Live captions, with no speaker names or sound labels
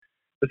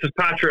This is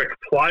Patrick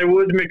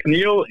Plywood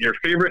McNeil, your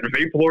favorite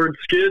Vape Lord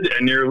skid,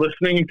 and you're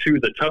listening to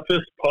the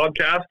toughest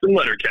podcast in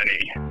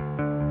Letterkenny.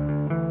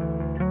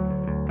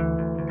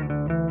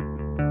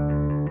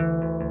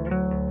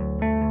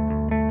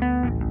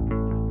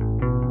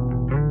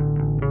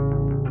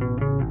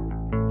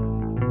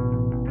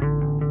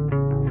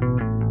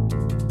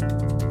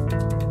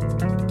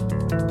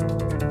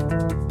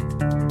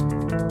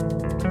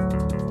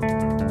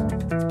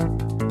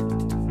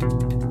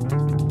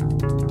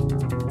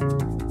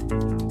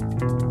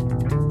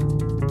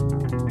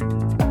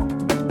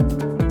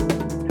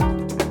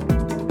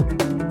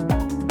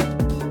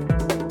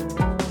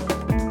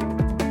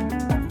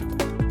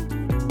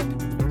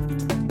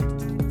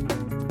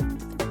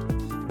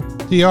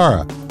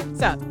 Tiara,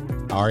 What's up?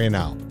 how are you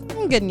now?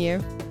 I'm good, and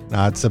you?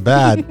 Not so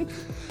bad.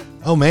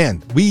 Oh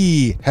man,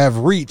 we have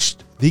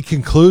reached the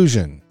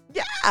conclusion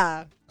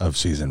Yeah. of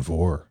season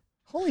 4.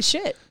 Holy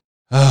shit.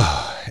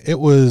 There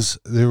was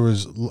there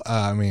was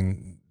a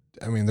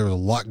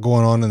lot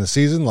going on in the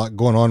season, a lot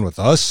going on with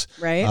us.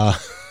 Right?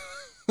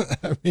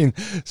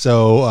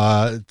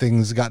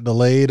 Things got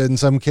delayed in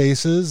some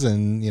cases,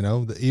 and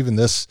even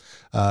this,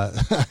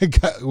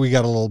 we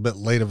got a little bit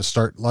later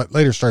start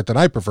than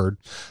I preferred.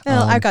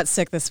 Well, I got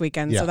sick this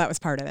weekend, yeah. so that was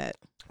part of it.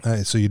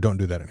 So you don't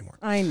do that anymore.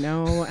 I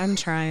know. I'm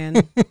trying.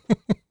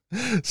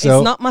 So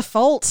it's not my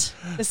fault.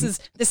 This is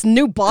this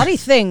new body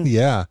thing.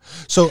 yeah.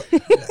 So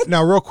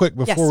now, real quick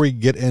before Yes. we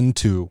get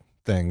into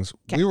things,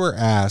 Okay. we were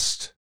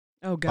asked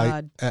Oh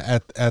God.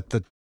 at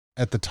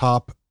the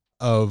top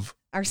of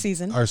Our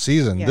season. our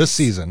season, Yes. this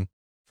season,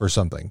 for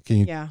something. Can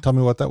you Yeah. tell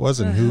me what that was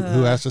and who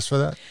Uh-huh. asked us for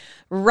that?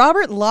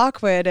 Robert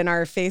Lockwood in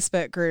our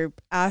Facebook group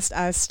asked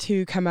us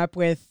to come up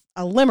with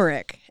a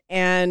limerick.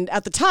 And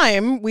at the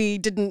time, we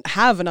didn't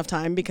have enough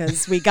time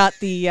because we got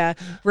the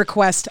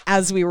request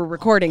as we were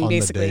recording, On the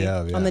basically. day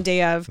of, yeah. On the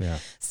day of. Yeah.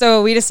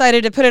 So we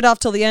decided to put it off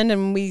till the end,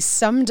 and we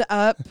summed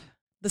up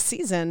the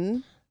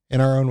season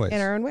In our own ways.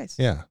 in our own ways.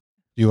 Yeah.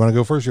 Do you want to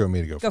go first or you want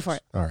me to go Go first? for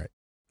it. All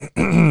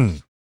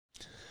right.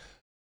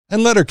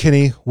 And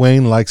Letterkenny,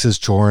 Wayne likes his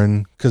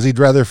chorin, 'cause he'd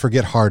rather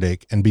forget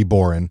heartache and be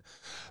boring.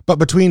 But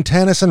between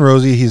Tanis and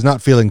Rosie, he's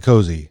not feeling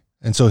cozy,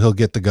 and so he'll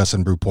get the Gus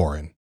and Brew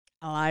pouring.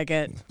 I like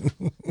it.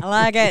 I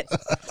like it.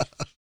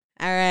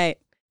 All right.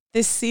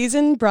 This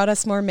season brought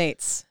us more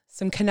mates,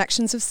 some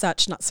connections of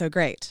such not so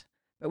great.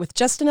 But with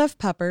just enough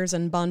puppers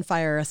and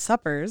bonfire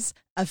suppers,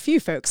 a few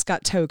folks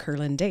got toe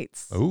curlin'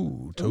 dates.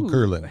 Oh, toe Ooh,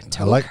 curling.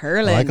 toe I like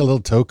curling. a little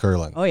toe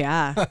curling. Oh,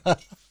 yeah.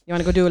 You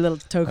want to go do a little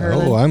toe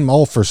curling? Oh, I'm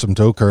all for some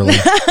toe curling.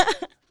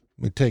 Let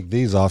me take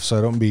these off so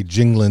I don't be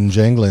jangling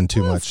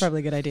too That's much.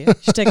 probably a good idea. You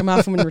should take them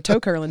off when we're toe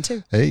curling,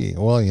 too. Hey,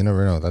 well, you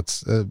never know.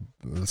 That's it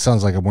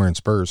sounds like I'm wearing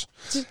spurs.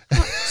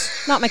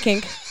 Not my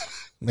kink.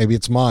 Maybe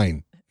it's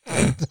mine.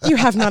 You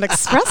have not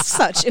expressed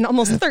such in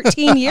almost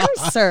 13 years,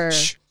 sir.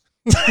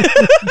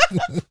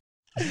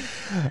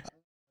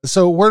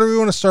 So where do we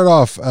want to start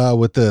off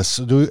with this?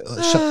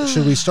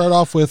 Should we start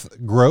off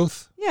with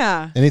growth?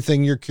 Yeah.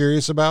 Anything you're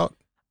curious about?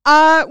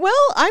 Well,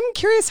 I'm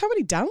curious how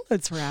many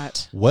downloads we're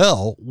at.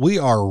 Well, we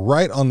are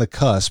right on the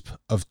cusp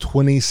of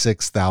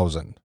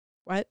 26,000.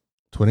 What?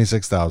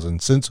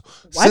 26,000 since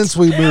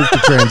we moved to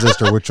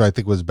Transistor, which I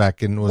think was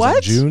back in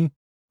it June,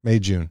 May,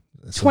 June.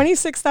 So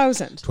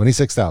 26,000.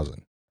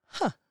 26,000.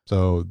 Huh.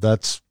 So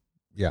that's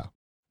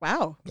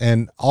Wow.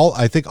 and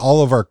I think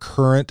all of our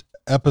current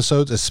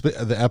episodes,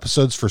 the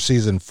episodes for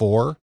season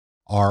 4,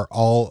 are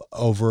all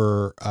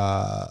over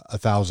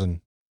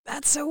 1,000.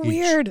 That's so Each.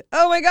 weird.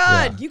 Oh my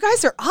God. Yeah. You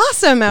guys are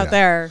awesome out Yeah.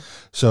 there.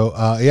 So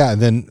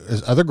and then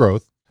as other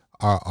growth,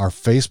 our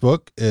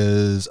Facebook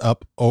is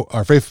up.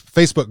 Our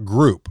Facebook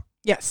group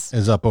Yes.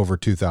 is up over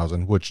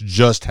 2,000, which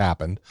just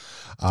happened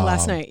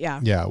Last night. Yeah.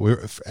 Yeah,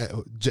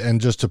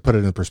 and just to put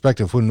it in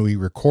perspective, when we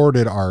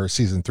recorded our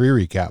season 3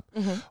 recap,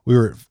 Mhm. we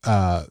were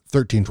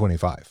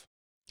 1325.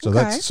 So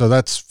Okay.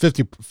 that's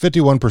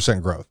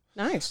 51% growth.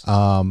 Nice.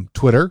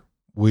 Twitter,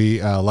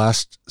 we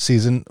last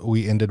season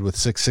we ended with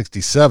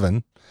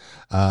 667,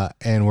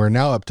 and we're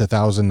now up to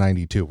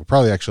 1,092. We're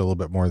probably actually a little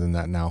bit more than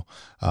that now,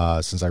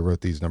 since I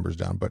wrote these numbers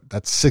down. But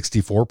that's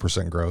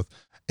 64% growth.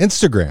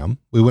 Instagram,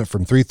 we went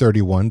from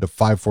 331 to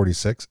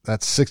 546.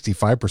 That's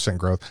 65%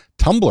 growth.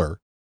 Tumblr,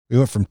 we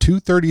went from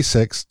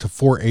 236 to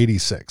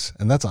 486,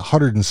 and that's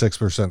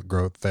 106%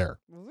 growth there,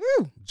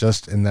 Woo.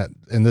 just in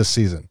this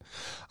season.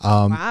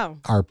 Wow.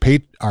 Our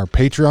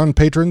Patreon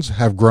patrons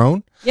have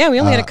grown. Yeah, we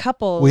only had a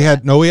couple. We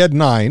had 9. We had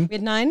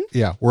 9?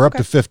 Yeah, we're up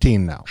Okay. to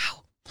 15 now.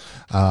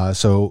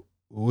 So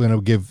we're going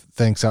to give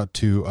thanks out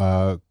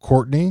to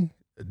Courtney,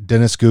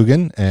 Dennis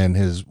Guggen, and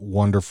his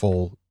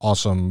wonderful,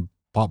 awesome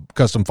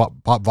custom pop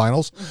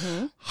vinyls,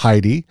 Mm-hmm.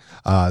 Heidi,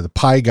 the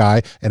Pie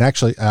Guy, and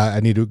actually I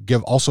need to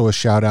give also a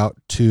shout out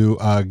to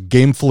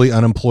Gamefully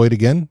Unemployed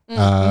again,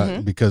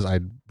 Mm-hmm. because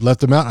I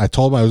left him out. I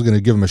told him I was going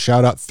to give him a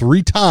shout out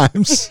 3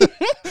 times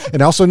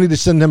and I also need to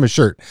send him a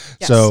shirt.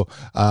 Yes. So,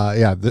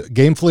 the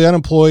Gamefully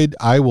Unemployed,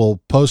 I will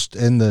post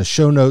in the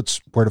show notes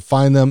where to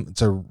find them.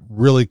 It's a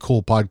really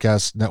cool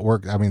podcast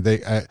network. I mean,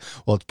 it's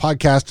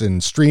podcast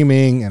and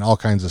streaming and all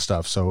kinds of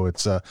stuff. So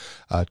it's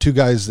 2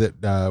 guys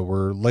that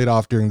were laid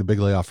off during the big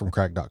layoff from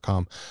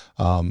crack.com.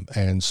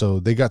 And so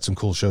they got some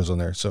cool shows on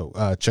there.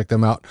 So check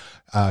them out.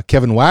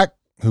 Kevin Wack,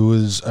 who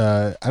was,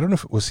 I don't know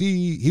if it was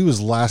he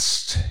was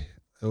last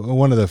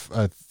one of the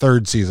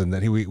 3rd season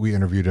that we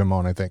interviewed him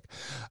on, I think.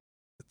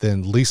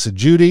 Then Lisa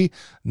Judy,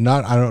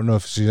 I don't know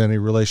if she's any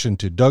relation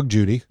to Doug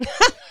Judy.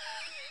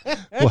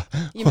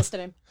 You missed a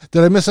name.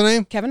 Did I miss a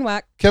name? Kevin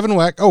Wack. Kevin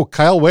Wack. Oh,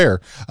 Kyle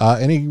Ware.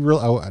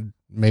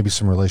 Maybe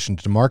some relation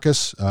to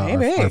Marcus.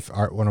 Maybe.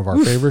 One of our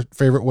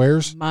favorite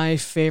Wares. My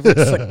favorite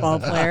football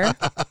player.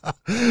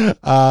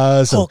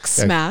 Hulk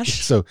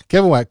smash. So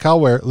Kevin Wack, Kyle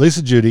Ware,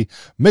 Lisa Judy,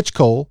 Mitch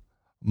Cole,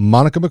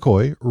 Monica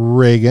McCoy,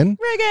 Reagan,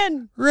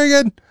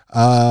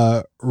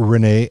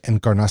 Renee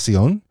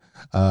Encarnacion,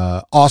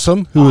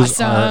 Awesome, who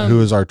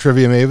is our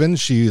trivia maven.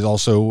 She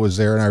also was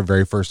there in our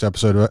very first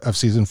episode of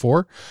season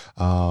 4.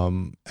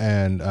 And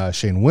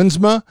Shane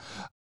Winsma,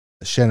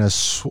 Shanna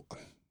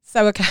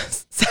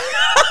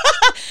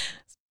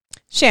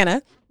Shanimal.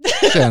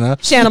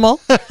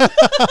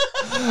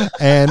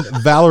 And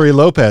Valerie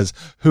Lopez,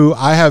 who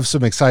I have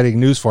some exciting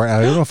news for. And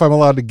I don't know if I'm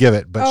allowed to give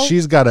it, but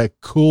she's got a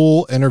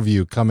cool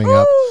interview coming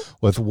up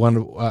with one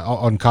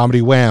on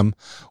Comedy Wham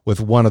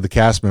with one of the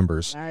cast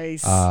members.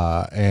 Nice.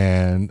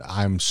 And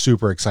I'm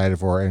super excited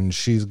for her. And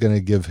she's going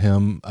to give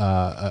him,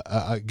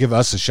 give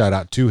us a shout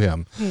out to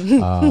him.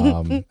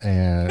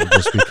 And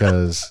just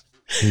because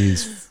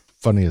he's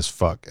funny as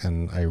fuck,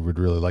 and I would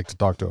really like to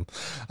talk to him.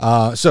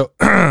 So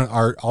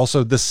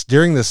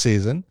during this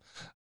season,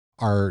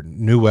 our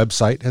new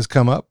website has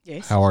come up,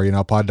 yes.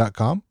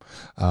 howareyounowpod.com.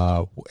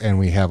 And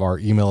we have our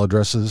email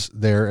addresses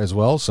there as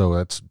well. So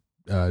it's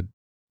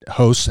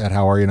hosts at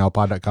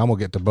howareyounowpod.com. We'll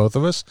get to both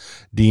of us.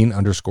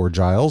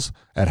 Dean_Giles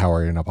at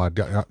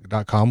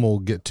howareyounowpod.com will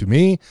get to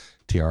me.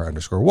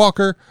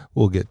 TR_Walker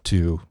will get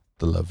to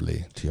the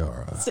lovely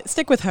Tiara.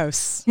 Stick with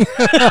hosts.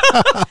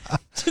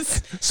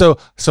 So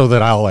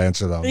that I'll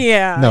answer them.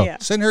 Yeah.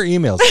 Send her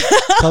emails.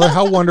 Tell her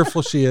how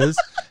wonderful she is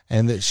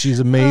and that she's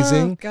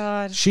amazing. Oh,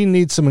 God. She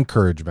needs some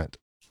encouragement.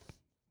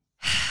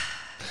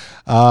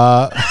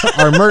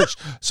 Our merch.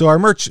 So our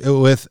merch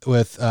with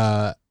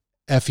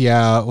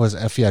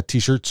FYA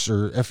t-shirts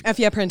or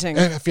FYA printing.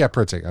 FYA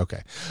printing.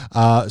 Okay.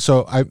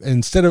 So I,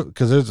 instead of,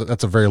 cause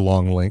that's a very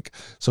long link.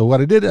 So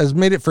what I did is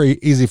made it very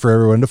easy for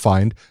everyone to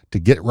find. To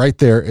get right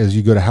there is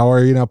you go to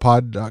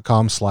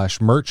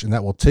howareyounowpod.com/merch, and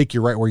that will take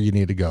you right where you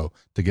need to go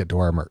to get to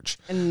our merch.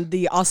 And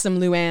the awesome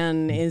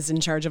Luann is in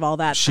charge of all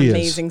that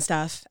amazing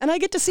stuff. And I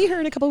get to see her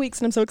in a couple weeks,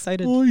 and I'm so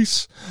excited.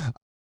 Nice.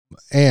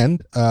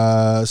 And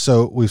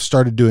so we've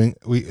started doing,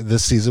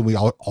 this season we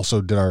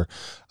also did our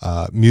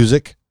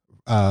music.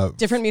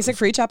 Different music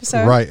for each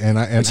episode, right? And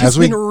which has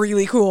been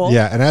really cool.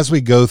 Yeah, and as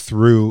we go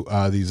through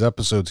these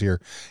episodes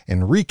here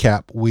and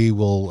recap,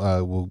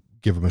 we'll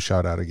give them a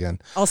shout out again.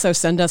 Also,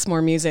 send us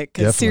more music,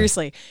 because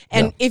seriously,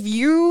 and if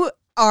you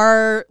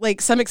are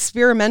like some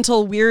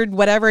experimental weird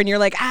whatever, and you're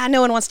like,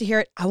 no one wants to hear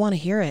it, I want to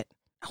hear it.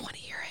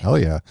 Hell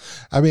yeah!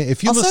 I mean,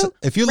 if you listen,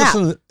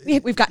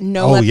 we've got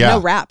no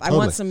rap. Totally. I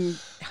want some.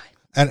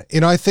 And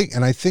I think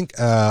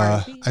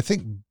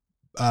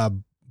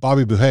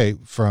Bobby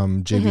Buhay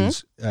from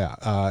JB's,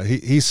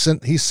 he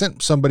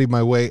sent somebody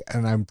my way,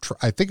 and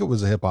I think it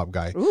was a hip hop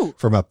guy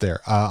from up there.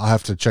 I'll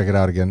have to check it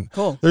out again.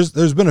 Cool.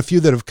 There's been a few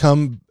that have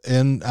come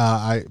in,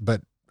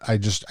 but I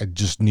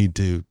just need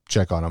to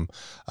check on them.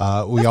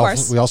 We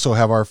also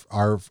have our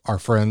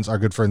friends, our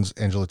good friends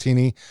Angela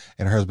Tini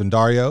and her husband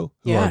Dario,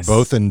 who are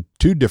both in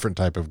 2 different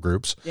type of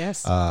groups.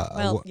 Yes.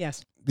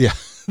 Yes. Yeah,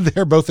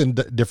 they're both in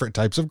different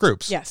types of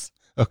groups. Yes.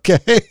 Okay.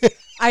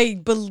 I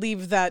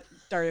believe that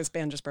Dario's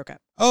band just broke up.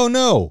 Oh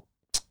no!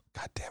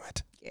 God damn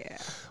it! Yeah.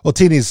 Well,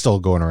 Teeny's still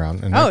going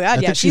around. And I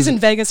think she's in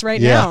Vegas right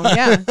now.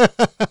 Yeah.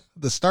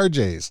 The Star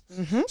Jays.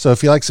 Mm-hmm. So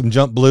if you like some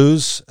jump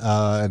blues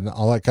and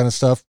all that kind of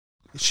stuff,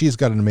 she's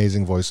got an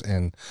amazing voice,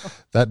 and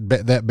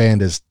that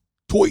band is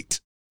tight.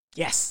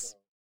 Yes.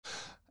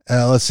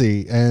 Let's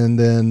see, and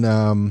then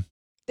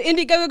the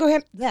Indiegogo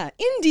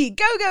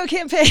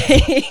campaign.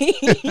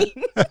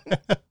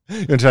 You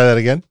want to try that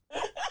again?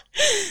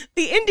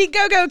 The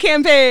Indiegogo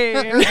campaign.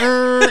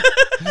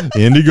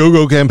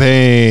 Indiegogo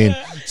campaign.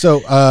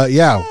 So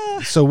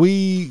so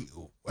we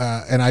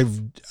and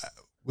I've,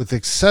 with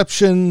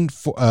exception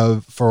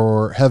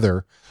for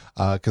Heather,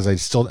 because I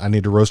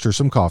need to roast her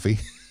some coffee.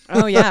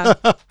 Oh yeah.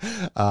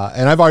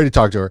 And I've already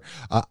talked to her.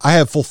 I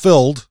have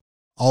fulfilled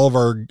all of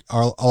our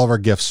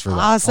gifts for that.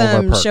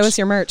 Awesome. Show us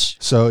your merch.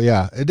 So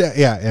yeah. And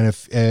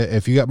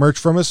if you got merch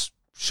from us,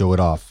 show it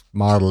off,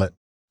 model it.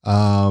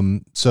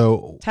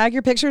 So tag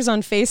your pictures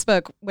on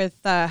Facebook with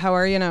How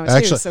Are You Now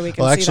too, so we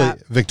can see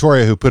that.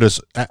 Victoria, who put us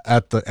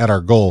at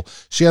our goal,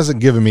 she hasn't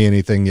given me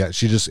anything yet.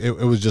 She just it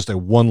was just a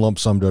one lump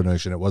sum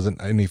donation. It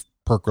wasn't any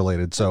perk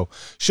related. So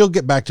she'll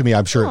get back to me,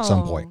 I'm sure, at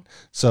some Oh. point.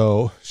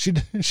 So she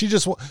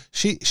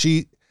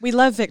We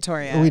love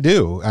Victoria. we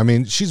do. I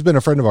mean, she's been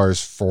a friend of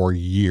ours for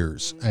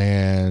years,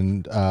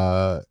 and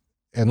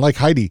like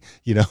Heidi,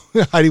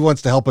 Heidi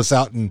wants to help us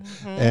out, and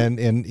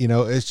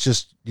it's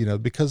just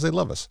because they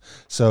love us.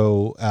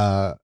 So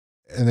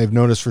and they've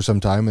known us for some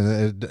time,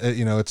 and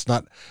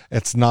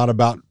it's not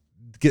about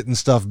getting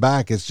stuff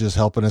back. It's just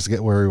helping us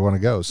get where we want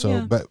to go. So,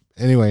 Yeah. but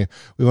anyway,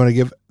 we want to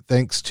give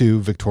thanks to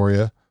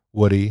Victoria,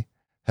 Woody,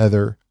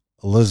 Heather,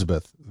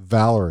 Elizabeth,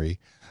 Valerie,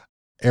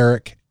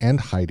 Eric, and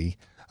Heidi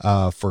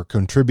for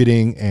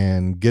contributing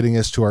and getting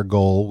us to our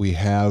goal. We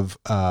have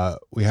our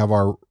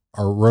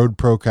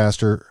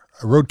Rodecaster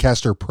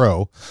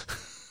Pro,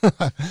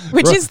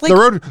 Which is like,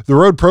 the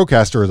Rode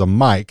Procaster is a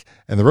mic,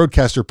 and the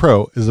Rodecaster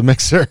Pro is a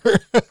mixer.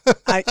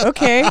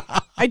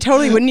 I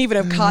totally wouldn't even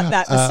have caught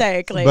that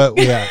mistake. But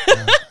yeah,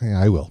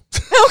 I will.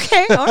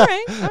 Okay, all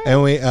right.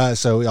 And we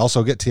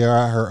also get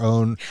Tiara her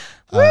own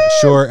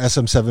Shure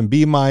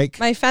SM7B mic.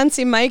 My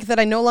fancy mic that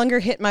I no longer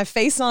hit my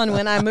face on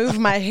when I move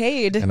my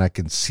head. And I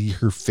can see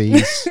her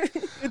face.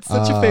 It's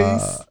such a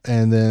face.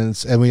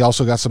 And we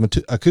also got some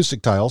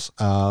acoustic tiles.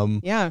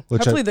 Yeah.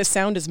 which Hopefully the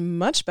sound is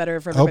much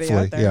better for everybody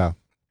hopefully, out there. yeah.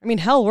 I mean,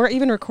 hell, we're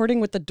even recording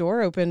with the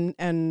door open,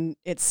 and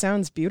it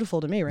sounds beautiful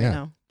to me right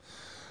now.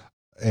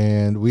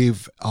 And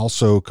we've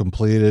also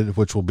completed,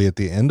 which will be at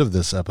the end of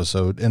this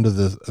episode, end of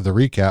the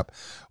recap,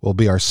 will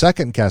be our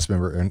second cast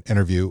member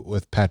interview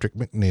with Patrick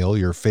McNeil,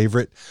 your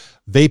favorite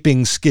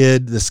vaping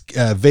skid, this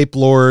vape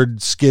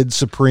lord, skid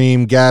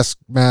supreme, gas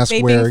mask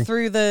Vaping wearing.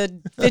 through the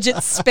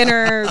fidget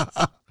spinner.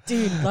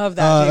 Dude, love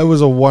that. It was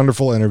a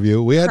wonderful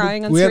interview. We had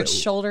Crying on Stuart's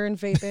shoulder and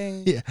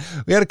vaping. Yeah,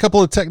 we had a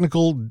couple of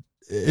technical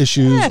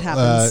issues. Yeah, it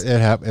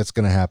happens. It's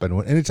going to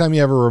happen. Anytime you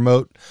have a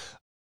remote,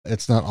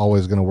 it's not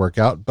always going to work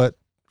out, but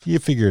you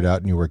figure it out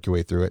and you work your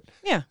way through it.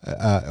 Yeah.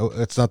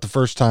 It's not the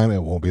first time.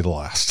 It won't be the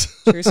last.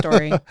 True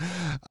story.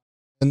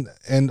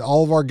 And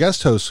all of our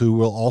guest hosts who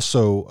will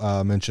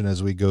also mention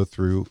as we go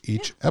through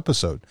each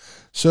episode.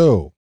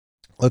 So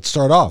let's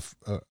start off.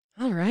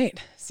 All right.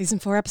 Season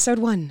 4, episode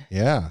 1.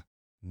 Yeah.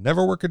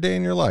 Never work a day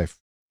in your life.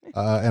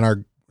 And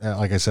our,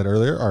 like I said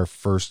earlier, our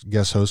first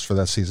guest host for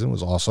that season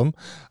was awesome.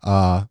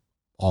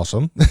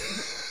 Awesome.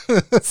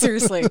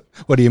 Seriously.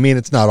 What do you mean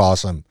it's not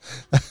awesome?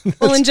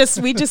 Well, and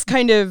we just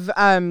kind of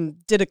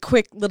did a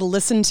quick little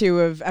listen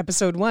to of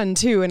episode 1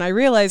 too, and I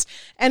realized,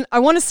 and I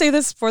want to say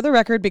this for the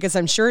record because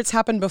I'm sure it's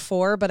happened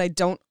before, but I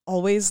don't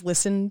always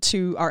listen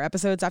to our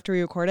episodes after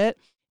we record it.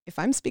 If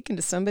I'm speaking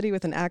to somebody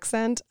with an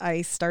accent,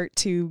 I start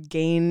to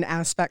gain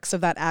aspects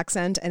of that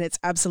accent, and it's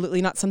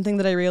absolutely not something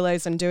that I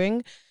realize I'm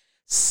doing.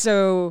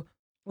 So,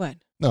 what?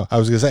 No, I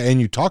was going to say,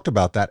 and you talked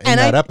about that in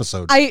that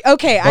episode. I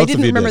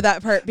didn't remember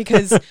that part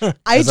because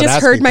I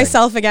just heard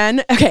myself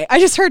again. Okay, I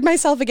just heard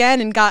myself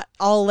again and got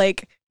all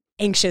like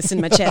anxious in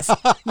my chest.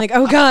 I'm like,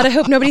 oh God, I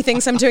hope nobody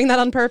thinks I'm doing that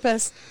on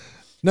purpose.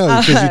 No,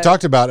 because you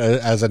talked about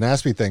it as an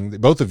Aspie thing.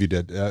 Both of you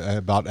did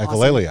about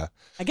echolalia.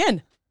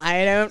 Again,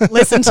 I don't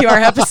listen to our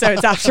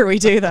episodes after we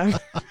do them.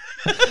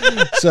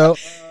 So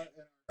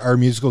our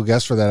musical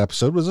guest for that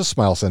episode was a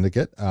Smile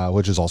Syndicate,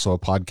 which is also a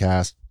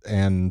podcast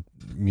and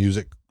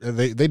music.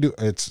 They do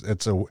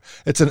it's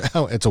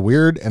a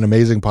weird and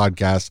amazing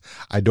podcast.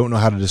 I don't know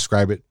how to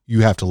describe it.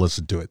 You have to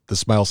listen to it. The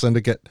Smile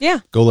Syndicate. Yeah.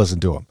 Go listen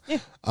to them.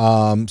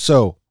 Yeah.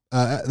 So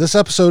this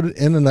episode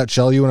in a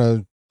nutshell, you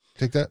want to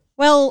take that?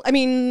 Well, I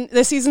mean,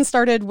 the season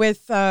started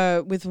with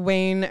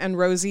Wayne and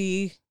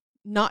Rosie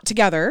not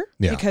together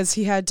because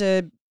he had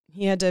to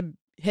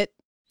hit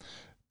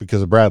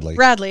because of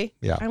Bradley.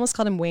 Yeah. I almost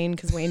called him Wayne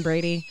because Wayne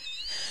Brady.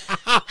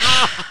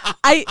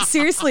 I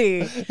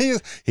seriously, he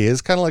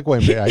is kind of like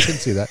Wayne Brady. I can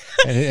see that.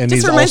 And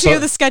just he's reminds me also,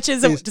 of the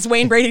sketches of does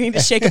Wayne Brady need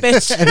to shake a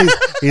bitch? And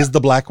he's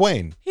the Black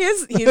Wayne. He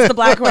is the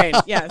Black Wayne.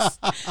 Yes.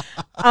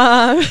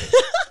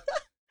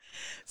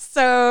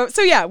 So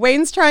yeah,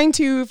 Wayne's trying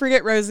to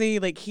forget Rosie.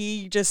 Like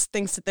he just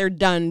thinks that they're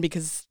done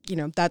because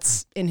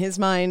that's in his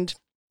mind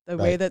the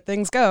way that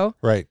things go.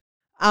 Right.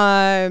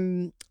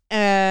 And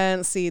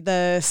let's see,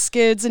 the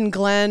Skids and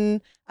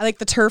Glenn. I like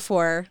the turf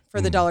war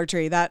for the Dollar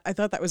Tree. That I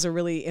thought that was a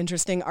really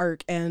interesting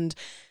arc and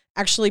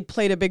actually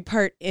played a big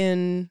part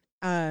in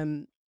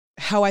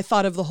how I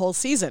thought of the whole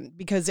season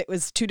because it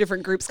was two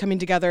different groups coming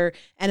together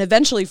and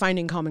eventually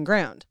finding common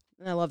ground.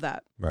 And I love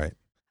that. Right.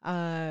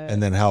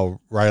 And then how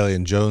Riley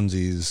and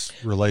Jonesy's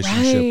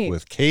relationship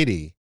with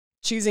Katie.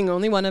 Choosing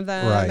only one of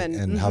them. Right.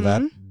 And how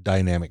that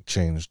dynamic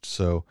changed.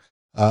 So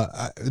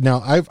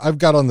now I've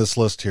got on this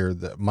list here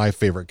my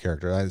favorite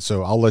character.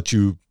 So I'll let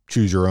you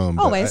choose your own.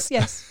 Always,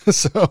 yes.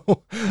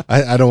 So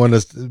I don't want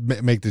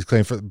to make this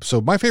claim so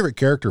my favorite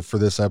character for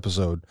this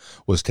episode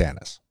was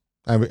Tanis.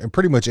 I mean,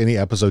 pretty much any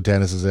episode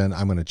Tanis is in,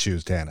 I'm going to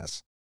choose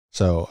Tanis.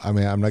 So, I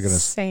mean, I'm not going to.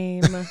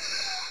 Same.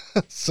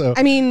 So,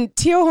 I mean,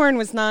 Teo Horn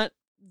was not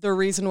the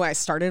reason why I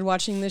started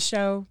watching this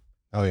show.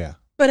 Oh, yeah.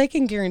 But I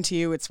can guarantee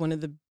you it's one of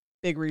the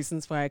big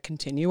reasons why I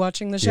continue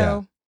watching the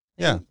show.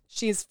 Yeah. And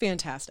she's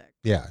fantastic.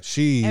 Yeah,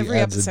 she Every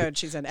adds episode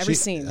she's in, every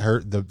scene.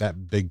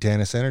 That big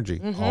Tanis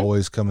energy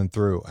always coming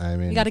through. I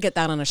mean, You got to get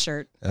that on a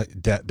shirt.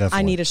 definitely.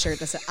 I need a shirt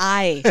that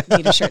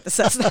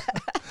says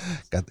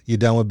that. You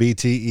done with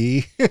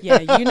BTE?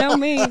 Yeah, you know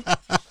me.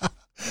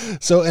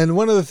 So, and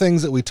one of the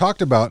things that we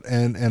talked about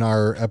in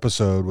our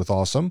episode with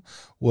Awesome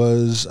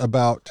was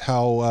about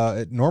how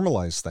it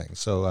normalized things.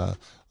 So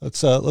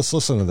let's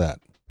listen to that.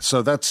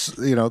 So that's,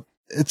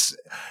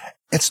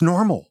 it's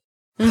normal.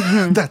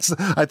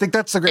 Mm-hmm. I think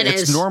that's the great.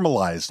 It's is.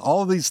 normalized.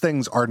 All of these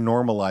things are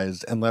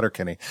normalized in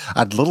Letterkenny,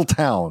 a little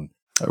town,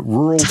 a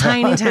rural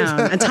tiny town,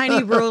 a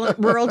tiny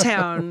rural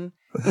town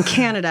in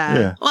Canada.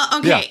 Yeah. Well,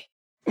 okay.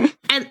 Yeah.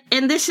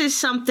 And this is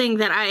something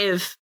that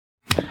I've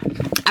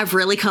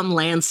really come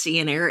land, sea,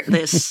 and air at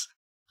this.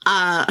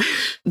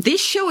 This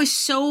show is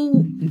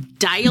so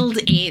dialed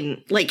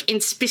in,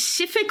 and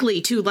specifically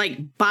to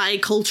bi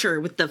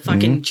culture with the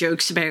fucking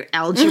jokes about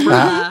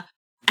algebra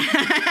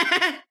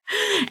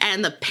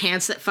and the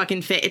pants that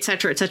fucking fit,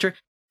 etc., etc.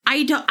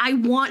 I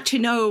want to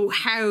know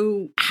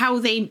how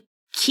they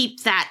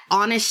keep that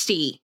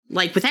honesty,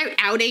 without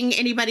outing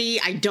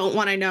anybody. I don't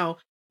want to know,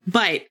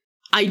 but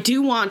I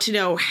do want to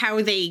know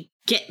how they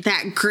get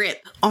that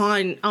grip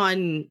on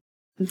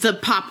the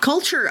pop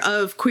culture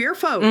of queer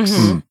folks.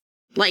 Mm-hmm.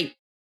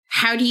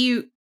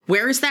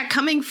 Where is that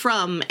coming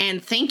from?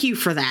 And thank you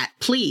for that,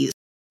 please.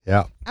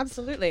 Yeah,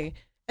 absolutely.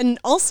 And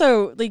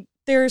also,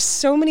 there are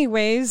so many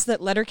ways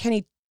that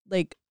Letterkenny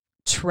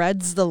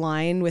treads the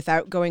line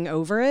without going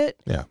over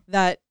it. Yeah,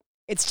 that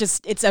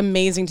it's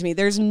amazing to me.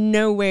 There's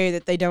no way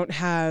that they don't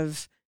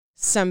have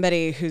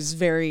somebody who's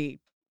very,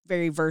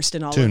 very versed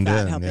in all tuned of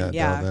that in, helping.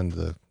 Yeah,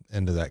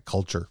 into that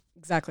culture.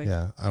 Exactly.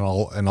 Yeah,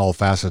 and all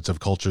facets of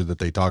culture that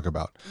they talk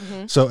about.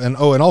 Mm-hmm. So and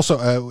also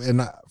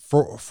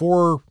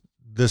for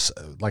this,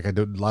 like I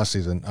did last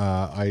season,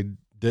 I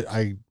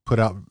put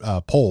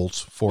out polls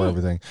for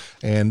everything,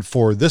 and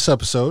for this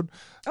episode,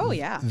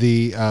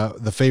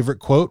 the favorite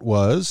quote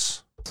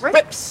was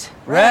Reps.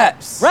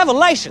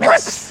 Revelation.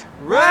 Reps.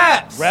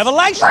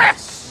 Revelation.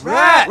 Reps.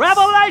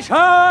 Revelation.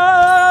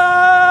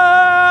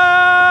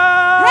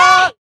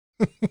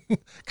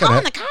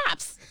 Calling the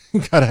cops.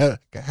 Gotta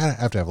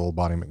have to have a little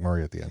Bonnie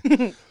McMurray at the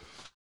end.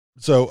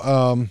 So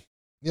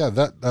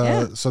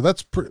so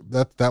that's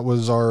that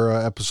was our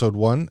episode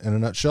 1 in a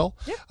nutshell.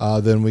 Yeah.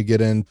 Then we get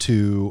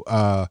into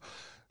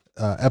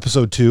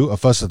episode 2, A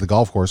Fuss at the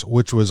Golf Course,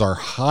 which was our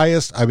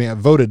highest. I mean, I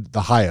voted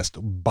the highest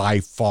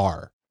by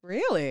far.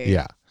 Really?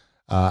 Yeah.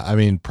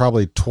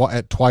 Probably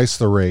at twice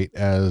the rate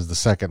as the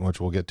second, which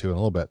we'll get to in a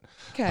little bit.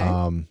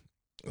 Okay.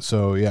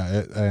 So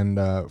yeah,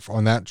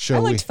 on that show, I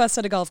liked Fuss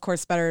at a Golf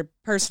Course better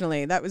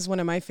personally. That was one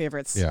of my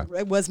favorites. Yeah.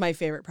 It was my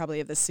favorite probably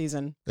of this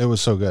season. It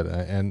was so good,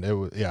 and it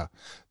was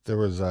there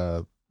was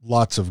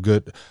lots of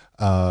good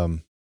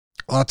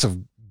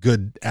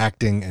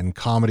acting and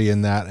comedy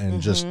in that, and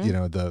just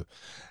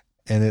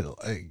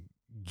it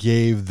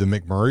gave the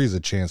McMurrays a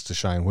chance to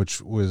shine,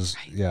 which was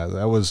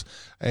that was,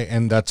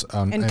 and that's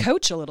and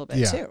coach a little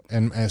bit too.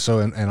 And so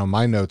on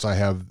my notes I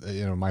have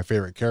my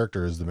favorite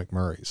character is the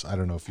McMurrays. I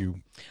don't know if you.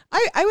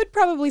 I would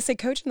probably say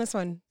coach in this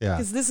one. Yeah,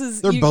 because this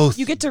is they're both.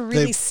 You get to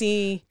really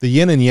see the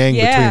yin and yang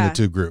between the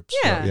two groups.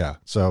 Yeah.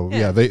 So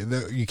they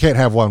you can't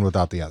have one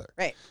without the other.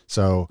 Right.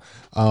 So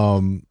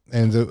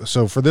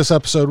so for this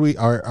episode,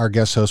 our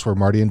guest hosts were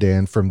Marty and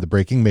Dan from the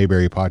Breaking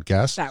Mayberry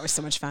podcast. That was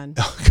so much fun.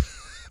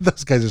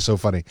 Those guys are so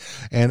funny.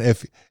 And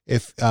if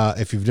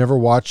you've never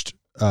watched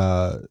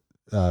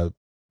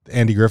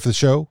Andy Griffith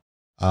Show,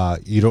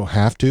 you don't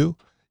have to.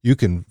 You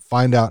can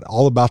find out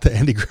all about the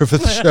Andy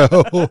Griffith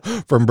Show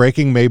from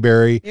Breaking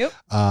Mayberry. Yep.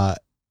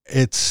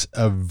 It's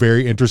a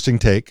very interesting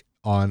take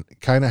on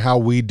kind of how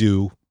we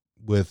do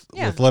with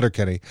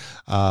Letterkenny.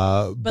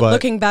 But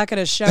looking back at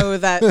a show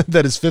that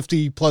that is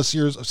 50 plus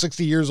years,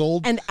 60 years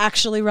old, and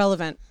actually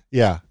relevant.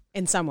 Yeah.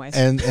 In some ways.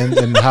 And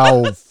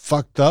how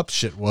fucked up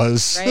shit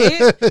was.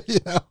 Right?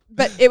 Yeah.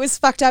 But it was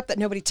fucked up that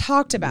nobody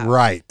talked about.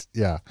 Right.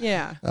 Yeah.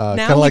 Yeah.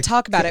 Now we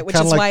talk about it, which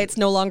is why it's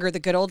no longer the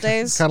good old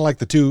days. Kind of like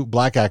the two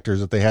black actors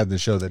that they had in the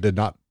show that did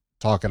not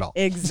talk at all.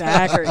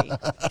 Exactly.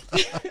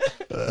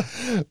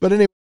 But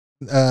anyway,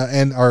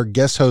 and our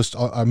guest host,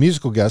 our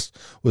musical guest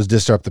was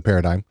Disrupt the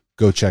Paradigm.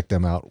 Go check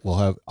them out. We'll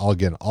have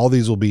all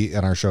these will be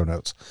in our show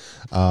notes.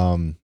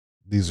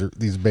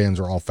 These bands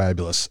are all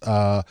fabulous.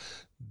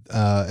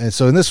 And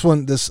so in this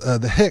one,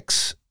 the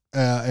Hicks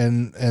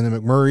and the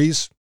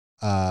McMurrays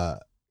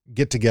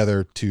get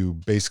together to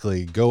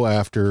basically go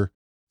after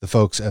the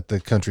folks at the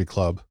country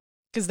club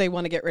because they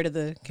want to get rid of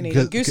the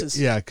Canadian Gooses.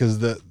 Yeah, because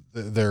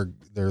they're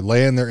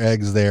laying their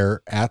eggs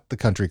there at the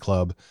country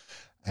club,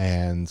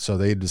 and so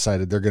they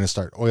decided they're going to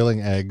start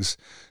oiling eggs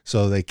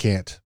so they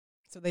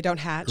don't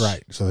hatch.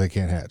 Right, so they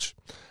can't hatch.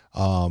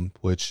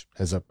 Which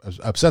has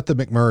upset the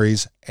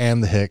McMurrays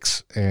and the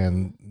Hicks,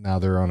 and now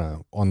they're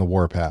on the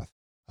warpath.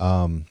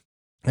 And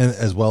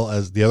as well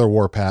as the other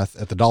warpath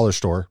at the dollar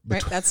store.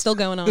 Right, that's still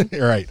going on.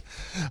 Right.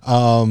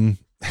 And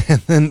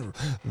then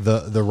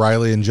the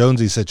Riley and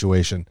Jonesy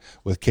situation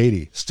with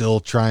Katie still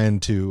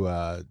trying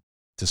to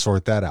to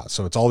sort that out.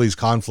 So it's all these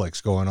conflicts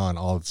going on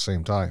all at the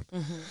same time.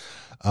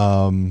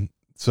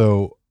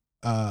 So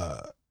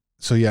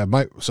yeah,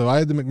 so I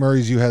had the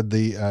McMurrays, you had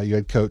you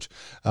had Coach,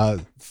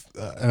 and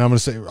I'm going to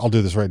say, I'll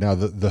do this right now.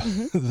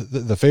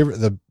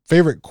 The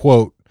favorite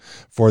quote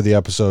for the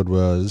episode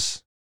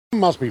was,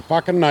 "Must be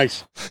fucking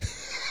nice."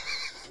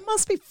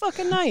 Must be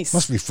fucking nice.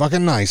 Must be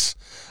fucking nice.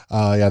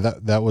 Yeah,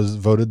 that was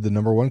voted the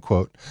number one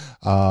quote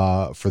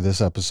for this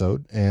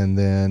episode. And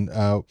then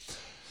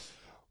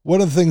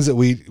one of the things that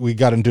we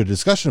got into a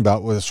discussion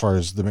about as far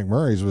as the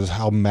McMurrays was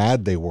how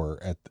mad they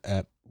were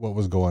at what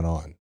was going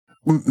on.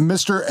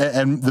 Mr.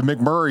 and the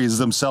McMurrays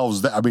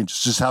themselves, I mean,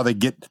 just how they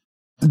get,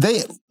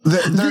 they're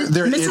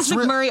Mrs.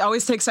 McMurray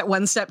always takes it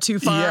one step too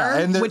far, yeah,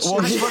 and which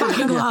I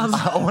fucking love.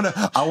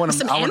 I want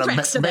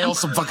to mail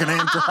some fucking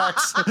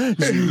anthrax.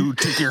 You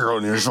take your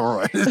own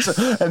yourself.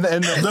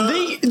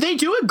 They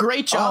do a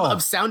great job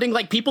of sounding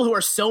like people who are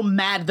so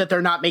mad that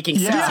they're not making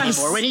sense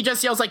anymore. When he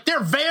just yells like,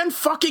 "They're Van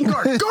fucking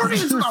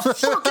Guardians of the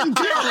fucking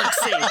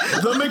Galaxy."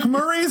 The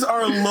McMurrays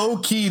are low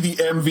key the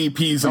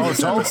MVPs of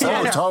this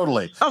episode. Oh,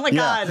 totally. Oh my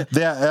God.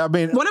 Yeah, I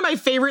mean, one of my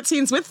favorite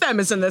scenes with them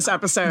is in this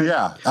episode.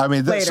 Yeah, I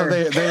mean, so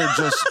they're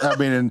just, I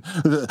mean,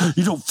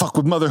 you don't fuck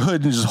with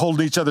motherhood and just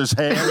holding each other's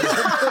hands.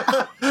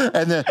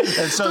 and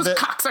so those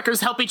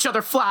cocksuckers help each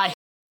other fly.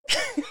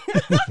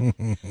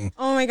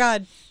 Oh my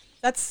God.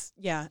 That's,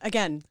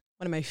 again,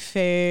 one of my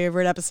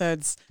favorite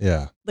episodes.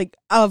 Yeah. Like,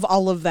 of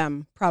all of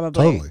them,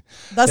 probably. Totally.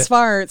 Thus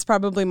far, it's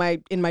probably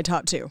in my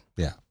top 2.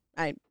 Yeah.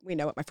 We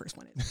know what my first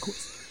one is, of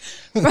course.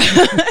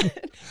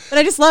 But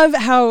I just love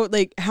how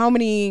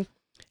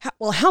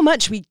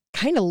much we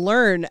kind of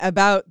learn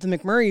about the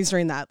McMurrays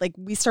during that. Like,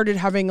 we started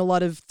having a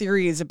lot of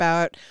theories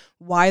about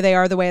why they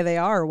are the way they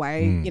are,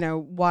 why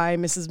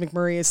Mrs.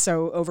 McMurray is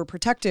so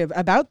overprotective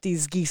about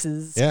these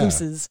gooses.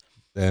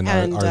 And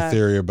our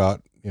theory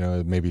about,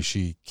 maybe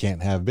she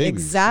can't have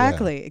babies.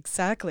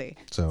 Exactly.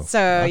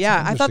 So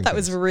yeah, I thought that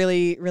was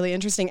really, really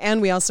interesting.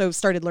 And we also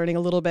started learning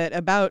a little bit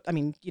about,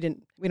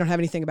 we don't have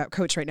anything about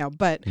Coach right now,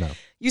 but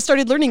you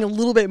started learning a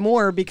little bit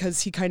more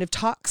because he kind of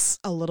talks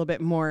a little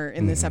bit more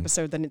in this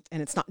episode and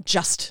it's not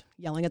just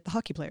yelling at the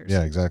hockey players.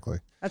 Yeah, exactly.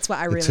 That's what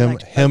I really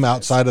liked. Him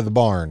outside of the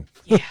barn.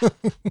 Yeah.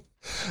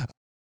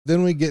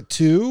 Then we get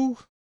to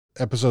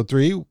episode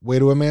 3, Way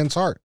to a Man's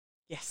Heart.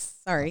 Yes.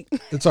 Sorry.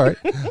 It's all right.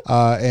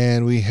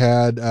 And we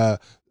had, it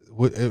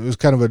was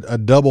kind of a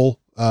double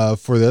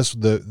for this.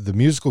 The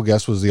musical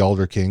guest was the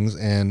Alder Kings,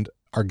 and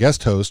our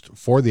guest host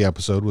for the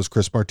episode was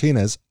Chris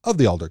Martinez of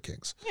the Alder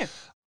Kings. Yeah.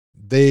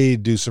 They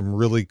do some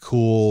really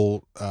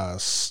cool,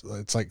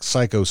 it's like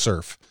psycho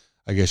surf,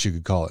 I guess you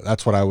could call it.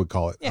 That's what I would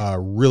call it. Yeah.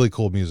 Really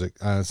cool music.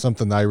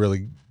 Something that I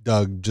really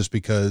dug just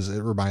because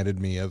it reminded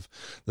me of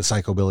the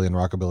psychobilly and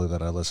rockabilly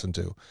that I listened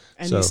to.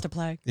 And used to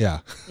play. Yeah.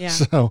 Yeah.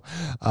 So,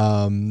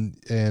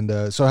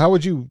 so how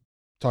would you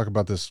talk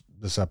about this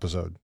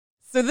episode?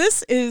 So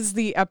this is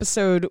the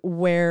episode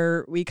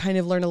where we kind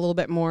of learn a little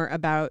bit more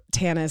about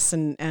Tanis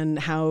and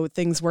how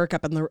things work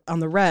up on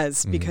the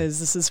res, because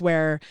this is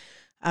where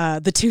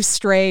the two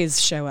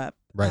strays show up.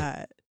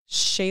 Right.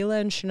 Shayla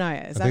and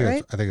Shania. Is that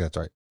right? I think that's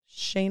right.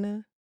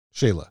 Shayla.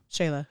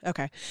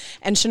 Okay.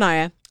 And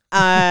Shania,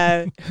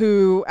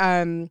 who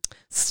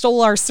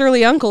stole our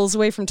surly uncles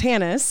away from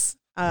Tanis.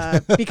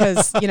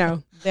 Because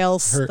they'll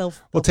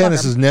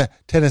Tanis's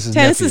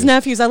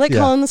nephews. I like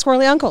calling them the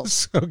squirrely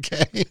uncles.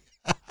 Okay.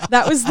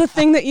 That was the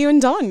thing that you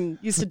and Don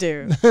used to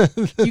do.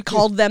 You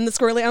called them the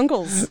squirrely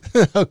uncles.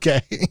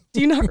 Okay.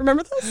 Do you not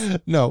remember this?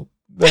 No,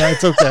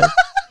 it's okay.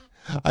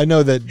 I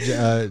know that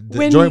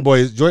the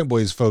Joint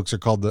Boys folks were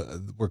called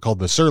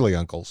the surly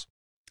uncles.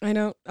 I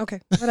know.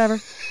 Okay, whatever.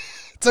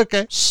 It's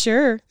okay.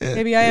 Sure.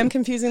 Maybe I am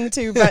confusing the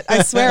two, but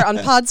I swear on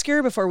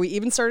Podskier, before we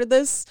even started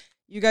this,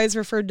 you guys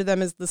referred to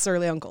them as the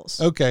surly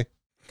uncles. Okay.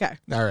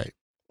 All right.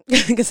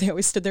 Because they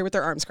always stood there with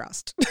their arms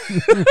crossed.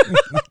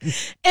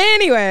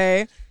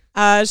 Anyway,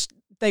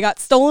 they got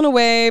stolen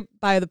away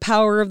by the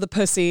power of the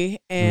pussy,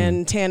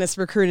 and Tanis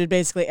recruited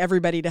basically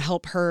everybody to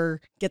help her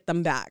get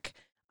them back.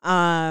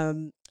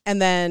 And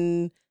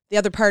then the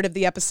other part of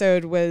the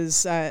episode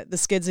was the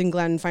Skids and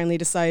Glenn finally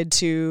decide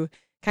to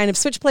kind of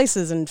switch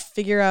places and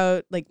figure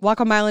out, like,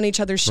 walk a mile in each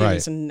other's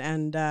shoes. Right.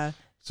 And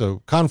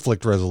so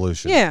conflict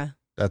resolution. Yeah.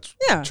 That's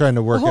trying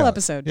to work the whole out.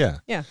 episode.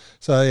 Yeah.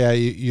 So yeah,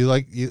 you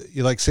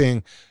like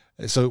seeing.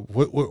 So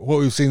what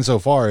we've seen so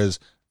far is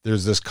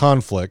there's this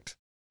conflict,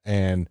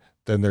 and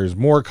then there's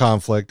more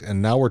conflict,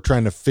 and now we're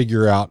trying to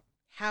figure out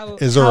how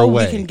a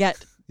way we can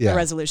get the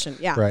resolution.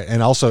 Yeah. Right.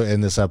 And also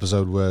in this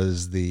episode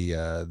was the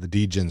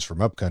Degens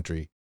from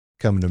Upcountry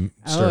coming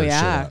to start shit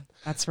up.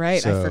 That's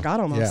right. So, I forgot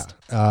almost.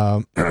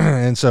 Yeah.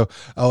 And so,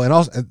 and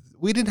also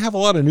we didn't have a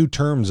lot of new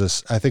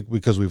terms, I think,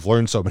 because we've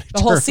learned so many terms.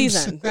 The whole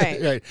season.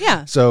 Right. Right.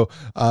 Yeah. So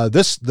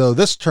this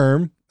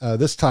time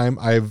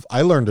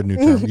I learned a new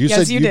term. You yes,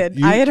 said you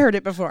did. I had heard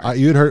it before.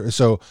 You had heard,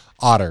 so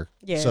otter.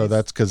 Yes. So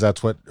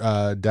that's what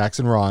Dax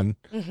and Ron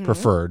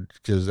preferred,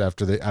 because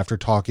after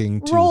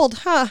talking to rolled,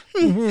 huh?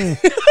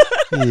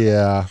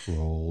 Yeah,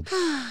 rolled.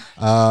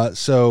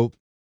 So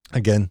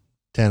again,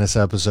 Tanis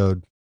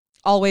episode.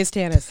 Always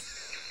Tanis.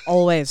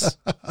 Always.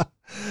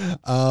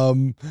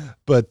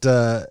 But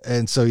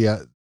and so yeah,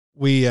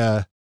 we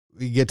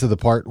get to the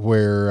part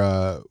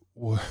where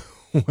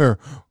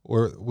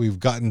we've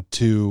gotten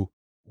to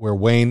where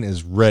Wayne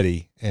is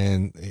ready,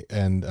 and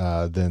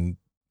then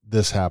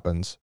this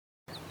happens.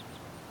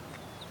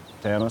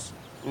 Tanis?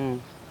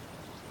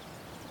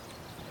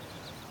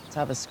 Let's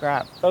have a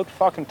scrap. About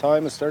fucking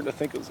time. Is starting to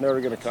think it was never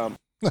going to come.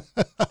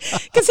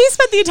 Because he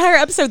spent the entire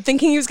episode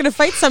thinking he was going to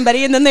fight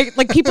somebody, and then they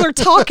like people are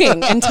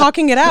talking and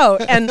talking it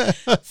out, and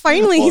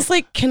finally he's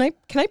like, "Can I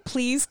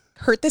please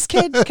hurt this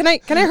kid? Can I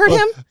hurt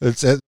him?"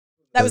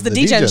 That was the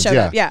D-Gen showed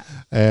up, yeah.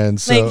 And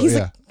so like he's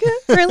like,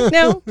 really?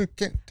 No.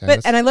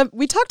 But and I love.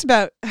 We talked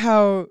about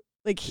how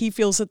like he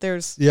feels that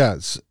there's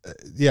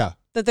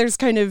that there's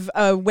kind of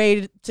a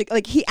way to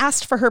like he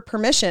asked for her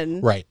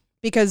permission, right?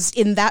 Because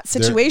in that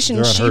situation,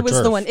 they're she was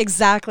turf. the one.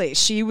 Exactly.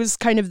 She was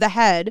kind of the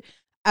head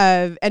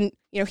of, and,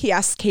 you know, he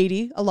asked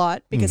Katie a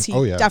lot because he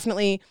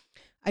definitely,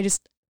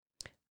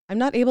 I'm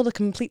not able to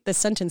complete this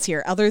sentence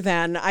here other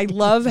than I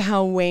love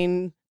how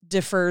Wayne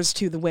defers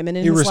to the women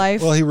in his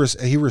life. Well,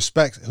 he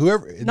respects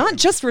whoever. Not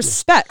just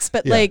respects,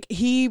 but like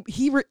he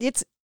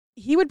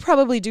would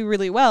probably do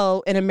really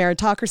well in a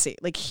meritocracy.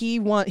 Like he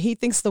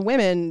thinks the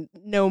women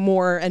know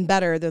more and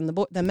better than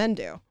the men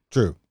do.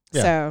 True.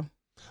 Yeah. So.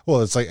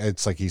 Well, it's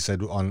like he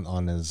said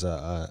on his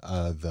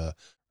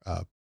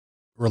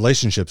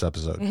relationships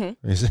episode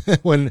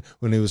when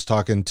he was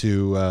talking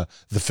to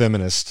the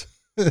feminist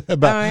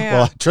about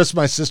well, I trust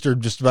my sister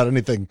just about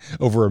anything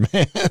over a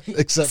man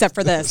except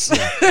for this.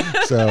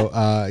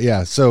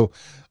 So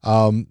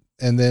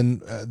and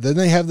then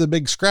they have the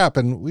big scrap,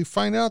 and we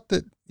find out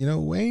that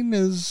Wayne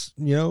is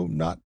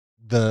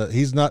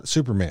he's not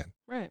Superman.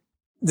 Right.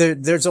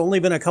 There's only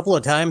been a couple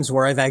of times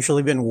where I've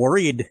actually been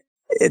worried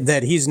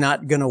that he's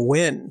not gonna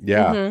win.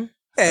 Yeah.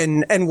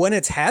 Mm-hmm. And when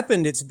it's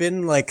happened, it's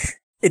been like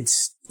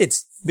it's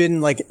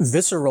been like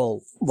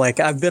visceral.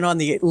 Like I've been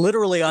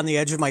literally on the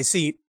edge of my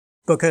seat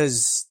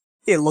because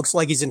it looks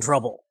like he's in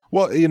trouble.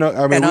 Well,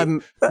 I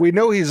mean, we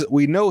know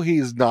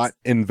he's not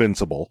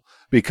invincible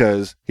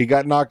because he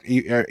got knocked.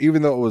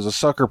 Even though it was a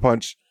sucker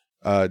punch,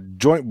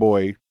 Joint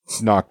Boy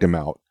knocked him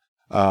out,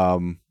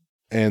 and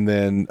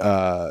then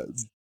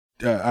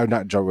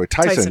not Joint Boy,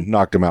 Tyson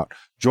knocked him out.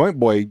 Joint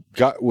Boy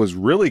was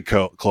really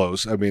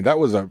close. I mean,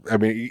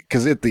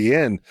 because at the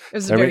end it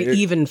was a very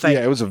even fight.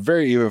 Yeah, it was a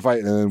very even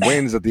fight. And then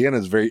Wayne's at the end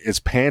is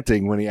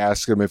panting when he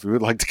asks him if he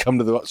would like to come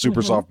to the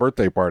Super Soft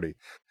birthday party.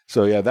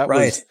 So yeah, that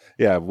was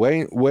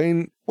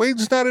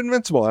Wayne's not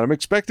invincible, and I'm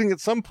expecting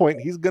at some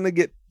point he's gonna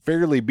get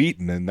fairly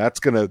beaten, and that's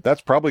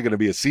probably gonna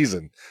be a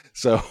season.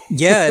 So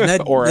yeah,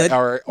 or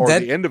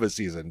the end of a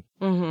season.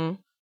 Mm-hmm.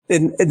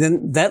 And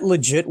then that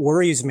legit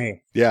worries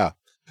me. Yeah.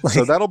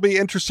 So that'll be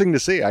interesting to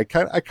see. I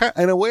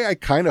in a way, I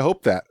kind of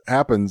hope that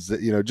happens,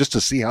 just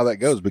to see how that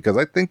goes, because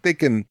I think they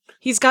can.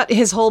 He's got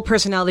his whole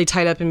personality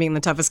tied up in being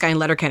the toughest guy in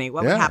Letterkenny.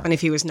 What would happen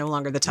if he was no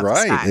longer the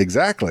toughest guy? Right,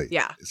 exactly.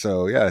 Yeah.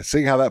 So yeah,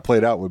 seeing how that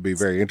played out would be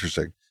very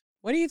interesting.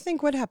 What do you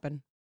think would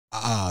happen?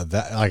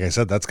 That, like I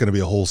said, that's going to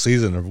be a whole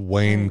season of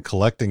Wayne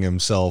collecting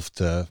himself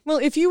to. Well,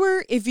 if you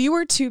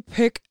were to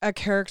pick a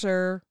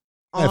character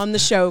on the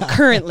show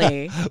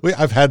currently,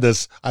 I've had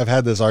this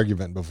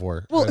argument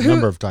before a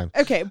number of times.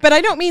 Okay, but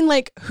I don't mean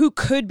like who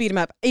could beat him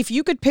up. If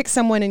you could pick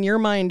someone in your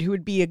mind who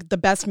would be the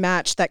best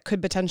match that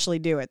could potentially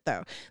do it,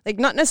 though, like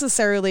not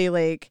necessarily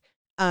like,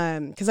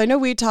 because I know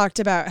we talked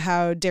about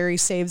how Derry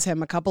saves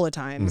him a couple of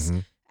times,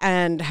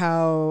 and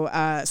how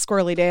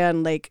Squirrely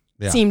Dan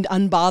seemed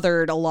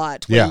unbothered a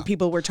lot when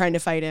people were trying to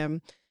fight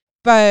him,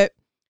 but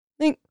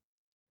I think.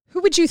 Who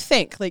would you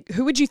think? Like,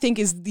 who would you think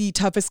is the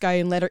toughest guy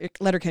in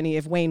Letterkenny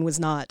if Wayne was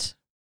not?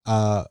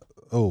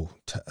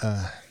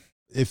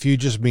 If you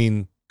just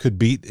mean could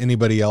beat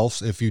anybody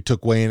else, if you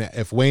took Wayne,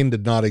 if Wayne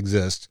did not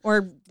exist,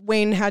 or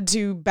Wayne had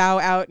to bow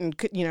out and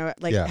could,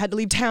 had to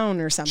leave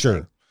town or something.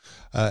 Sure,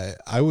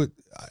 I would.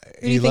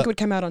 Who do you think would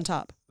come out on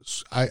top?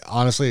 I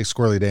honestly,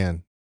 Squirrely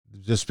Dan,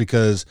 just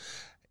because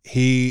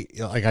he,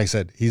 like I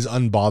said, he's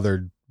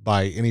unbothered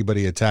by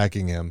anybody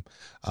attacking him.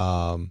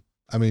 I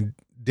mean,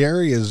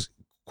 Derry is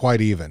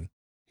quite even.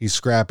 He's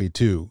scrappy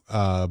too.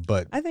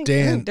 But I think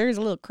Dan, Derry's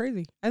a little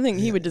crazy. I think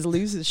he would just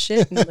lose his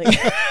shit. And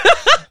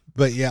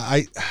but yeah,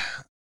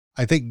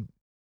 I think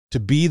to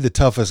be the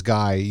toughest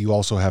guy, you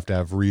also have to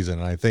have reason.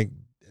 And I think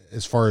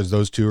as far as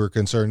those two are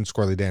concerned,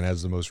 Squirrely Dan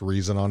has the most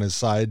reason on his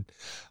side.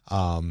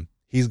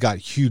 He's got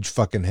huge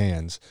fucking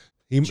hands.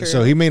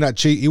 So he may not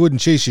cheat. He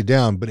wouldn't chase you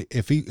down, but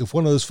if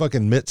one of those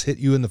fucking mitts hit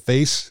you in the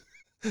face,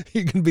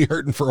 you can be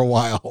hurting for a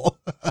while.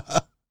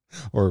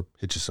 Or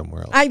hit you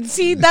somewhere else. I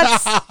see.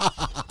 That's.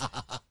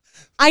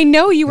 I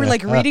know you were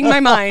reading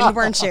my mind,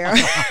 weren't you?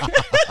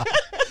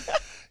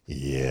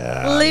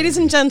 Yeah. Ladies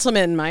and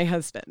gentlemen, my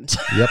husband.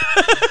 Yep.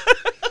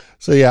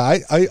 So yeah,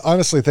 I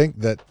honestly think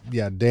that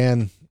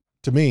Dan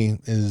to me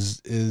is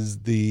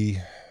the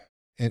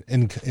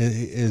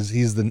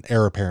he's the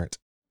heir apparent.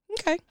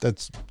 Okay.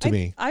 That's to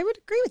me. I would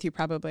agree with you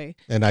probably.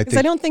 And I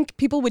don't think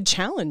people would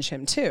challenge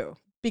him too,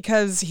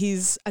 because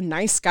he's a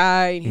nice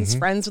guy and he's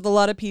friends with a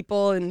lot of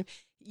people and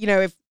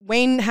if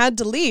Wayne had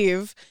to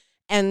leave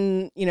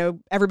and,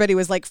 everybody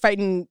was like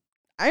fighting,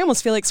 I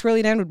almost feel like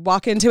Swirly Dan would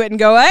walk into it and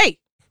go, hey,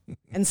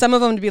 and some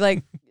of them would be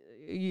like,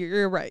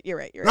 you're right.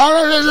 Right?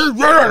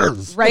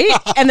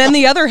 And then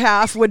the other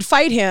half would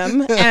fight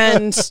him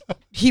and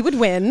he would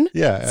win.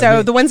 Yeah.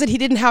 So the ones that he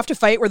didn't have to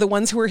fight were the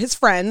ones who were his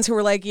friends who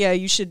were like, yeah,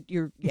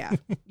 you're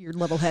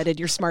level-headed,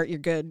 you're smart, you're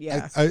good.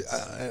 Yeah.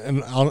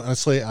 And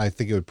honestly, I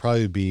think it would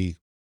probably be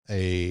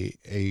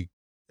it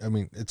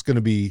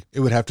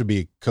would have to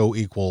be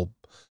co-equal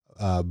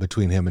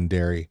between him and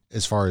Derry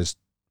as far as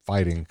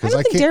fighting. I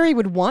don't think Derry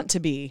would want to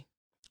be.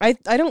 I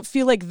don't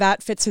feel like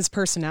that fits his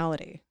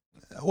personality.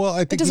 Well, I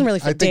think it doesn't really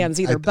fit Dan's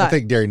either. But I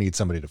think Derry needs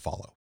somebody to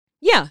follow.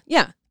 Yeah.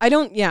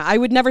 I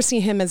would never see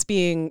him as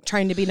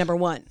trying to be number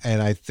one. And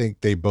I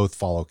think they both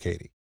follow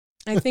Katie.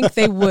 I think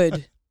they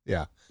would.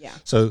 Yeah. Yeah.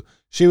 So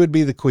she would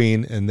be the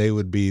queen and they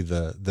would be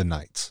the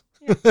knights.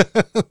 Yeah.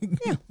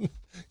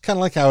 Kind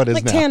of like how it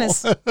is now.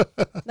 Tanis.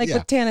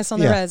 With Tanis on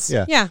the res.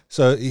 Yeah.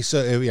 So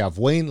if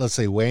Wayne, let's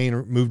say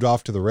Wayne moved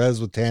off to the res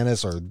with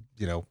Tanis or,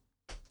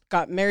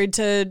 got married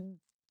to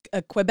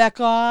a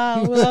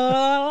Quebecois.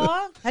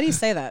 How do you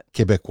say that?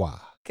 Quebecois.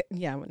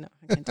 Yeah, no,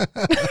 I can't do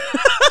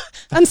that.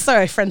 I'm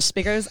sorry, French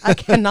speakers. I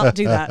cannot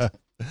do that.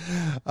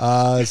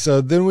 So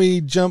then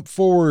we jump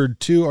forward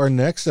to our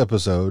next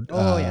episode,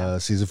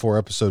 season 4,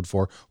 episode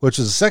 4, which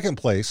is the second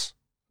place.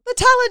 The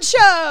talent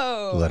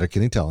show.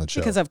 Letterkenny talent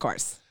show. Because of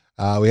course.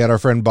 We had our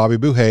friend Bobby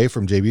Bouhay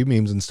from JB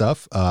Memes and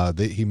stuff.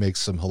 He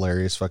makes some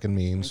hilarious fucking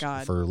memes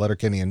for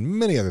Letterkenny and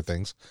many other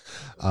things.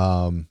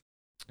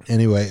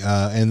 Anyway,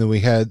 and then we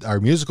had our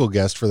musical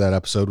guest for that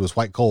episode was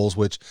White Coals,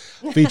 which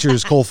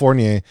features Cole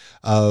Fournier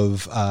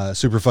of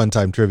Super Fun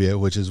Time Trivia,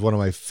 which is one of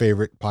my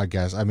favorite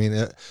podcasts. I mean,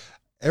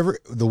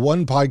 the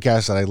one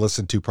podcast that I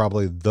listen to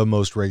probably the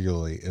most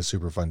regularly is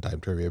Super Fun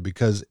Time Trivia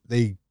because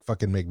they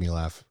fucking make me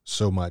laugh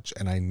so much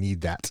and I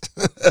need that.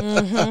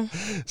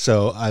 Mm-hmm.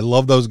 So I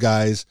love those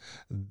guys.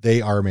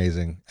 They are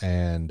amazing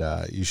and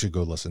you should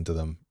go listen to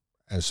them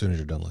as soon as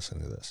you're done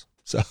listening to this.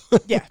 So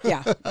yeah.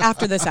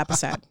 After this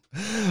episode.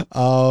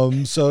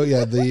 This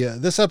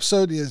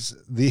episode is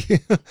they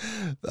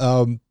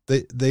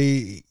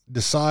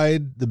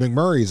decide the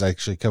McMurrays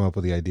actually come up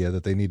with the idea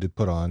that they need to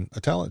put on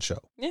a talent show.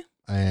 Yeah.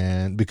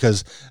 And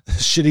because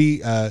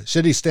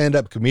shitty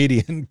stand-up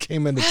comedian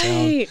came into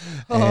town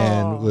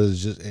and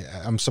was just,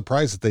 I'm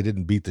surprised that they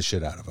didn't beat the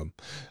shit out of him.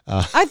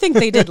 I think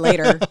they did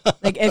later.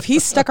 Like if he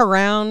stuck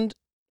around,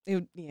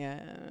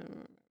 yeah.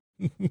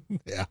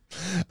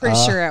 Pretty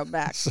sure out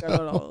back. Got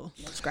a little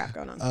scrap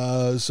going on.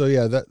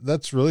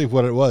 That's really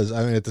what it was.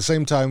 I mean, at the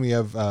same time, you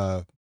have,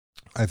 I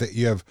think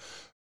you have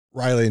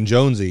Riley and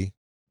Jonesy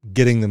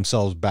getting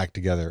themselves back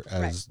together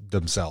as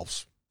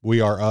themselves.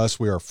 We are us.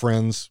 We are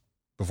friends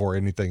before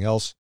anything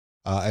else.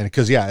 And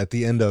because at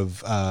the end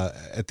of Way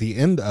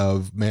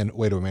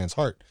to a Man's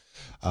Heart,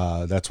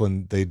 that's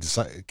when they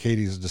decide.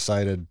 Katie's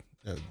decided,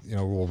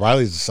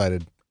 Riley's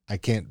decided I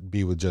can't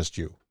be with just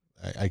you.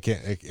 I can't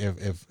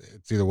if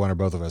it's either one or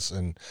both of us.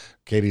 And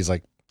Katie's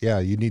like, yeah,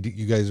 you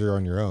guys are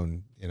on your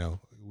own.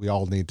 We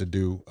all need to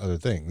do other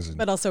things.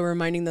 But also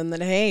reminding them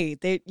that, hey,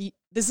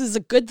 this is a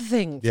good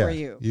thing for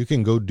you. You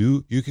can go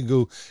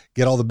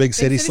get all the big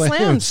city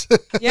slams.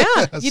 Yeah.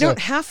 You don't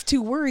have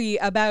to worry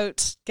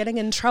about getting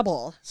in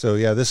trouble. So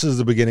this is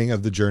the beginning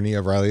of the journey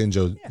of Riley and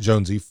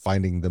Jonesy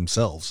finding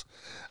themselves.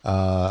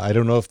 I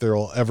don't know if there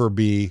will ever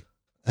be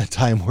a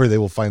time where they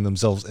will find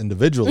themselves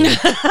individually.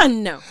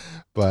 No.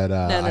 But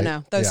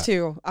no. Those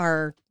two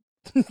are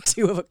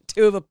two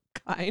of a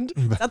kind.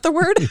 Is that the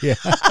word? Yeah.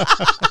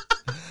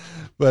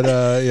 But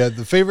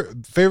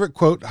the favorite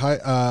quote,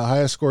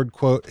 highest scored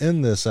quote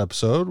in this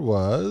episode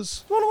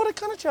was, "You want to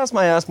kind of chouse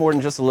my ass more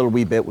than just a little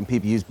wee bit when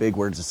people use big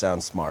words to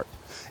sound smart.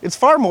 It's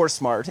far more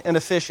smart and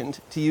efficient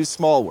to use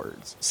small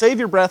words. Save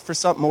your breath for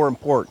something more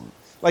important,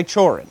 like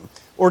chorin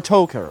or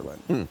toe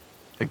curling."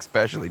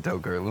 Especially toe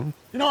curling.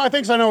 I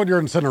think I know what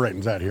you're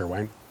incinerating's at here,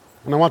 Wayne.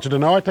 And I want you to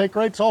know I take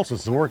great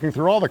solace in working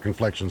through all the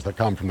conflictions that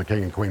come from the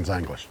King and Queen's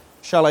English.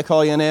 Shall I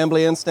call you an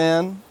ambliance,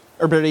 Dan?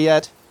 Or better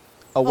yet,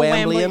 a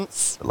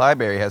wambliance? The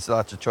library has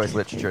lots of choice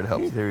literature to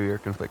help you through your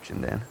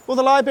confliction, Dan. Well,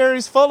 the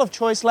library's full of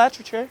choice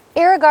literature.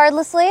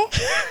 Irregardlessly.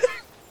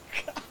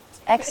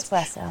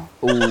 Espresso.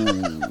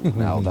 Ooh,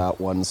 now that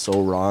one's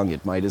so wrong,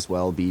 it might as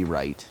well be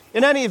right.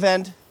 In any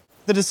event,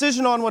 the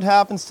decision on what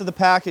happens to the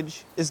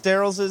package is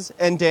Daryl's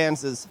and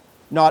Dan's,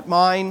 not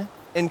mine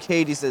and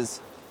Katie's.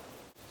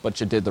 But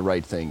you did the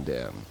right thing,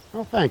 Dan.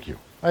 Well, thank you.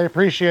 I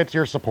appreciate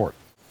your support.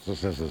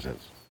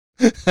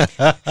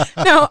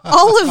 Now,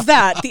 all of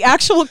that, the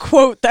actual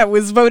quote that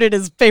was voted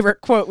as favorite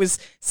quote was,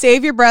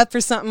 "Save your breath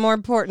for something more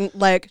important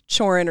like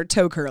chorin or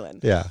toe curling."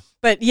 Yeah.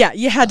 But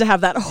you had to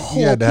have that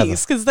whole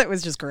piece because that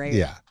was just great.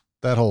 Yeah.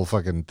 That whole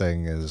fucking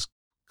thing is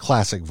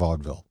classic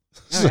vaudeville.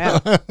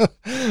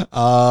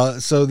 Oh,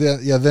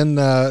 yeah. Then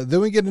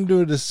we get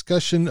into a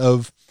discussion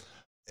of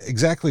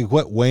exactly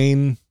what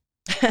Wayne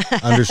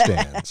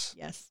understands.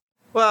 Yes.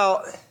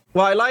 Well,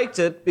 I liked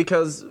it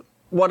because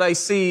what I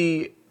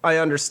see, I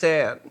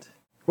understand.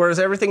 Whereas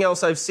everything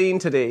else I've seen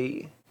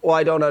today,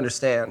 I don't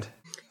understand.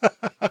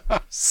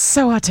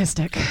 So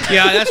autistic.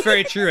 Yeah, that's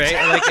very true, right?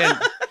 Like, and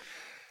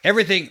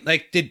everything,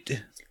 like,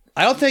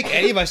 I don't think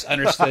any of us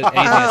understood anything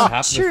that's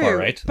happened true, before,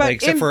 right? but Like,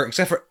 except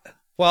for,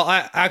 well,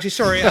 I like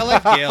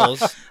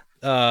Gail's.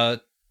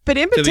 But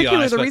in particular,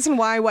 honest, the reason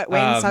why what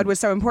Wayne said was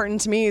so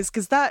important to me is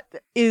because that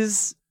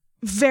is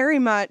very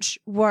much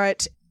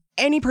what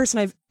any person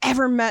I've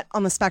ever met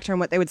on the spectrum,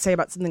 what they would say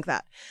about something like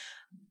that.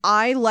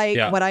 I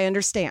like what I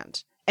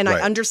understand. And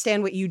I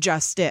understand what you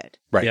just did.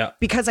 Right. Yeah.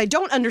 Because I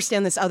don't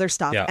understand this other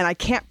stuff and I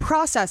can't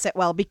process it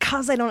well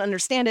because I don't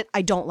understand it.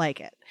 I don't like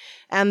it.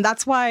 And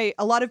that's why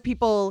a lot of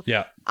people,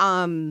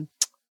 a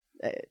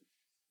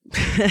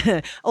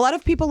lot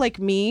of people like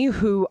me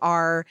who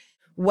are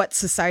what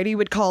society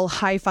would call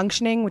high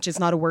functioning, which is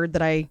not a word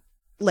that I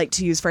like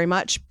to use very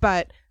much,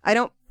 but I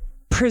don't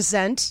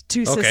present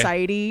to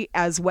society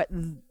as what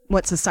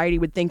society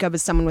would think of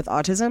as someone with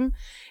autism.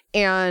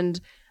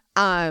 And,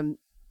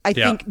 I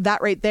think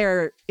that right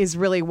there is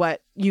really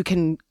what you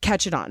can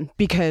catch it on,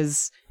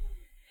 because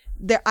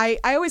I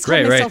always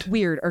called myself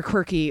weird or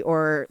quirky,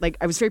 or like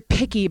I was very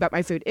picky about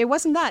my food. It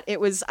wasn't that. It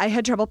was I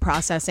had trouble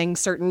processing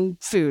certain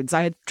foods.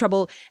 I had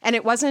trouble, and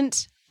it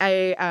wasn't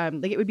like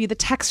it would be the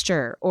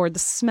texture or the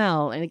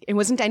smell, and it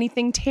wasn't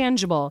anything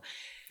tangible.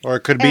 Or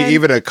it could be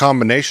even a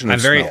combination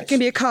of smells. It can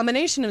be a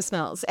combination of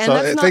smells, and so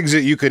that's not, things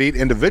that you could eat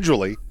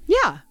individually.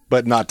 Yeah,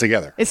 but not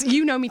together. It's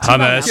me too well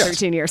now,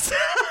 13 years.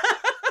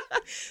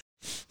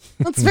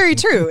 That's very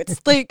true. It's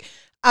like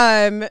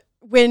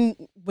when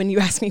you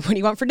ask me what do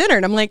you want for dinner,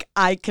 and I'm like,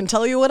 I can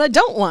tell you what I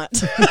don't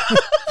want.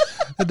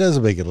 It does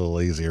make it a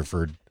little easier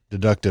for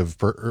deductive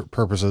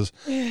purposes.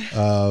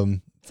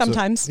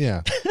 Sometimes, but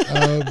yeah,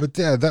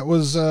 that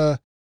was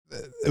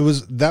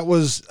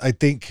I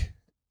think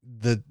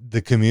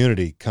the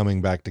community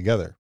coming back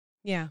together.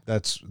 Yeah,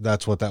 that's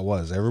what that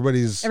was.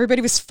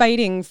 Everybody was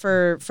fighting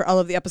for all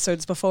of the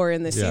episodes before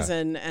in this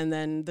season, and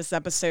then this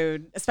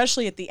episode,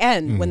 especially at the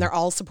end when they're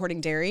all supporting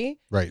Derry.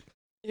 Right.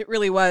 It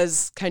really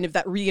was kind of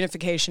that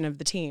reunification of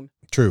the team.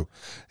 True,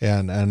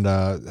 and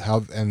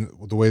how and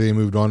the way they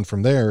moved on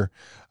from there.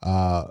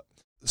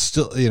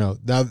 Still,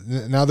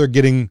 now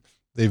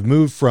they've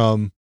moved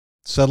from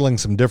settling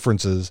some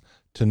differences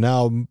to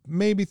now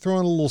maybe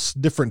throwing a little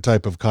different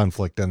type of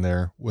conflict in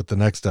there with the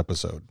next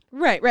episode.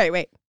 Right.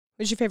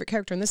 Who's your favorite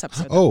character in this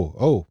episode?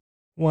 Oh,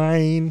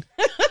 Wayne.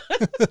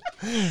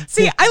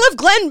 See, I love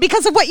Glenn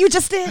because of what you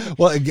just did.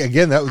 Well,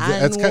 again,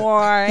 that's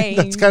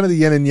kind of the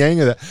yin and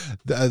yang of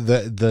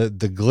that.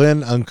 The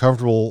Glenn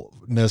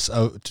uncomfortableness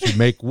to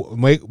make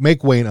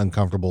Wayne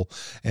uncomfortable,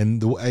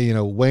 and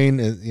Wayne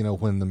is,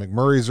 when the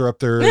McMurrays are up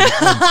there, and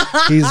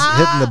he's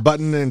hitting the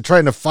button and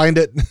trying to find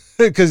it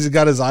because he's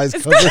got his eyes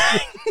covered.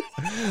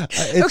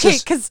 Okay,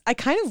 because I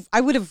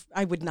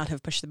would not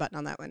have pushed the button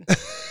on that one.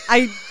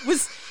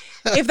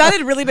 If that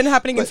had really been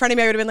happening in front of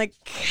me, I would have been like,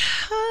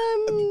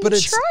 I'm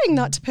trying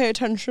not to pay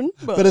attention.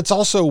 But it's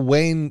also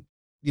Wayne,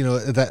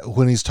 that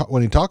when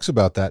he talks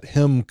about that,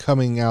 him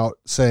coming out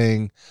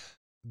saying,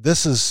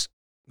 this is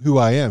who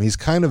I am. He's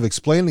kind of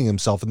explaining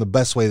himself in the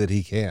best way that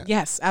he can.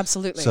 Yes,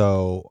 absolutely.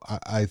 So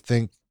I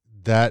think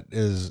that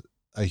is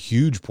a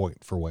huge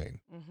point for Wayne.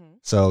 Mm-hmm.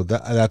 So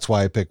that's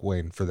why I picked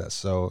Wayne for this.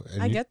 So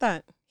I get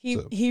that.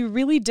 He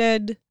really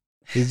did.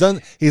 He's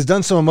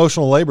done some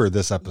emotional labor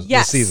this episode,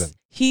 this season.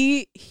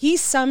 He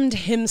summed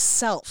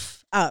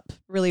himself up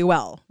really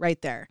well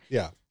right there.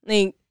 Yeah.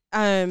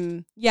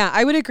 I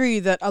would agree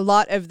that a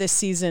lot of this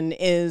season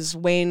is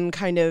Wayne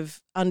kind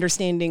of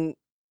understanding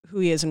who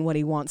he is and what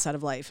he wants out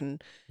of life,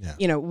 and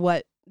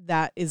what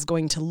that is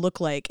going to look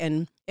like,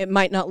 and it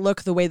might not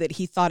look the way that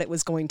he thought it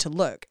was going to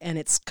look, and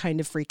it's kind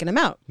of freaking him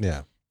out.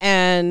 Yeah.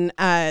 And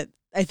I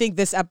think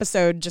this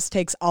episode just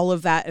takes all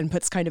of that and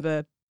puts kind of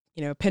a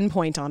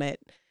pinpoint on it.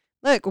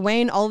 Look,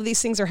 Wayne, all of these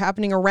things are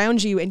happening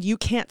around you and you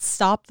can't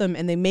stop them,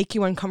 and they make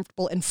you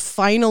uncomfortable. And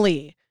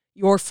finally,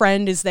 your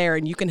friend is there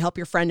and you can help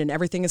your friend and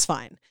everything is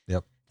fine.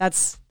 Yep.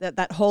 That's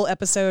that whole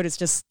episode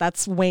is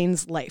that's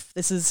Wayne's life.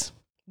 This is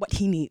what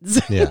he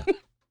needs. Yeah.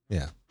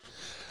 Yeah.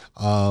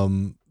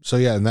 So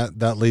yeah, and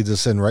that leads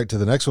us in right to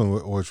the next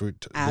one, which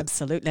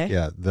absolutely.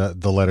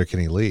 The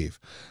Letterkenny Leave,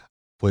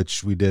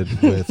 which we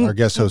did with our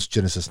guest host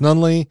Genesis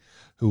Nunley,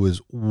 who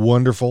was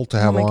wonderful to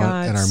have on,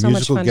 and our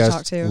musical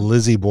guest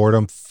Lizzie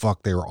Boredom.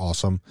 Fuck, they were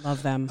awesome.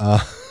 Love them.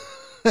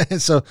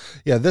 So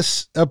yeah,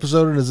 this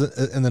episode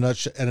in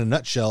a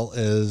nutshell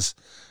is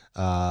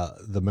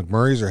the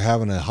McMurrays are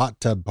having a hot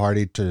tub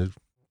party to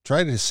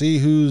try to see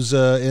who's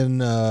in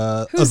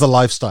the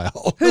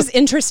lifestyle, who's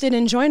interested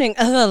in joining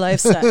the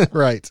lifestyle,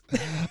 right?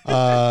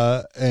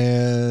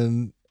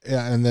 And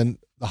then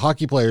the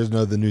hockey players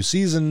know the new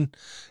season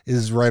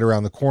is right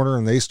around the corner,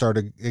 and they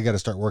got to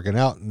start working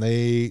out, and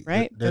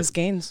those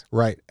games,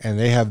 right? And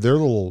they have their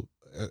little,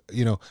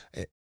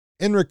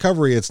 in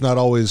recovery, it's not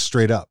always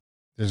straight up.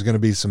 There's going to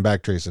be some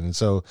back tracing, and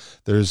so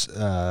there's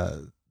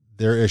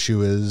their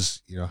issue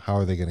is, how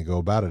are they going to go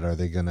about it? Are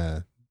they going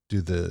to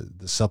do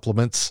the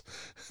supplements,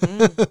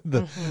 and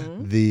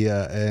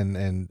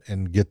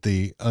get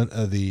the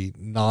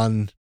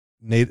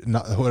non-native,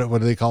 what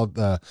do they call it?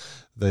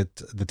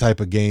 The type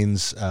of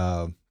gains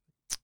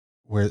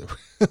where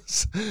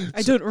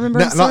I don't remember.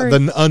 Not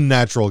the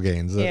unnatural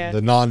gains, Yeah.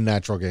 the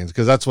non-natural gains,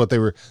 because that's what they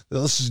were.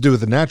 Let's just do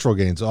with the natural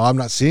gains. Oh, I'm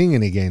not seeing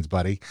any gains,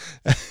 buddy.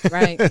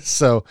 Right.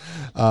 So,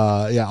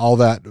 all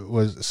that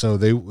was so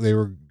they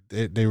were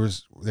going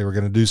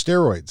to do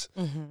steroids.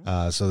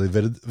 So they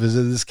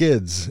visited the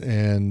skids,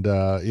 and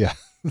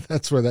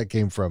that's where that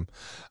came from.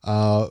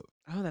 Oh,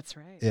 that's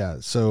right. Yeah.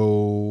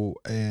 So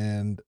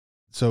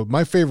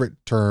my favorite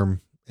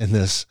term in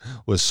this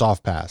was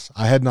soft pass.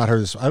 I had not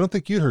heard this. I don't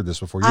think you'd heard this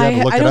before. You had to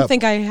look it up. I don't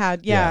think I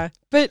had. Yeah.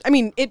 But I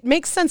mean, it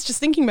makes sense just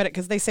thinking about it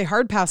because they say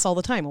hard pass all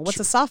the time. Well, what's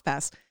a soft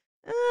pass?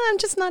 I'm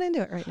just not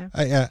into it right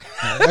now.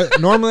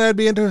 Normally I'd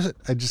be into it.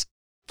 I just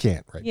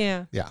can't right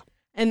now. Yeah.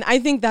 And I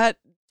think that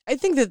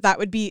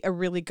would be a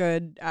really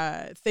good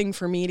thing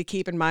for me to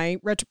keep in my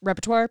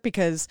repertoire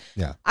because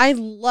I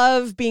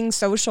love being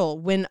social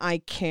when I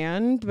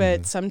can,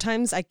 but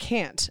sometimes I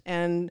can't.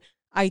 And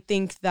I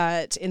think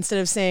that instead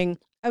of saying,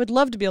 I would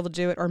love to be able to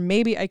do it, or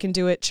maybe I can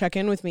do it, check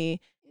in with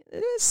me,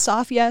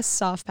 soft yes,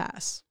 soft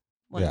pass.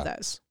 One of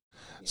those.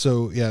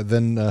 So,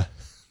 then the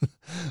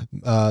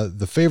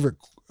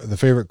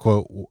favorite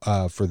quote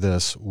for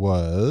this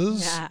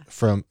was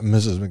from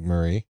Mrs.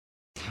 McMurray.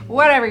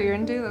 Whatever you're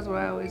into, that's what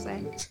I always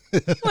say.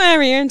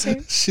 Whatever you're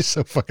into. She's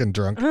so fucking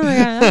drunk. Oh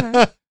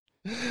my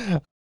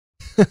God.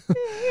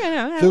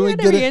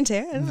 Whatever you're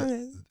into.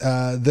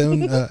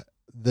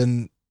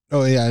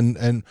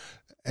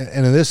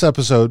 And in this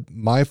episode,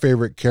 my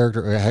favorite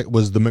character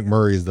was the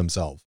McMurrays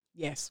themselves.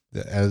 Yes.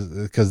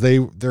 Because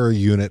they're a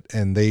unit,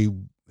 and they,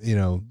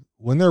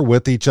 when they're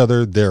with each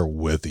other, they're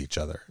with each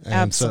other. And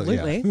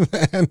absolutely.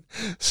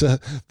 So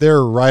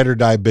they're ride or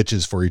die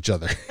bitches for each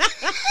other.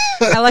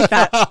 I like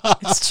that.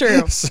 It's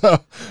true. So,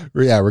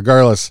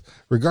 regardless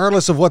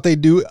of what they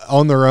do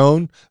on their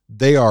own,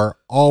 they are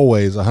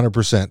always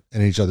 100%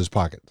 in each other's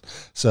pocket.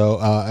 So,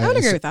 I would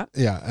agree with that.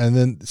 Yeah. And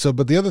then,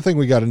 but the other thing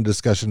we got in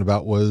discussion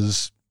about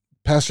was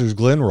Pastor's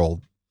Glenn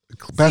role.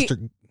 Go ahead.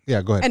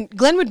 And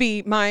Glenn would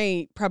be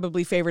my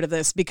probably favorite of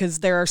this because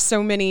there are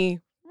so many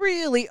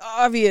really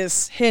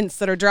obvious hints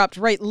that are dropped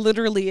right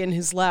literally in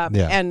his lap.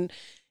 Yeah. And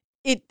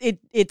it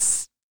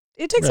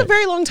takes a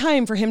very long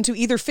time for him to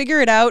either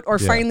figure it out or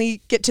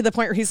finally get to the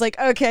point where he's like,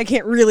 okay, I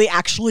can't really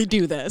actually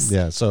do this.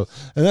 Yeah. So,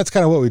 and that's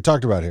kind of what we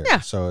talked about here.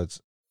 Yeah. So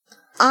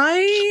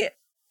I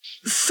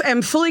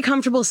am fully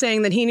comfortable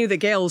saying that he knew that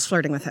Gail was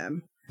flirting with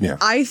him. Yeah.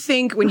 I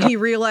think when he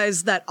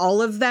realized that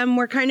all of them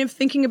were kind of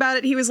thinking about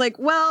it, he was like,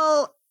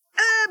 well,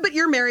 but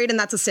you're married and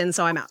that's a sin,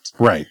 so I'm out.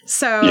 Right.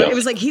 So it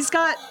was like he's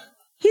kind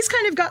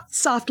of got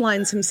soft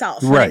lines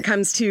himself when it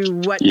comes to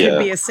what could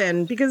be a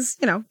sin because,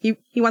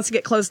 he wants to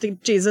get close to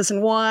Jesus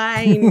and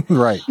wine.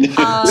 Right.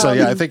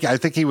 I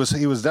think he was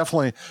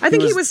definitely.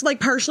 He was like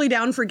partially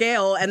down for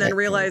Gail and then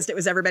realized it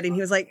was everybody and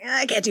he was like,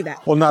 I can't do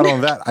that. Well, not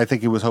only that, I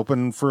think he was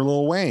hoping for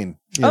Lil Wayne.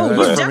 He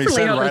was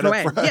definitely hoping for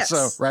Wayne. Yes.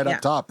 So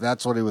up top,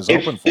 that's what he was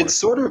hoping for. It's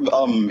sort of,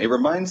 it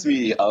reminds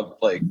me of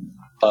like,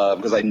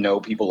 because I know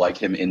people like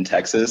him in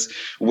Texas,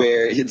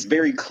 where it's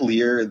very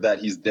clear that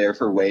he's there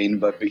for Wayne,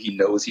 but he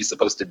knows he's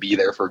supposed to be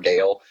there for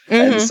Gail.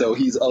 Mm-hmm. And so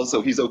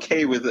he's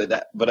okay with it.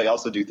 But I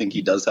also do think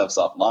he does have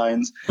soft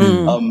lines.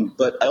 Mm.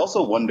 But I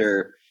also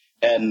wonder,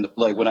 and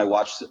like when I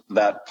watched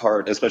that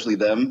part, especially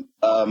them,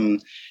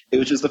 it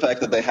was just the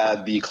fact that they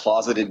had the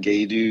closeted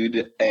gay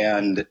dude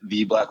and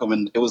the black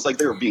woman. It was like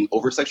they were being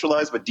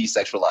over-sexualized, but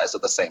desexualized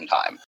at the same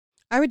time.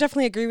 I would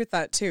definitely agree with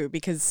that too,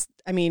 because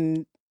I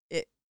mean,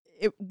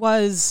 it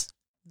was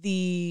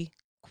the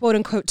quote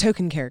unquote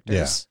token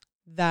characters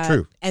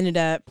that ended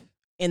up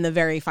in the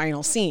very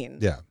final scene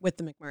with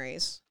the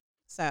McMurrays.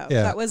 So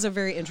that was a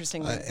very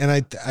interesting one. And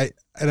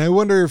I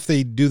wonder if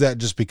they do that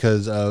just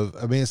because of,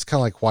 I mean, it's kind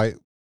of like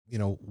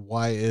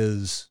why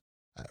is,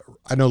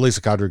 I know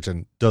Lisa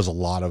Codrington does a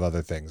lot of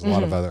other things, a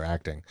lot of other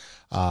acting.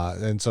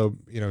 And so,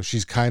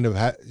 she's kind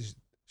of,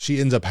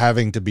 she ends up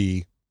having to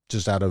be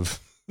just out of,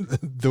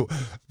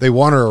 they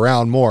want her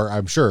around more,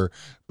 I'm sure,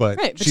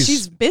 but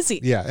she's busy.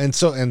 Yeah, and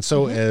so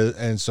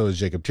is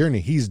Jacob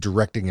Tierney. He's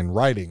directing and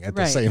writing at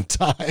the same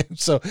time.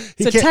 So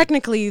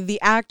technically,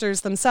 the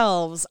actors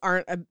themselves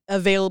aren't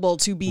available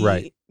to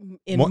be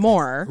in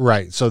more.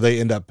 Right. So they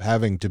end up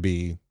having to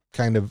be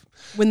kind of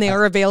when they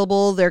are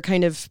available. They're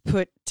kind of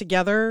put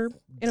together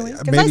in a way.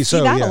 Because maybe I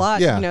see that a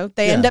lot. Yeah.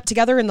 They end up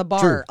together in the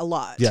bar a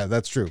lot. Yeah,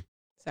 that's true.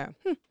 So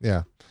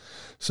yeah.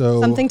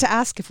 So something to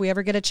ask if we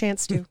ever get a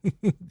chance to.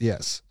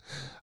 Yes.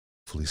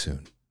 Hopefully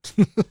soon.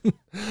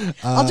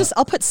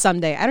 I'll put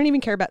someday. I don't even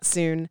care about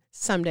soon.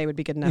 Someday would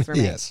be good enough for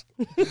me. Yes.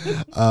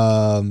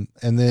 And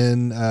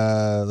then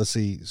let's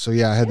see. So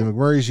I had the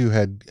McMurrays.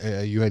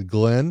 You had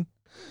Glenn.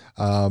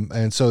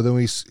 And so then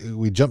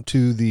we jumped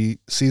to the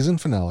season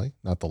finale,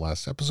 not the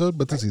last episode,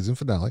 but the season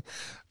finale.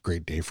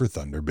 Great day for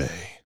Thunder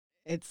Bay.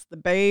 It's the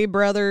Bay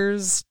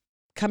brothers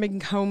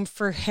coming home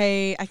for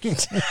hay. I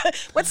can't.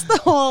 What's the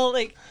whole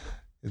like?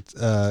 It's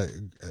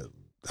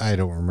I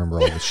don't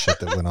remember all the shit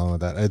that went on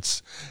with that.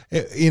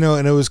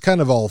 And it was kind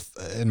of all,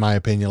 in my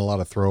opinion, a lot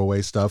of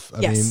throwaway stuff.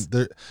 I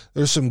mean,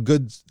 there's some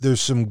good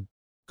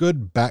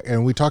good back,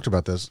 and we talked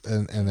about this,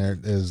 and there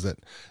is that,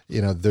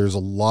 there's a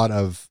lot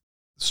of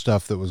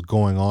stuff that was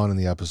going on in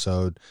the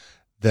episode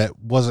that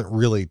wasn't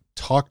really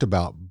talked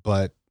about,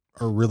 but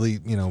are really,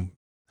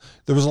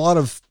 there was a lot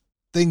of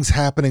things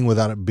happening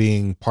without it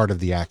being part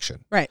of the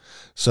action. Right.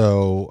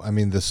 So, I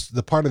mean,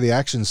 the part of the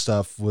action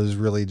stuff was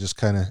really just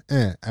kind of,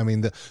 I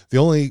mean, the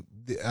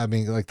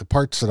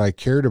parts that I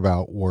cared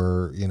about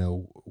were,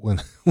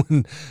 when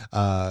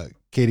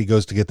Katie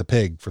goes to get the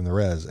pig from the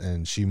res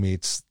and she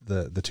meets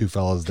the two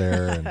fellas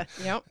there and,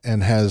 Yep.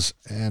 and has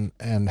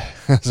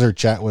her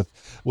chat with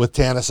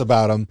Tanis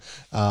about him.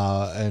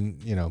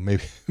 And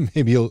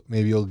maybe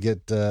you'll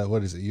get,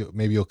 what is it?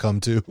 Maybe you'll come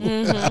to.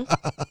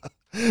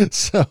 Mm-hmm.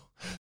 So,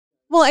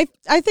 well,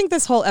 I think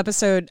this whole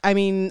episode, I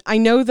mean, I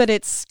know that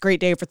it's Great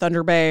Day for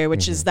Thunder Bay,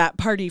 which is that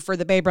party for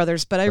the Bay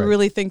brothers, but I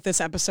really think this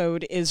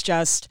episode is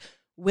just,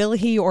 will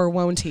he or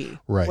won't he,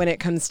 when it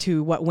comes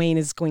to what Wayne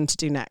is going to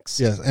do next.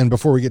 Yes, and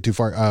before we get too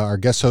far, our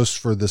guest host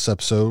for this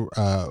episode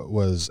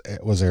was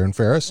Aaron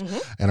Ferris,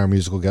 and our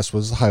musical guest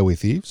was the Highway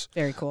Thieves.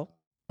 Very cool.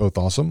 Both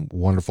awesome.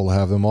 Wonderful to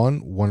have them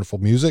on. Wonderful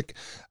music.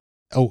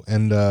 Oh,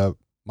 and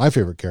my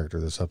favorite character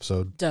this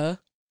episode. Duh.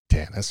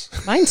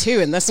 Tanis. Mine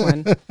too in this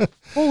one.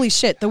 Holy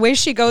shit. The way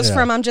she goes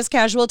from I'm just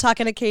casual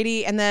talking to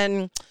Katie and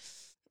then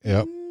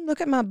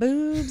look at my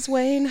boobs,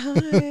 Wayne.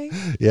 Hi.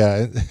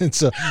 Yeah. And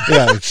so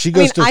she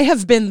goes I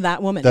have been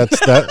that woman.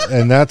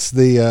 That's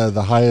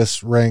the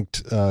highest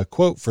ranked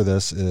quote for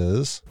this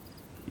is,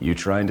 "You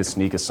trying to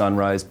sneak a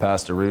sunrise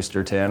past a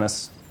rooster,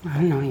 Tanis?"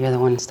 I know you're the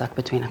one stuck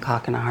between a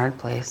cock and a hard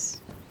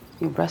place.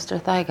 You breast or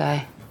thigh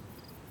guy.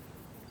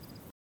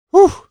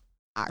 Whew.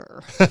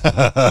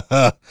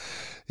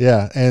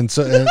 Yeah, and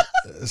so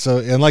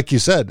like you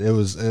said, it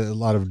was a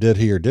lot of did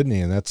he or didn't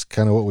he, and that's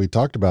kind of what we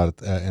talked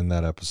about in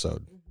that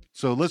episode.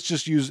 So let's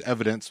just use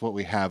evidence what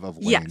we have of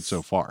Wayne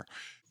so far.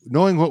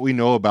 Knowing what we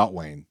know about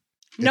Wayne.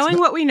 Knowing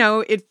what we know,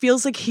 it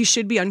feels like he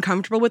should be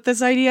uncomfortable with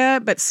this idea,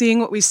 but seeing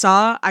what we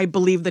saw, I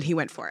believe that he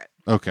went for it.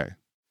 Okay.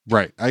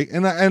 Right.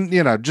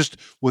 Just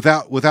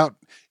without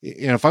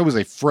if I was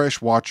a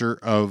fresh watcher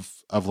of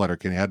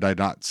Letterkenny, had I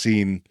not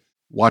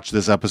watched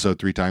this episode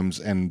 3 times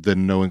and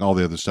then knowing all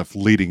the other stuff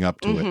leading up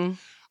to it,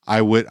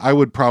 I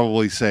would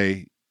probably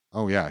say,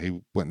 oh yeah, he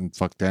went and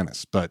fucked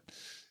Tanis. But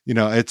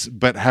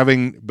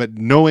but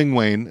knowing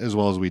Wayne as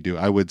well as we do,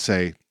 I would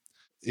say,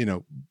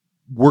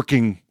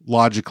 working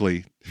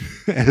logically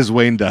as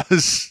Wayne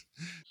does,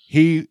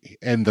 he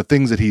and the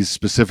things that he's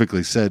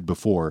specifically said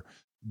before,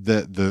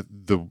 the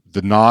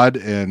nod,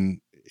 and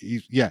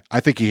I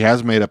think he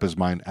has made up his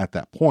mind at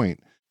that point.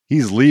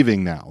 He's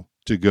leaving now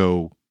to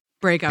go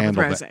break up with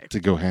Rose. To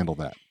go handle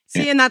that.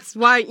 See, and that's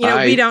why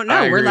we don't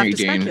know. We're left to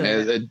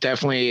speculate.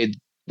 Definitely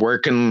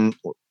working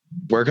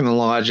the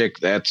logic.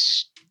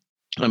 That's,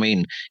 I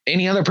mean,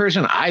 any other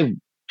person, I'd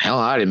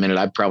admit it,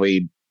 I'd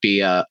probably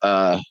be look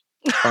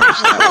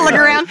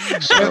around.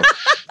 So,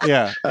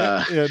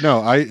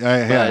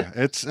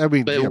 it's, I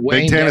mean,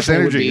 big Tanis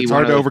energy. It's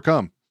hard to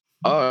overcome.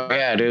 Oh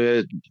yeah,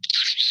 dude.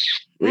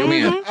 Real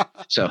man.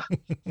 So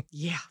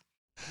yeah.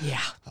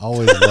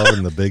 Always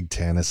loving the big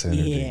Tanis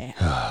energy.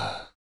 Yeah.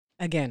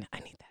 Again, I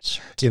need that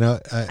shirt.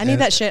 I need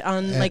that shit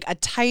on like a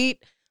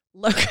tight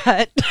low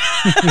cut.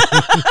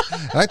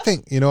 I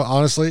think,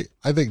 honestly,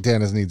 I think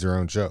Tanis needs her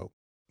own show.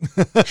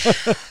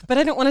 But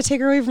I don't want to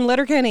take her away from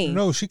Letterkenny.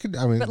 No, she could.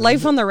 I mean, but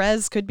Life on the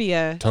Res could be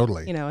a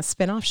a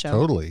spin-off show.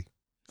 Totally.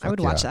 I would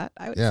watch that.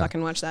 I would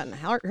fucking watch that in a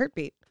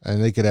heartbeat.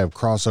 And they could have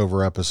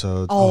crossover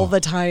episodes all the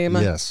time.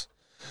 Yes.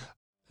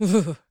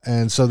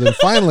 And so then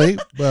finally,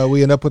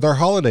 we end up with our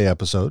holiday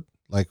episode,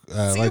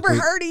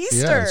 Hard Easter.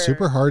 Yeah,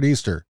 Super Hard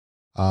Easter,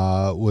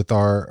 with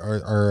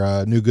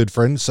our new good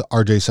friend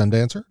RJ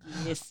Sundancer,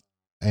 yes,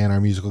 and our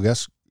musical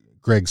guest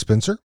Greg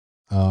Spencer.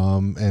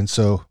 And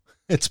so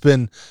it's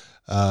been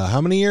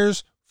how many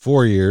years?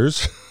 4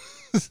 years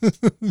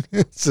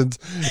since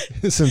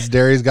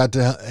Darius got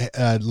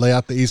to lay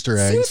out the Easter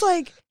eggs. Seems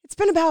like it's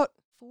been about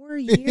 4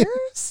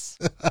 years.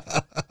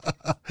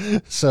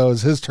 So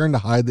it's his turn to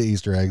hide the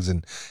Easter eggs,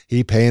 and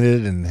he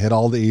painted and hid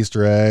all the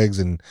Easter eggs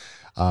and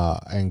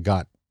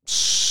got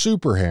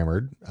super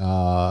hammered.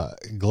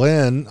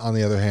 Glenn, on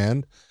the other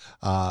hand,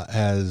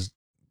 has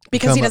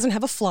because he doesn't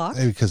have a flock.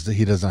 Because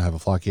he doesn't have a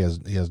flock. He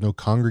has no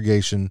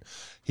congregation.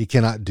 He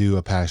cannot do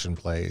a passion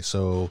play.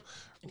 So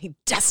he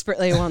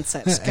desperately wants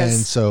it. And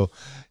so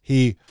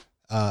he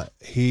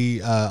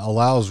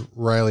allows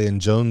Riley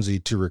and Jonesy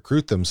to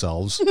recruit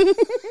themselves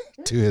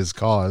to his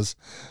cause,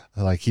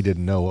 like he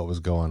didn't know what was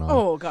going on.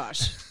 Oh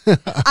gosh.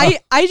 I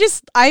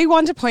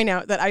want to point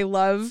out that I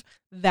love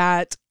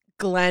that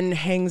Glenn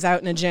hangs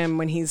out in a gym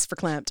when he's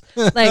verklempt.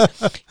 Like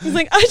he's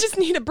like, I just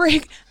need a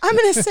break. I'm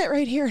gonna sit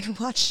right here and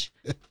watch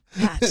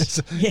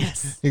that.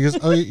 Yes. He goes,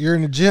 oh, you're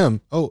in a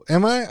gym. Oh,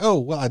 am I? Oh,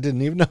 well, I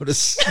didn't even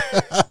notice.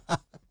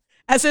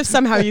 As if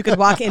somehow you could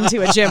walk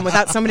into a gym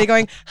without somebody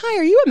going, hi,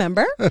 are you a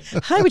member?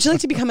 Hi, would you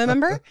like to become a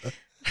member?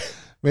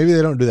 Maybe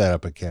they don't do that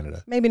up in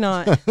Canada. Maybe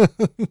not.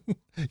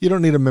 You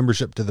don't need a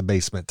membership to the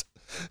basement.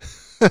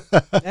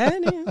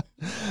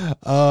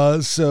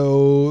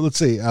 So let's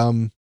see.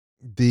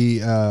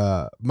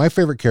 my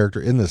favorite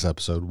character in this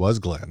episode was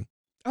Glenn.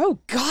 Oh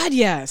God,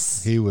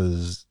 yes. He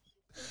was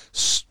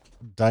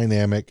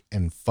dynamic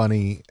and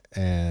funny,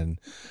 and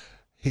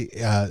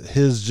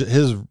his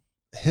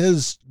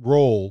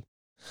role.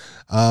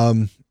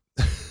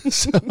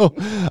 So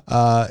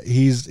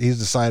he's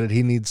decided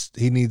he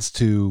needs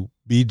to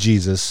be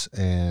Jesus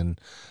and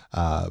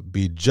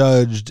be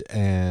judged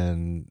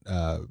and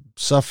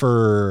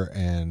suffer,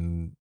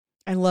 and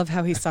I love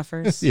how he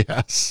suffers.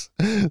 Yes.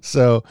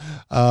 So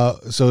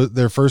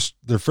their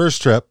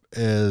first trip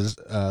is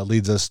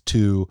leads us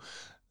to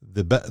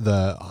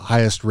the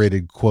highest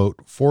rated quote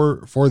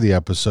for the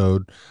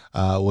episode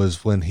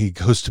was when he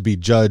goes to be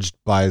judged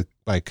by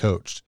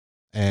Coach,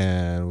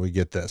 and we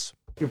get this.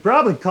 You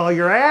probably call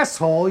your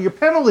asshole your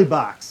penalty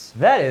box.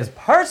 That is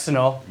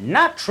personal,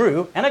 not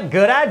true, and a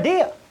good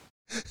idea.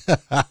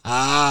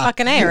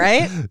 Fucking A,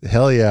 right?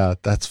 Hell yeah,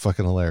 that's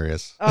fucking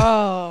hilarious.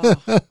 Oh.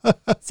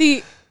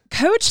 See,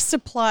 Coach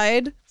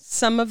supplied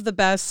some of the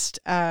best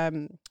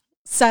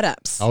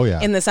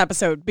setups in this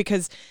episode,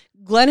 because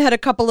Glenn had a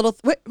couple little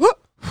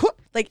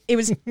like it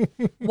was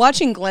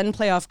watching Glenn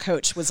play off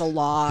Coach was a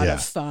lot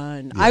of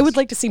fun. Yes. I would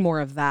like to see more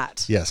of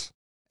that. Yes.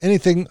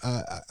 Anything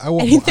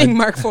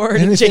Mark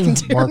Forward and Jane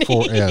Tierney. Mark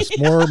Forward, yes.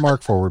 More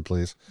Mark Forward,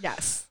 please.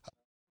 Yes.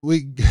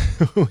 We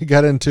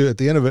got into, at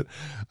the end of it,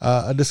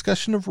 a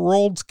discussion of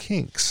Rold's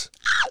kinks.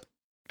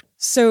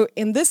 So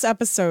in this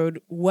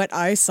episode, what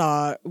I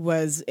saw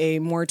was a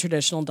more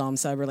traditional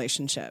Dom-sub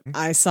relationship.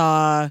 I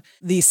saw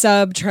the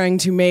sub trying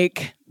to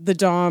make the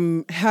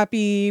Dom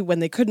happy. When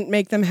they couldn't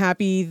make them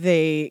happy,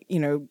 they,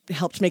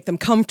 helped make them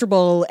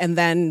comfortable and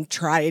then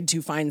tried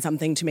to find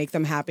something to make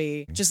them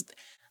happy.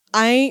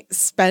 I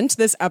spent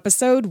this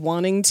episode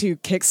wanting to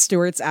kick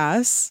Stuart's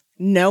ass,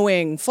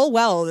 knowing full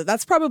well that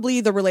that's probably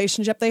the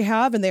relationship they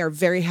have, and they are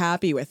very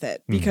happy with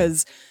it.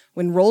 Because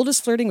when Rold is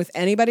flirting with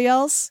anybody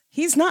else,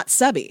 he's not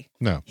subby.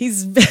 No.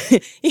 He's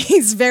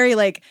very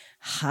like,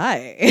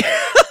 hi.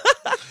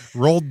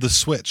 Rold the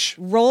switch.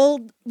 Well,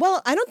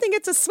 I don't think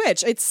it's a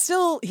switch.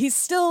 He's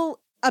still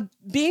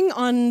being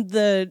on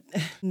the,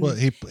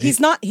 he's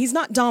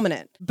not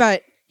dominant,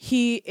 but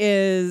he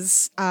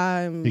is,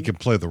 he can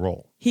play the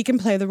role. He can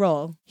play the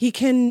role. He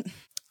can,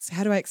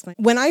 how do I explain?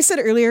 When I said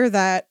earlier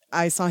that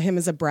I saw him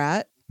as a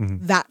brat,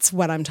 that's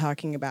what I'm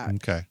talking about.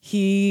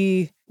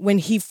 Okay. When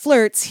he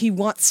flirts, he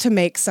wants to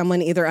make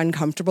someone either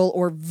uncomfortable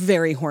or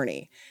very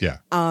horny. Yeah.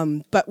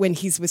 But when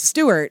he's with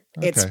Stuart,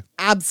 it's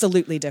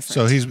absolutely different.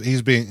 So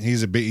he's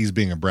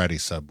being a bratty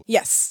sub.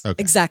 Yes. Okay.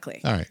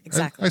 Exactly. All right.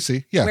 Exactly. I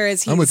see. Yeah.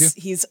 Whereas I'm with you.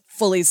 he's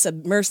fully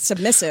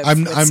submissive.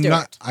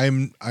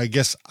 I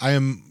guess I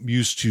am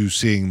used to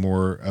seeing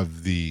more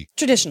of the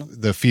traditional,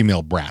 the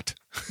female brat.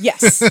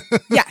 Yes.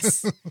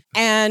 Yes.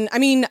 And I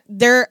mean,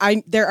 there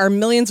are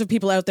millions of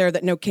people out there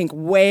that know kink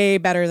way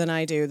better than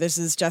I do. This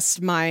is just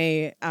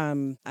my,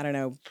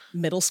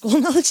 middle school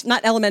knowledge,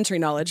 not elementary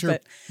knowledge,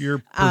 but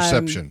your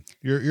perception,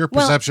 your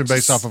perception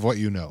based off of what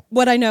you know,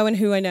 what I know and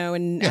who I know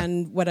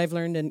and what I've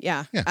learned. And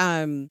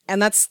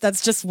and that's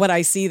just what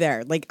I see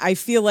there. Like, I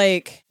feel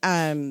like,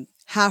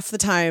 half the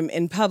time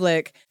in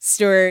public,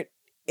 Stuart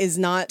is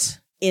not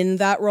in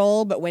that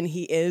role, but when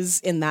he is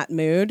in that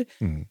mood,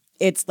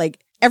 it's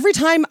like, every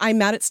time I'm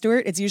mad at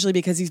Stuart, it's usually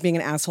because he's being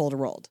an asshole to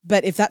Rold.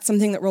 But if that's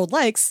something that Rold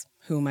likes,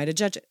 who am I to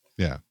judge it?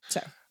 Yeah.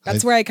 So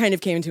that's where I kind of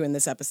came to in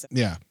this episode.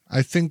 Yeah.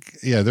 I think,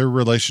 their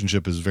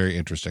relationship is very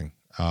interesting.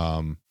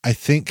 I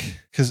think,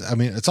 because,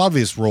 it's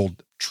obvious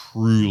Rold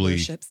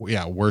truly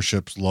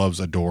worships, loves,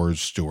 adores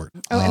Stuart.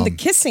 Oh, and the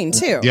kiss scene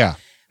too. Yeah.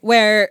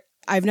 Where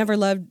I've never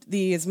loved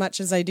thee as much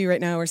as I do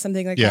right now, or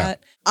something like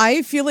that.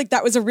 I feel like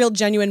that was a real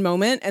genuine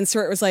moment. And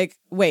Stuart was like,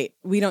 wait,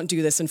 we don't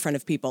do this in front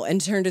of people,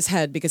 and turned his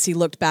head because he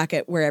looked back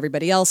at where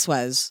everybody else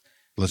was.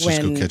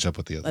 Just go catch up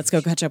with the others. Let's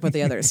go catch up with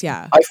the others.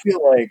 Yeah. I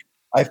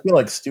feel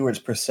like Stuart's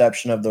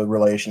perception of the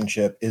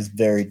relationship is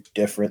very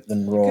different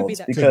than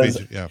Rold's,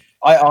 because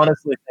I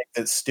honestly think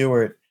that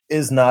Stuart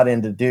is not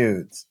into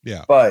dudes.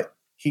 Yeah. But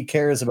he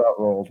cares about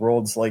Rold.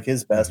 Rold's like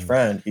his best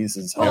friend. He's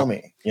his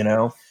homie,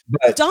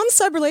 But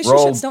Dom-sub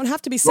relationships don't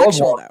have to be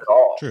sexual,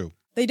 though. True.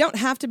 They don't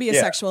have to be a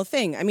sexual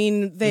thing. I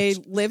mean, they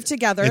live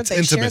together. They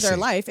intimacy. share their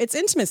life. It's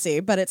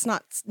intimacy, but it's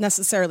not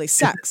necessarily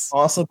sex.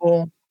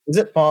 Is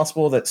it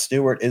possible that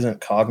Stuart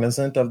isn't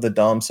cognizant of the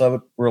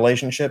Dom-sub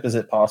relationship? Is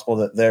it possible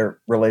that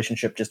their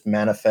relationship just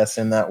manifests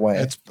in that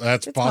way?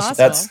 That's possible.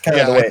 That's kind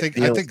of the way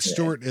I think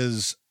Stuart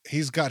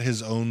he's got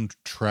his own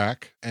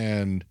track,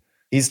 and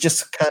he's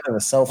just kind of a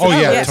selfish. Oh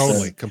yeah, person,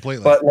 totally,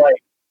 completely. But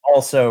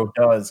also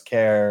does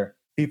care.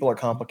 People are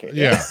complicated.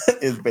 Yeah,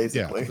 is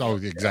basically. Yeah. Oh,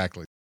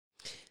 exactly.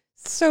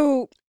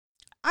 So,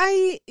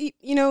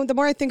 the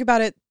more I think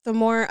about it, the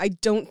more I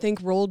don't think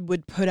Rold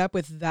would put up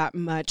with that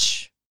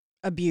much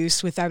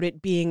abuse without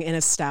it being an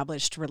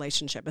established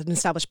relationship, an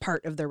established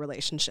part of their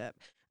relationship.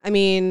 I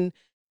mean,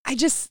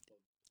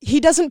 he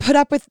doesn't put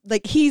up with,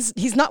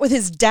 he's not with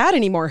his dad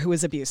anymore, who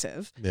is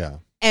abusive. Yeah.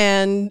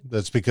 And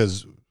that's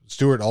because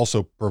Stuart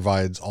also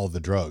provides all the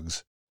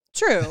drugs.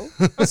 True.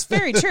 That's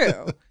very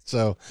true.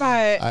 So,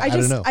 but I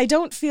don't know. I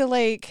don't feel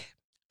like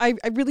I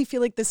really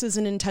feel like this is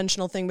an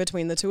intentional thing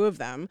between the two of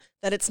them,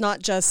 that it's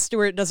not just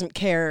Stewart doesn't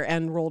care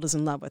and Roald is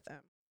in love with him.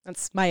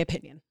 That's my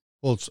opinion.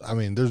 Well,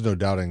 there's no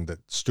doubting that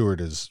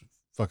Stewart is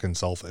fucking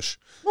selfish.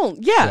 Well,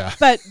 yeah.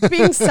 But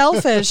being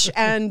selfish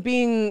and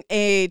being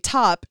a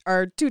top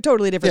are two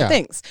totally different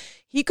things.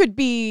 He could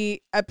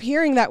be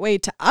appearing that way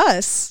to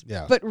us,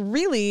 but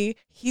really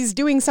he's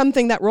doing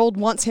something that Roald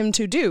wants him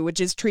to do, which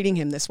is treating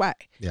him this way.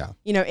 Yeah.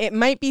 It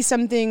might be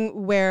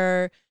something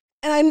where,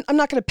 and I'm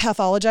not going to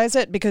pathologize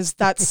it because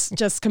that's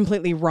just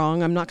completely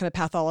wrong. I'm not going to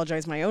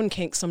pathologize my own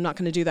kinks, so I'm not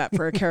going to do that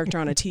for a character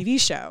on a TV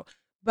show.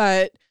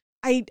 But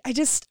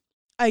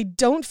I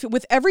don't feel,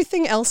 with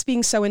everything else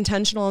being so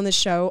intentional on this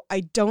show,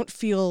 I don't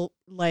feel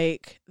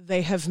like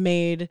they have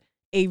made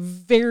a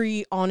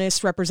very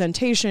honest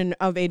representation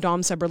of a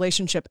dom-sub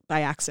relationship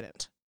by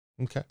accident.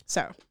 Okay.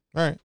 So.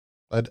 All right.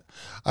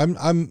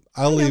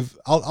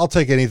 I'll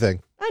take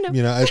anything. I know.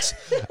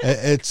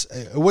 It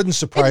wouldn't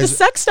surprise. The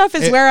sex stuff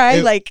is where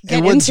I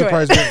get into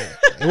it.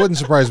 It wouldn't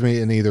surprise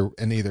me in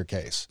either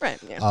case. Right.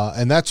 Yeah.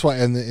 And that's why.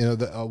 And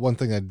the one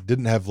thing I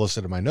didn't have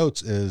listed in my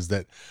notes is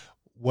that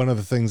one of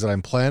the things that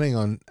I'm planning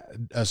on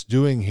us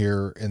doing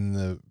here in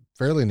the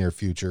fairly near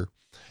future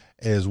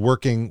is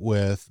working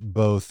with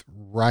both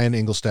Ryan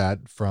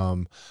Engelstad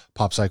from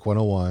Pop Psych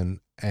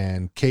 101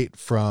 and Kate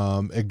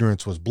from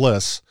Ignorance Was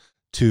Bliss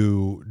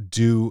to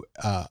do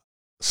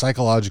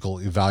psychological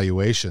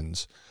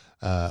evaluations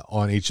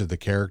on each of the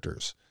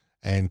characters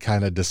and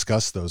kind of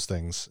discuss those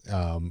things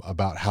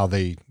about how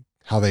they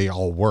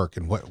all work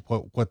and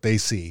what they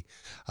see,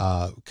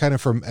 kind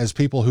of from as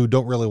people who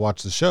don't really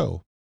watch the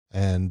show.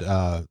 And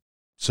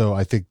so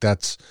I think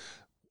that's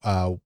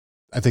a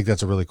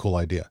really cool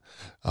idea.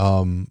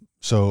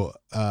 So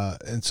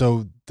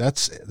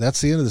that's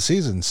the end of the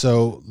season.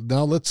 So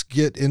now let's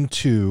get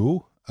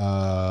into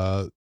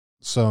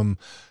some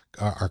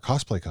our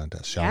cosplay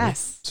contest, shall we?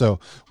 So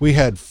we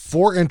had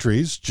 4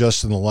 entries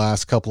just in the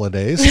last couple of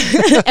days.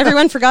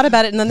 Everyone forgot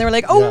about it, and then they were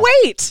like, "Oh,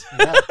 wait."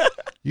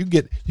 You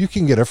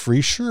can get a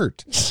free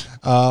shirt.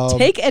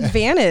 Take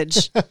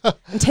advantage.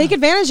 And take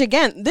advantage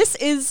again. This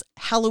is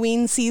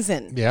Halloween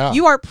season. Yeah.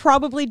 You are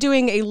probably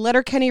doing a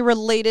Letterkenny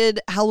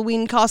related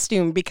Halloween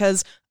costume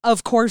because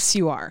of course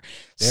you are.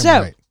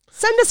 Send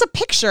us a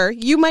picture.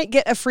 You might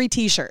get a free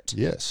t-shirt.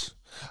 Yes.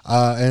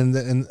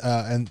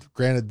 And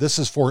granted, this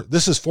is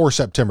for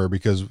September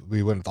because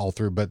we went all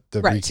through, but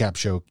the recap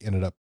show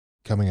ended up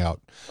coming out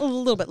a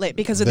little bit late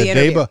because of the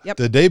interview.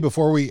 The day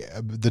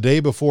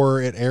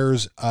before it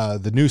airs,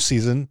 the new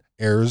season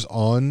airs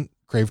on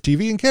Crave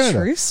TV in Canada.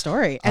 True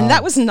story. And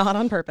that was not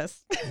on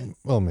purpose.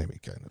 Well, maybe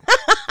kind of.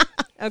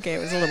 Okay, it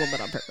was a little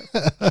bit on purpose.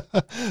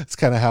 It's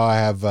kind of how I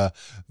have a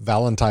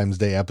Valentine's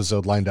Day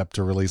episode lined up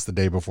to release the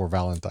day before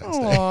Valentine's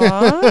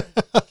Day.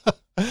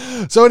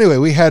 So anyway,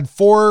 we had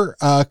 4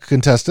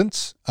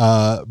 contestants.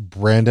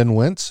 Brandon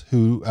Wentz,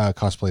 who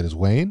cosplayed as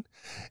Wayne.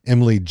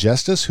 Emily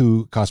Justice,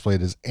 who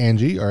cosplayed as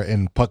Angie, or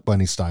in Puck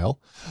Bunny style.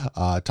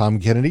 Tom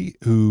Kennedy,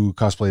 who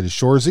cosplayed as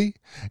Shorzy.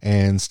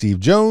 And Steve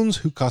Jones,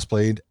 who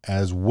cosplayed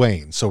as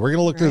Wayne. So we're going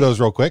to look through those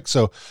real quick.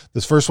 So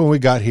this first one we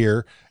got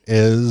here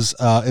is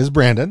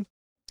Brandon.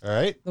 All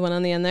right. The one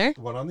on the end there?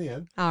 The one on the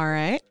end. All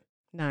right.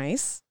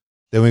 Nice.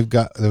 Then we've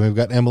got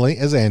Emily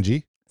as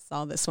Angie.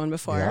 Saw this one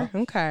before. Yeah.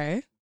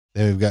 Okay.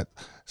 Then we've got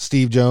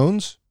Steve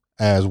Jones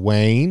as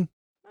Wayne.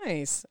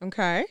 Nice.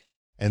 Okay.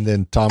 And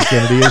then Tom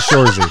Kennedy as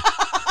Shorzy.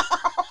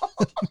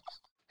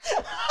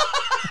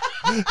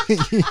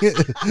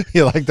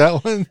 You like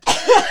that one?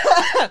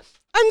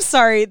 I'm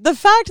sorry. The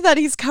fact that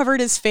he's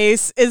covered his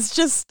face is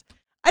just,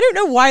 I don't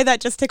know why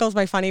that just tickles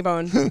my funny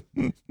bone.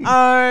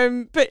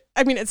 But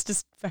I mean, it's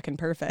just fucking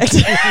perfect.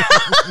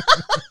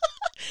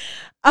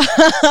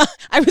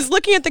 I was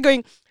looking at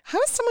going, how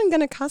is someone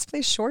going to cosplay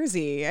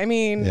Shorzy? I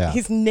mean,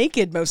 he's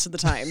naked most of the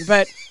time,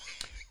 but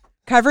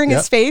covering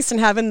his face and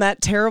having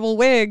that terrible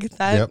wig,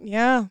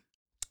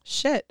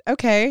 shit.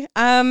 Okay.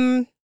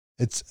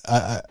 It's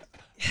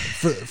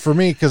for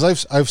me,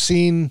 because I've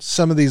seen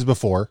some of these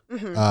before,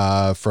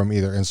 from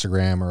either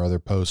Instagram or other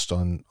posts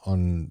on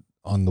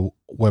the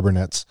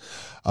Webernets.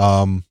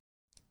 And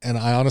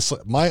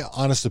my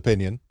honest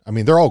opinion, I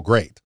mean, they're all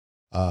great.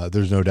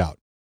 There's no doubt,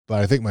 but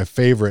I think my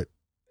favorite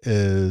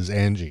is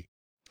Angie.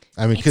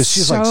 I mean, because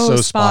she's like so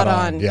spot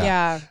on.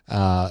 Yeah.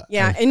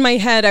 In my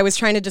head, I was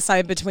trying to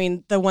decide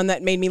between the one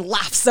that made me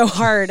laugh so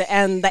hard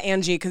and the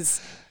Angie,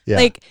 because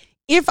like,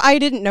 if I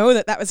didn't know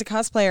that was a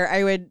cosplayer,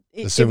 I would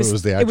assume it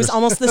was the actress. It was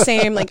almost the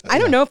same. Like, I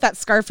don't know if that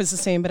scarf is the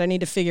same, but I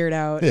need to figure it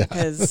out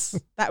because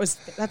that's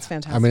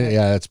fantastic. I mean,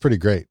 it's pretty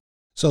great.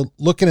 So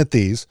looking at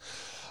these,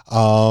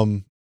 for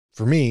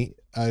me,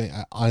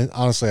 I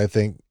honestly, I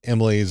think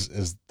Emily's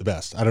is the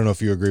best. I don't know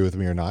if you agree with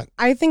me or not.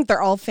 I think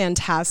they're all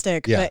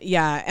fantastic, but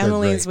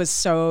Emily's was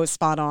so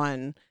spot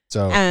on.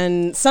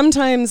 And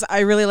sometimes I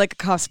really like a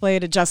cosplay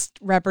to just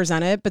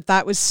represent it, but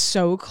that was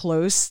so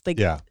close.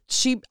 Like,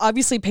 she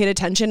obviously paid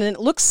attention, and it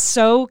looks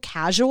so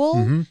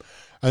casual.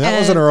 And that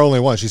wasn't her only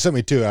one. She sent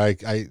me two. I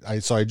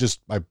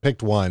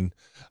picked one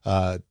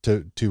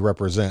to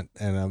represent,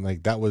 and I'm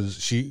like, that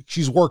was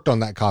she's worked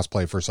on that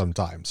cosplay for some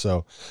time.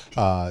 So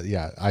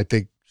I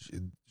think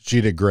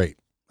she did great.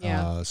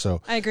 Yeah.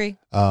 So I agree.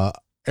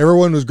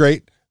 Everyone was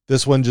great.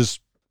 This one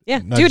just do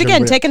it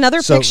again. Take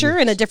another picture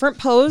in a different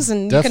pose,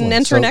 and you can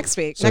enter next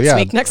week.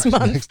 Next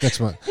month. Next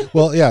month.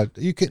 Well, yeah,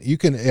 you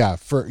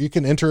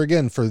can enter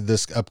again for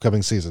this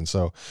upcoming season.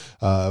 So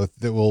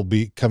that will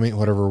be coming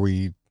whatever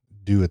we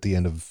do at the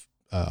end of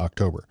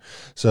October.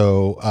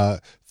 So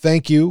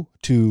thank you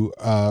to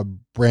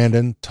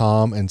Brandon,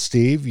 Tom, and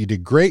Steve. You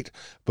did great,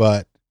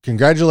 but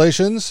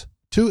congratulations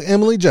to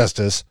Emily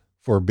Justice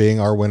for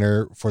being our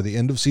winner for the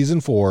end of season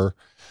 4.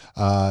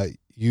 I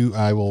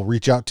will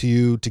reach out to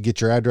you to get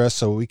your address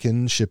so we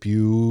can ship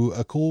you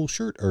a cool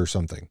shirt or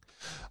something.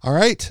 All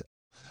right.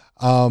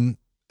 And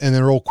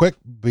then real quick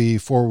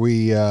before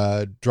we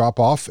drop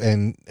off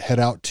and head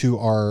out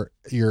to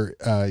you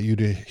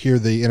to hear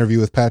the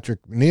interview with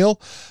Patrick McNeil.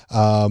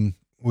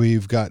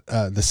 We've got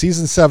the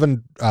season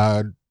 7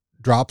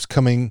 drops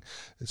coming.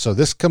 So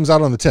this comes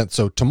out on the 10th.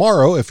 So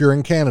tomorrow, if you're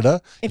in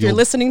Canada, if you're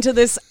listening to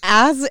this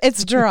as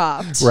it's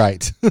dropped,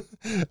 right.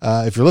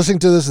 If you're listening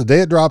to this the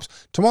day it drops,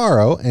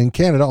 tomorrow in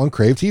Canada on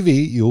Crave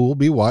TV, you'll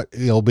be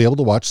able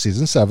to watch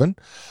season 7.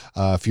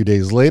 A few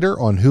days later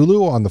on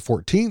Hulu on the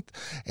 14th,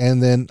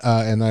 and then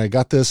and I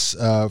got this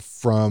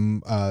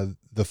from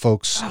the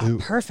folks who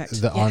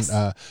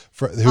Australia.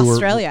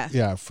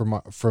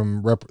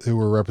 Who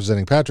were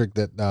representing Patrick,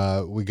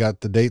 that we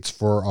got the dates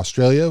for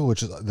Australia,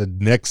 which is the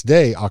next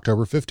day,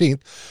 October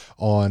 15th,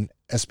 on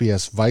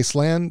SBS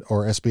Viceland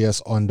or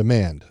SBS On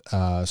Demand.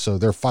 So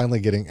they're finally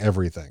getting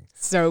everything.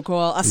 So cool.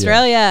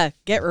 Australia,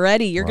 get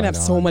ready. You're going to have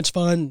so much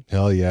fun.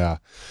 Hell yeah.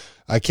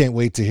 I can't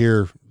wait to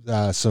hear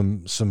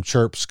some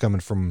chirps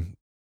coming from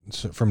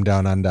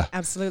down under.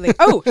 Absolutely.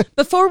 Oh,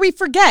 before we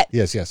forget.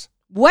 Yes.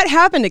 What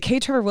happened to K.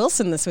 Trevor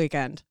Wilson this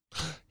weekend?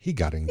 He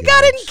got engaged.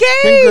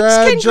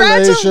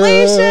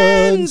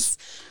 Congratulations.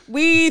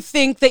 We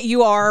think that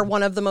you are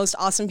one of the most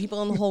awesome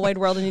people in the whole wide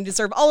world, and you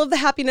deserve all of the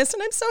happiness,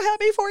 and I'm so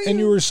happy for you. And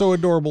you were so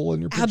adorable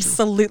in your picture.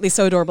 Absolutely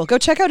so adorable. Go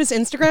check out his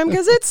Instagram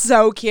because it's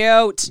so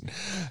cute.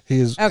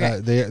 He is okay.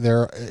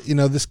 They're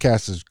this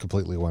cast is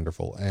completely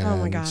wonderful. And oh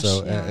my gosh.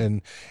 So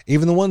and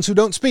even the ones who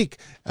don't speak.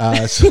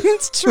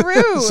 It's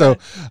true. So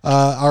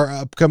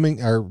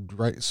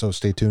so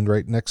stay tuned.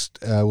 Right next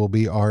will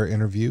be our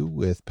interview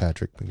with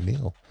Patrick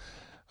McNeil.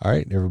 All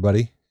right,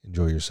 everybody,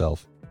 enjoy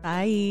yourself.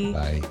 Bye.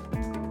 Bye.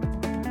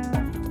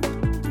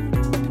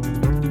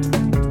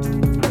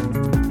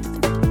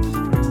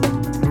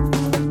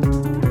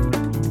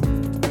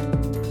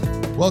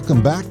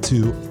 Welcome back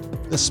to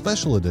the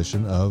special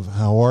edition of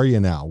How Are You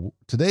Now?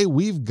 Today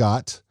we've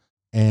got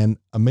an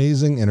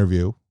amazing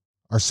interview,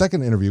 our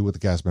second interview with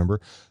the cast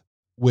member,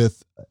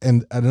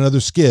 and another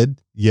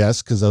skid,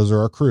 yes, because those are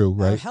our crew,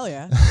 right? Oh, hell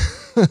yeah.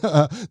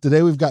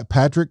 Today we've got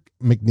Patrick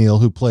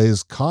McNeil, who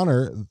plays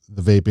Connor,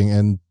 the vaping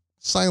and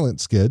silent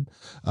skid,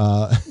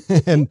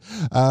 and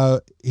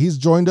he's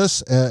joined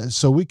us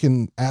so we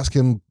can ask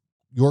him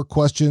your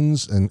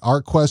questions and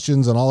our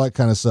questions and all that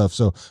kind of stuff.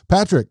 So,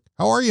 Patrick,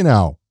 how are you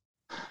now?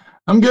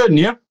 I'm good, and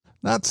you?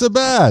 Not so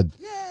bad.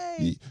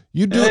 Yay!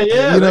 You do,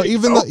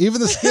 even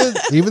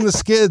the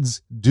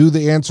skids do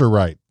the answer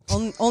right.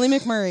 Only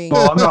McMurray.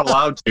 Well, I'm not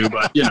allowed to,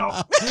 but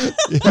Yeah.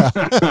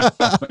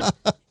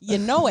 You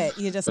know it.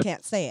 You just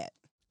can't say it.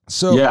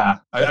 So yeah,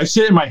 I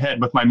say it in my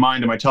head with my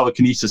mind and my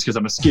telekinesis because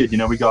I'm a skid.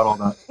 We got all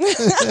that.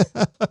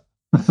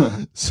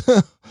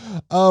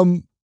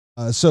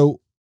 So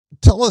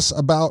tell us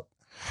about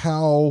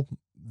how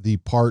the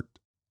part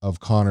of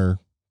Connor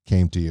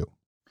came to you.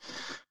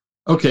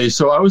 Okay,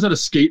 so I was at a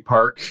skate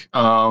park,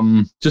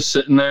 just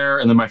sitting there,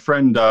 and then my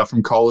friend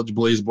from college,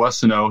 Blaise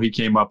Boissonneau, he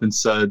came up and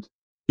said,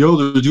 "Yo,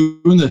 they're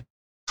doing this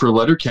for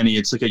Letterkenny.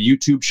 It's like a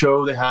YouTube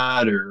show they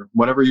had, or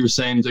whatever he was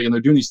saying. He's like, and they're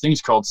doing these things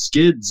called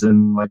skids,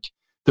 and like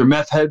they're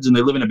meth heads, and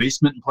they live in a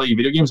basement and play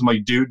video games." I'm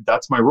like, "Dude,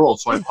 that's my role."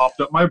 So I popped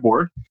up my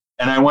board,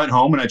 and I went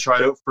home and I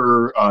tried out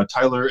for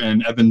Tyler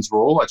and Evan's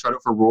role. I tried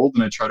out for Roald,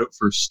 and I tried out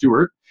for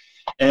Stuart.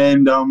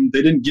 And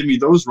they didn't give me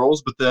those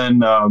roles, but then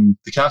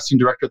the casting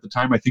director at the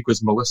time, I think,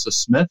 was Melissa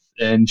Smith,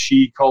 and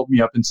she called me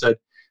up and said,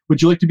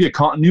 "Would you like to be a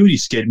continuity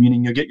skid,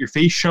 meaning you'll get your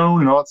face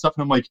shown and all that stuff?"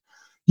 And I'm like,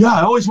 "Yeah,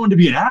 I always wanted to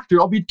be an actor.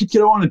 I'll get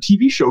on a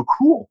TV show.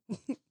 Cool."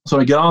 So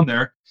I get on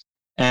there,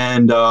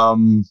 and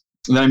then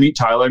I meet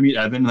Tyler, I meet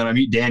Evan, and then I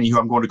meet Danny, who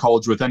I'm going to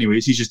college with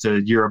anyways. He's just a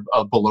year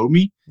below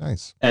me.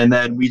 Nice. And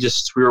then we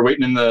were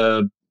waiting in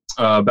the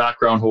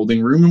background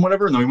holding room and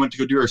whatever, and then we went to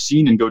go do our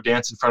scene and go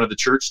dance in front of the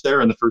church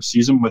there in the first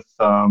season with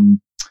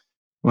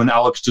when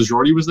Alex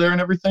DeJordy was there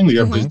and everything. The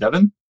guy plays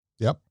Devin.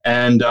 Yep.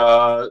 And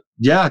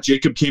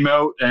Jacob came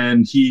out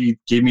and he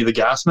gave me the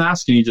gas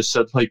mask and he just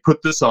said, like,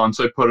 "Put this on."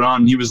 So I put it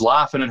on and he was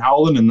laughing and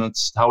howling, and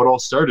that's how it all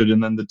started.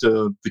 And then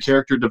the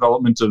character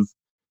development of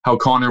how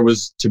Connor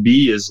was to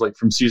be is like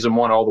from season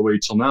 1 all the way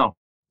till now.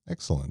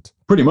 Excellent.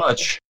 Pretty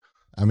much.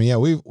 I mean, yeah,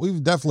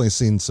 we've definitely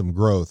seen some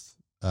growth,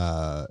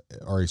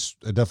 or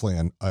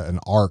definitely an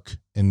arc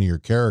in your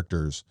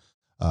characters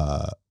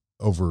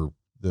over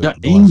the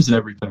names and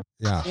everything.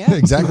 Yeah,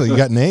 exactly. You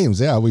got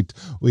names. Yeah, we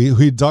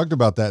talked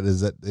about that.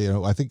 Is that, you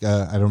know, I think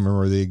I don't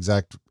remember the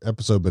exact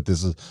episode, but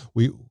this is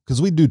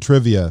because we do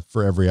trivia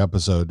for every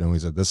episode, and we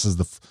said this was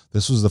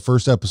the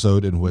first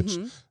episode in which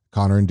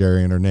Connor and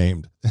Darian are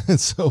named, and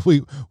so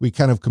we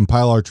kind of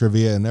compile our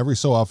trivia, and every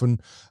so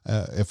often,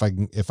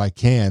 if I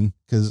can,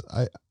 because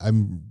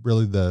I'm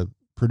really the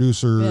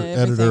producer,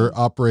 editor,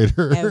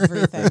 operator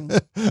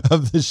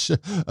of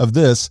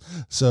this.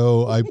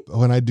 So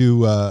when I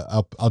do,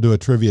 I'll do a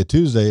Trivia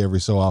Tuesday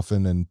every so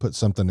often and put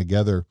something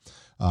together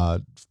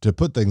to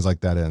put things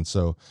like that in.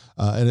 So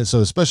so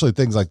especially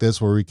things like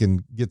this where we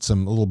can get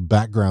some little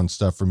background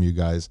stuff from you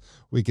guys,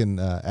 we can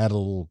add a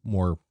little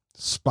more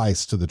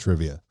spice to the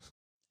trivia.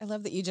 I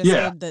love that you just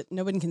said that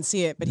no one can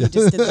see it, but he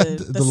just did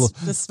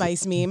the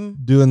spice meme.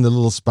 Doing the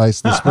little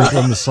spice, the sprinkle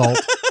and the salt.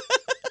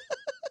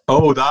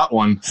 Oh, that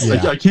one.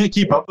 Yeah. I can't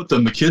keep up with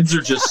them. The kids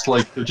are just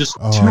they're just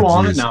too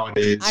on it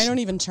nowadays. I don't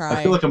even try.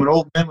 I feel like I'm an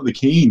old man with a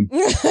cane.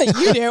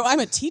 You do. I'm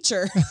a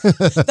teacher.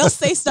 They'll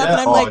say stuff and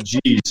I'm like,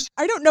 geez.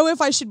 I don't know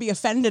if I should be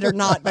offended or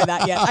not by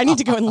that yet. I need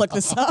to go and look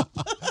this up.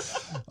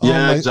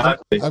 Yeah,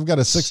 exactly. I've got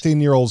a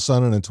 16-year-old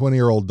son and a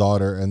 20-year-old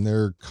daughter, and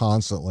they're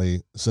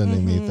constantly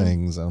sending me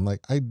things. I'm like,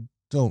 I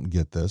don't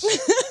get this.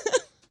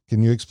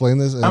 Can you explain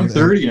this? I'm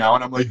 30 now,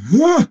 and I'm like,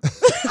 huh.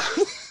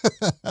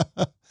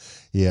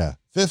 Yeah,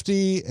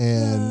 50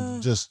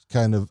 and just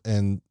kind of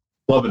and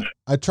loving it.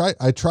 I try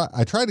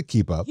to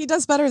keep up. He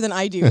does better than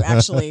I do,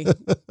 actually.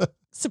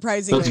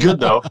 Surprisingly. That's good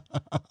though.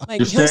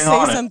 Like he'll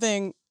say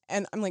something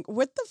and I'm like,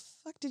 what the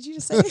fuck did you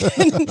just say?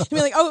 And he'll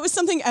be like, oh, it was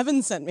something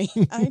Evan sent me.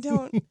 I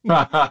don't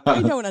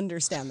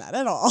understand that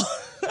at all.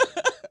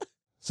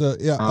 So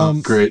yeah,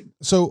 great.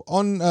 So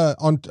on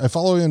I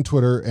follow you on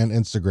Twitter and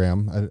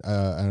Instagram,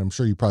 and I'm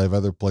sure you probably have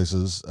other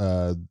places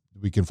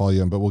we can follow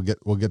you on, but we'll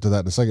get to that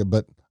in a second.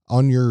 But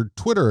on your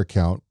Twitter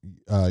account,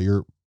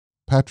 your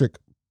Patrick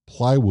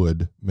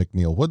Plywood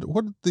McNeil.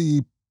 What did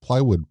the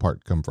plywood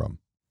part come from?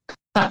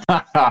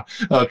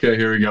 Okay,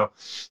 here we go.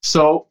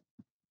 So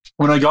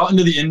when I got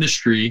into the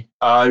industry,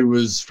 I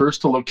was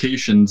first to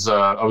locations.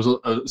 I was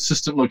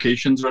assistant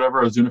locations,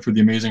 whatever. I was doing it for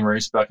The Amazing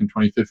Race back in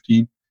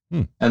 2015.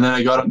 And then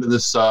I got into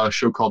this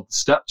show called The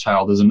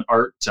Stepchild as an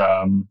art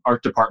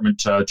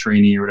department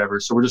trainee or whatever.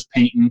 So we're just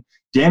painting.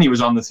 Danny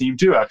was on the theme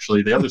too,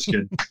 actually, the other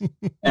kid.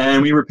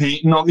 And we were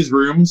painting all these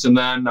rooms. And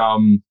then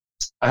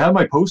I had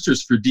my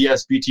posters for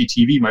DSBT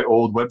TV, my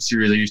old web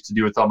series I used to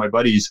do with all my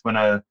buddies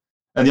and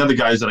the other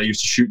guys that I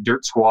used to shoot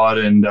Dirt Squad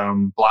and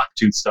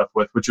Blacktooth stuff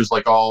with, which was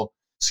like all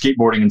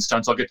skateboarding and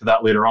stunts. I'll get to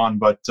that later on.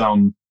 But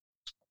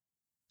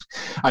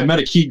I met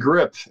a Key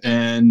Grip,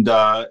 and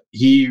I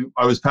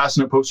was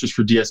passing out posters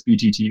for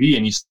DSBT TV,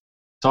 and he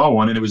saw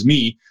one, and it was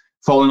me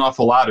falling off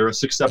a ladder, a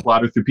 6-step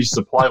ladder through pieces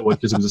of plywood,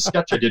 because it was a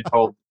sketch I did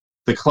called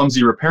The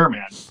Clumsy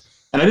Repairman.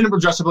 And I didn't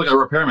dress up like a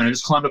repairman. I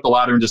just climbed up the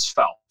ladder and just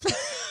fell.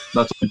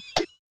 That's what,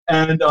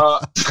 and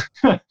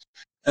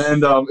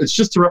it's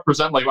just to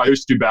represent, like, I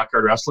used to do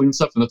backyard wrestling and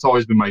stuff, and that's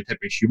always been my type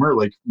of humor,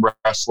 like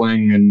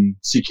wrestling and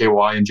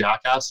CKY and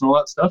Jackass and all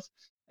that stuff.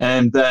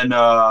 And then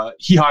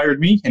he hired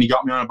me, and he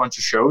got me on a bunch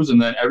of shows.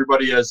 And then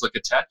everybody has like a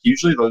tech.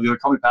 Usually they'll either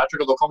call me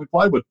Patrick or they'll call me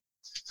Plywood.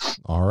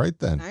 All right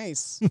then.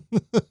 Nice.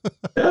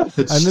 Yeah,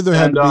 I knew there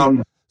had to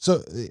be.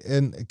 So,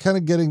 and kind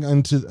of getting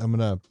into, I'm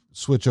gonna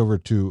switch over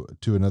to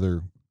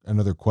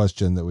another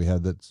question that we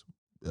had that's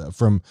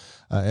from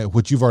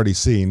which you've already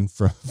seen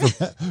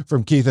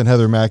from Keith and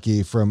Heather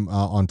Mackey from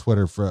on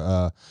Twitter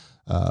for.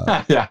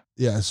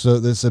 Yeah. So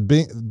there's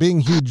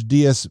being huge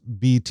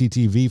DSBT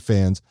TV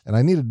fans, and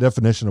I need a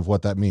definition of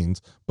what that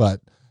means. But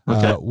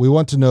we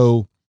want to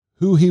know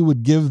who he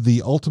would give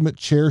the ultimate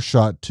chair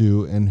shot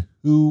to, and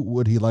who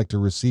would he like to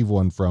receive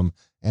one from,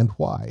 and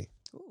why.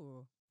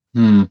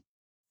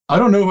 I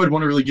don't know who I'd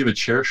want to really give a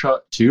chair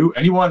shot to.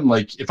 Anyone,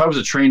 like, if I was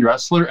a trained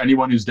wrestler,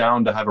 anyone who's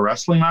down to have a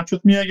wrestling match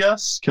with me, I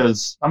guess,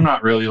 because I'm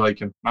not really I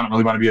don't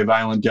really want to be a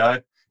violent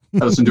guy. I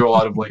listen to a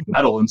lot of like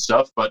metal and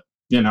stuff, but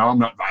I'm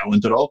not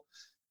violent at all.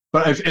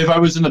 But if I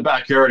was in the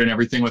backyard and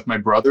everything with my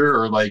brother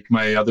or like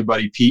my other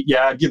buddy Pete,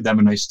 yeah, I'd give them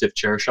a nice stiff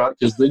chair shot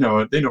because they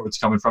know what's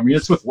coming from me.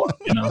 It's with love,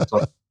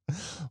 So.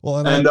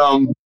 Well,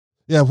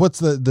 what's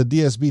the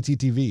DSBT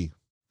TV?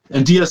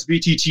 And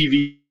DSBT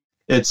TV,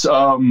 it's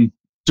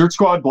Dirt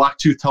Squad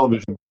Blacktooth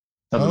Television.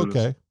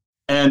 Okay.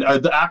 And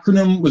the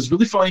acronym was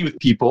really funny with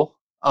people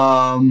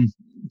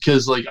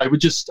because like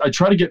I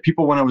try to get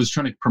people when I was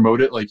trying to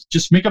promote it, like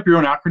just make up your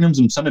own acronyms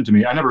and send it to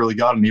me. I never really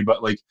got any,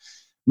 but like.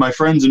 My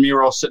friends and me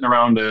were all sitting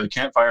around a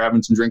campfire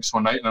having some drinks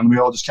one night, and then we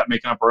all just kept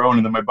making up our own.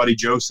 And then my buddy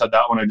Joe said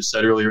that one I just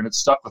said earlier, and it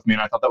stuck with me,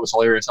 and I thought that was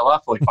hilarious. I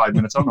laughed for like 5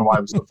 minutes. I don't know why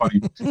it was so funny.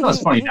 It was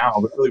funny now,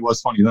 but it really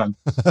was funny then.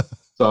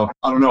 So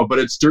I don't know, but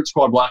it's Dirt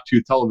Squad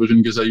Blacktooth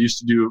Television because I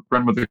used to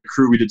run with a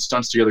crew. We did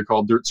stunts together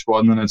called Dirt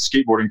Squad, and then a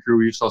skateboarding crew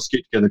we used to all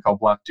skate together called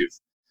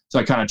Blacktooth. So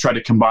I kind of tried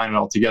to combine it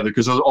all together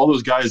because all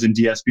those guys in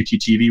DSBT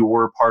TV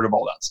were part of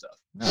all that stuff.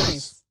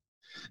 Nice.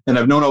 And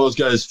I've known all those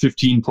guys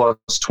 15 plus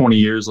 20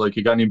 years, like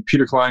a guy named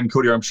Peter Klein,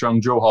 Cody Armstrong,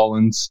 Joe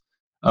Hollins,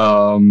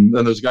 And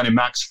there's a guy named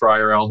Max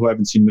Fryerl, who I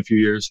haven't seen in a few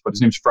years, but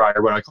his name's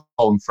Fryer, but I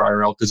call him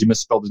Fryerl because he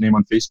misspelled his name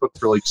on Facebook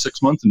for like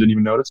 6 months and didn't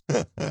even notice.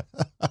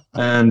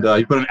 And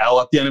he put an L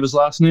at the end of his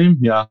last name.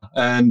 Yeah.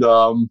 And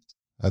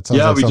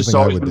we just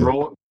always been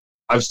rolling.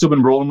 I've still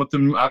been rolling with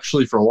him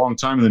actually for a long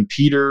time. And then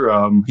Peter,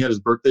 he had his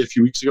birthday a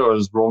few weeks ago. I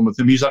was rolling with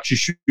him. He's actually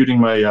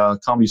shooting my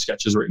comedy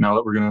sketches right now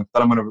that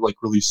I'm gonna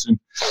like release soon.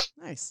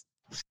 Nice.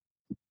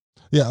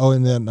 Yeah. Oh,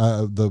 and then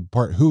the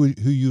part who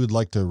you would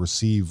like to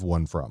receive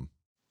one from?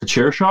 A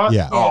chair shot?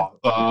 Yeah.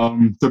 Oh,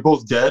 they're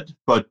both dead,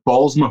 but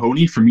Balls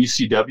Mahoney from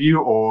ECW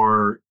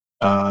or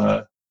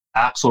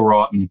Axel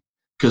Rotten,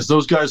 because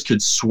those guys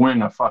could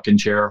swing a fucking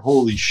chair.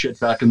 Holy shit!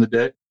 Back in the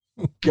day.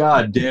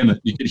 God damn it.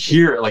 You could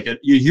hear it. Like,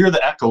 you hear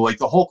the echo. Like,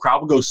 the whole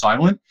crowd would go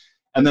silent.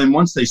 And then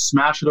once they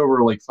smash it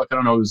over, like, I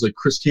don't know, it was like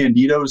Chris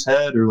Candido's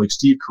head or like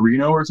Steve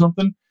Corino or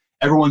something,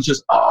 everyone's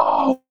just,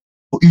 oh,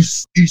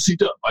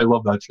 ECW. I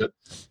love that shit.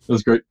 It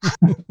was great.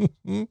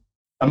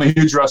 I'm a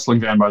huge wrestling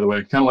fan, by the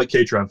way. Kind of like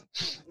K-Trev.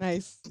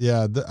 Nice.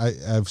 Yeah,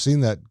 I've seen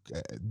that.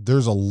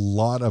 There's a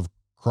lot of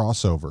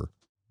crossover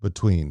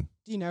between.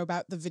 Do you know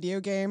about the video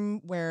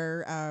game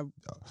where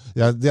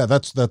yeah,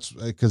 that's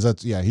because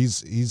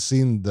he's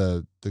seen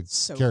the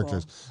so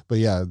characters.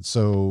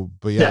 Cool.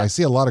 But I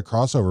see a lot of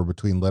crossover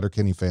between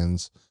Letterkenny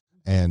fans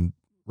and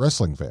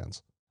wrestling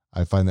fans.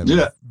 I find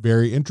that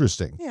very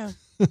interesting. Yeah.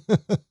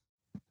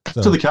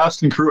 So the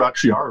cast and crew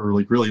actually are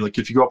like really, like,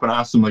 if you go up and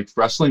ask them like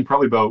wrestling,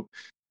 probably about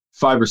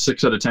 5 or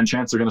 6 out of 10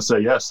 chance they're going to say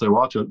yes, they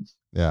watch it.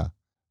 Yeah.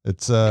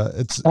 It's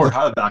or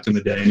had back in the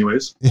day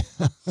anyways. Yeah.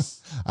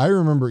 I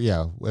remember,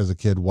 as a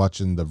kid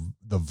watching the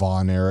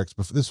Von Erichs.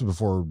 This was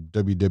before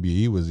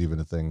WWE was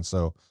even a thing.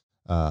 So,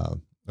 or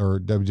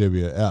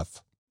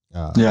WWF.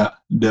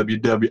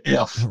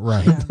 WWF.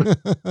 Right.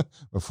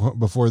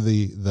 before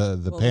the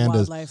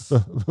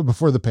pandas,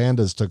 before the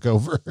pandas took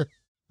over.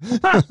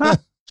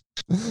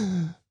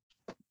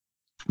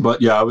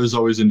 But yeah, I was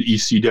always into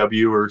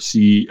ECW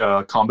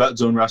or Combat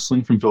Zone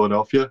Wrestling from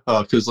Philadelphia,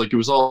 because like it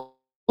was all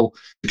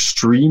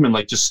extreme and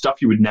like just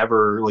stuff you would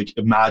never like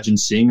imagine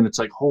seeing, and it's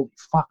like, holy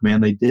fuck,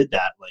 man, they did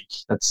that. Like,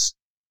 that's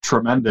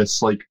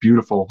tremendous, like,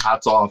 beautiful,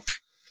 hats off.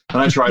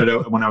 And I tried it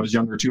out when I was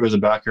younger too as a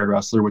backyard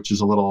wrestler, which is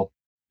it was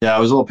a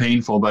little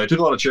painful, but I took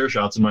a lot of chair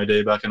shots in my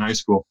day back in high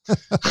school.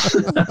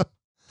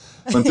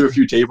 Went through a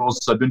few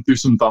tables. I've been through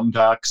some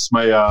thumbtacks.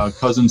 My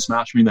cousin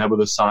smashed me in the head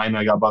with a sign.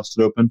 I got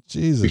busted open.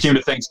 Jesus. We came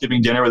to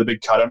Thanksgiving dinner with a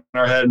big cut on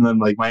our head, and then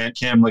like my Aunt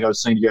Kim, like I was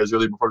saying to you guys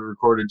earlier before we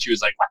recorded, she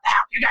was like, "What the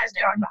hell are you guys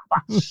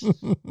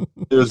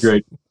doing?" It was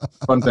great.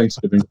 Fun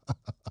Thanksgiving.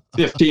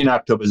 15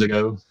 Octobers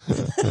ago.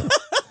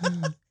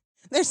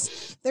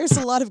 There's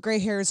a lot of gray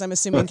hairs, I'm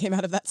assuming, came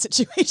out of that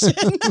situation.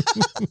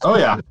 Oh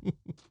yeah.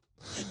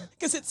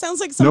 Because it sounds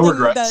like something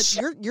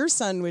that your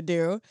son would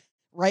do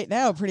right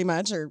now, pretty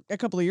much, or a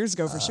couple of years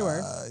ago for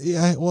sure.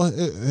 Yeah, well,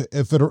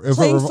 if it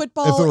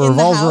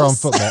revolves around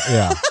football,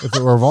 yeah. If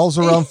it revolves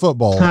around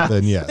football,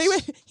 then yes.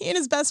 He and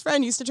his best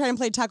friend used to try and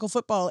play tackle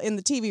football in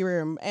the TV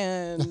room,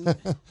 and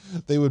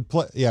they would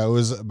play. Yeah, it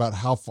was about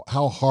how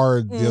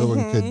hard the other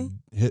one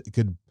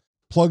could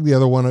plug the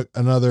other one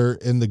another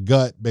in the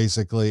gut,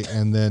 basically,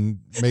 and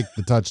then make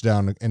the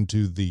touchdown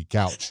into the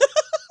couch.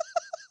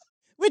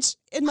 Which,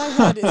 in my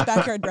head, is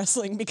backyard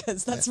wrestling,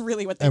 because that's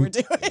really what they were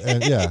doing.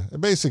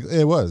 And basically,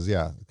 it was,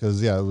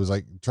 because it was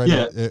like try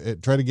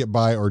to get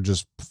by or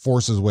just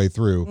force his way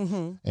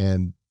through,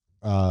 and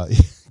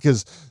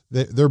because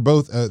they're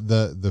both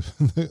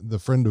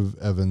the friend of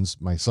Evans,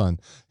 my son,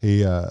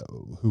 he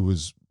who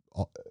was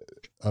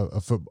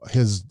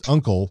his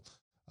uncle,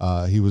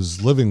 he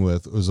was living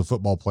with, was a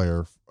football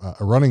player,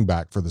 a running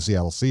back for the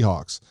Seattle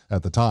Seahawks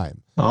at the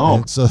time. Oh,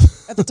 and so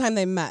at the time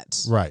they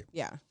met, right?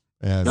 Yeah.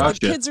 And the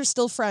kids are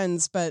still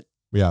friends, but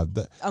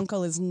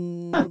uncle is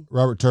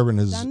Robert Turbin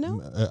is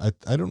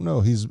I don't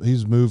know,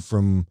 he's moved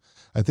from,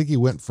 I think he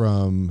went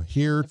from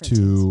here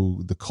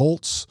to the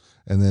Colts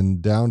and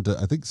then down to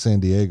I think San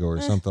Diego or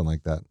something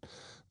like that.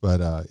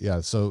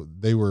 But so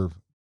they were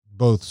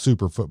both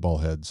super football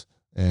heads,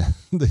 and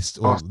they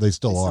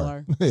still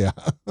are. Yeah.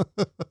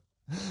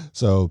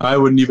 So I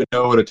wouldn't even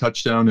know what a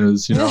touchdown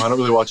is. I don't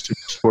really watch too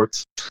much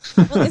sports.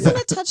 Well, isn't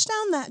a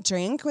touchdown that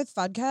drink with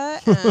vodka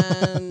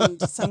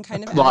and some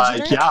kind of energy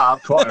drink? Yeah,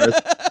 of course.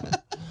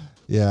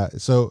 Yeah.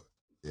 So,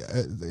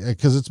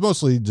 because it's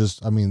mostly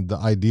just, the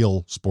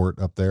ideal sport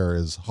up there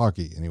is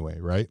hockey anyway,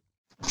 right?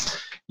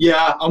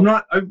 Yeah, I'm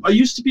not. I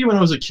used to be when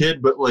I was a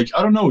kid, but like,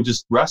 I don't know,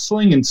 just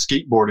wrestling and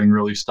skateboarding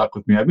really stuck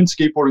with me. I've been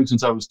skateboarding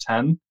since I was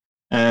 10,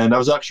 and I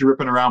was actually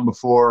ripping around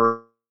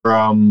before I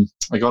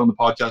got on the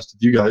podcast with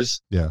you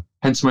guys. Yeah.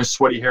 Hence my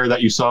sweaty hair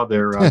that you saw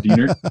there,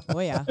 Diener. Oh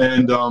yeah.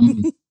 And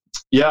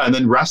and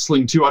then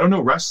wrestling too. I don't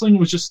know. Wrestling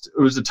was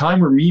it was a time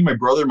where me, my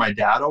brother, my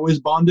dad always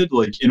bonded.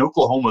 Like in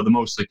Oklahoma, the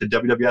most, like the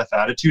WWF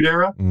Attitude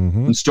Era,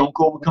 when Stone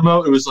Cold would come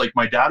out. It was like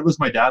my dad was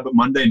my dad, but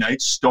Monday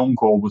nights Stone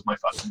Cold was my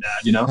fucking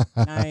dad.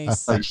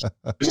 Nice. Like,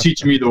 it was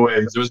teaching me the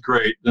ways. It was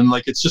great, and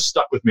like it's just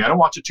stuck with me. I don't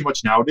watch it too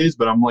much nowadays,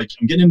 but I'm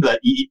getting into that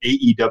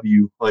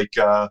AEW. Like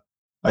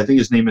I think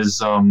his name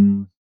is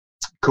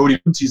Cody.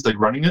 He's like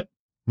running it.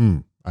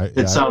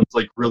 It sounds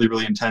like really,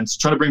 really intense.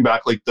 Trying to bring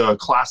back like the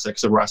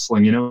classics of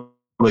wrestling, you know,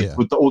 like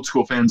with the old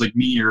school fans like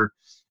me or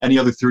any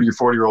other 30 or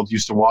 40-year-old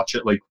used to watch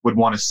it, like would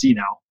want to see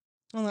now.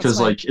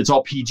 Because like it's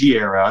all PG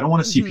era. I don't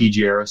want to see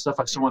PG era stuff.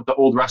 I still want the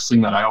old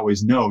wrestling that I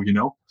always know, you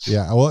know?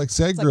 Yeah. Well,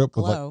 see, I grew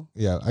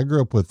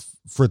up with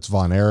Fritz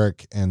von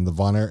Erich and the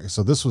Von Erich.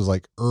 So this was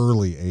like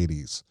early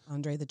 80s.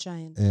 Andre the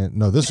Giant. And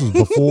no, this was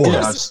before.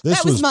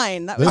 That was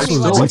mine. That was me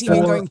watching TV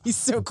and going, he's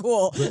so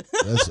cool.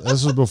 This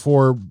was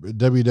before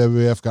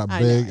WWF got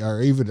big,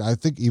 or even I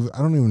don't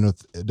even know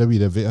if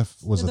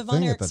WWF was a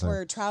thing at that time. The Von Erichs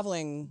were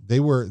traveling. They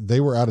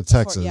were out of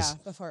Texas.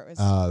 Before it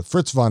was.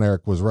 Fritz von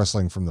Erich was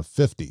wrestling from the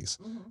 50s,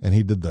 and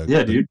he did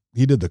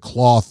the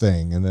claw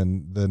thing, and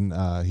then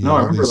he I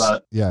remember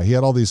that. Yeah, he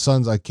had all these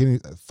sons.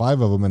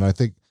 5 of them, and I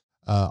think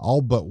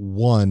all but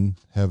one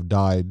have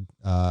died,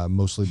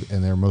 mostly,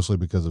 and they're mostly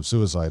because of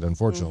suicide,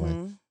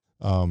 unfortunately.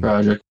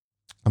 Tragic.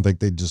 I think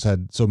they just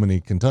had so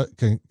many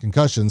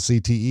concussions,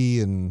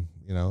 CTE, and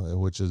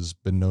which has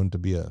been known to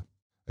be a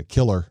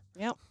killer.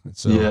 Yep.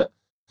 So,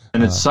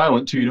 and it's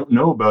silent too. You don't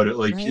know about it.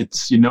 Like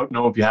you don't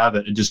know if you have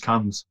it. It just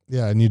comes.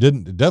 Yeah, and you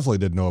definitely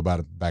didn't know about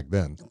it back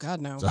then. Oh,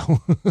 God, no.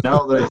 So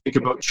now that I think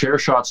about chair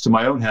shots to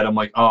my own head, I'm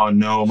like, oh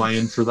no, am I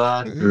in for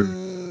that?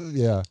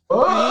 Yeah.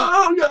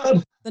 Oh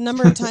God. The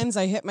number of times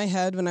I hit my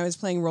head when I was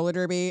playing roller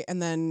derby, and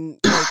then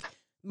like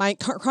my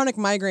chronic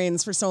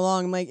migraines for so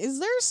long, I'm like, is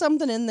there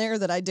something in there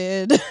that I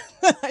did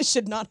that I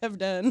should not have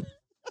done?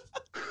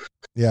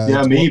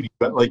 Yeah, maybe,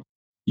 but like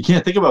you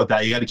can't think about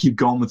that. You got to keep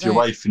going with your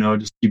life,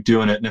 just keep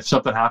doing it. And if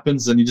something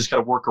happens, then you just got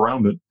to work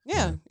around it.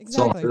 Yeah, exactly.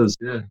 That's all it is.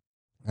 Yeah.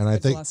 And I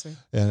think,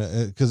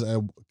 because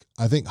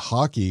I think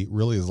hockey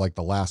really is like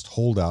the last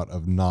holdout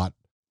of not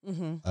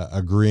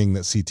agreeing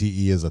that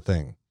CTE is a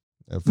thing.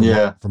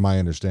 From my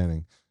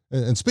understanding.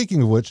 And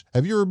speaking of which,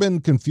 have you ever been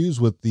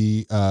confused with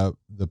the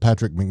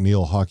Patrick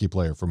McNeil hockey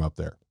player from up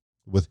there?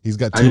 He's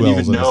got 2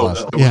 L's in his last. I didn't even know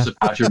that was a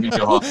Patrick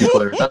McNeil hockey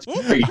player. That's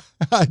great.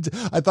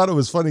 I thought it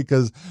was funny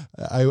because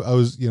I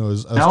was say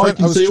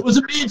it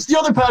wasn't me. It's the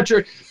other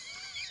Patrick.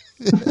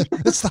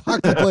 It's the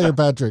hockey player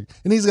Patrick,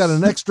 and he's got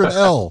an extra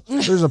L.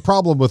 There's a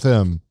problem with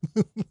him.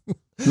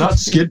 Not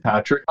Skid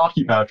Patrick,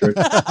 hockey Patrick.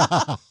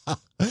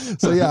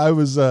 So yeah,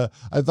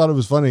 I thought it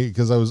was funny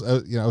because I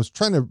was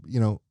trying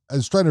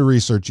to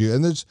research you,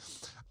 and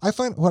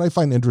what I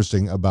find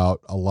interesting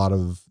about a lot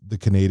of the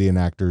Canadian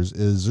actors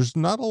is there's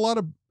not a lot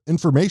of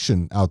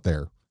information out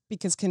there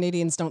because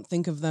Canadians don't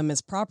think of them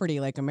as property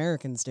like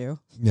Americans do.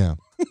 Yeah.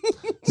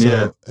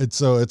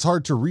 So it's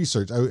hard to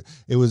research.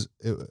 It was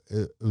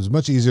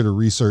much easier to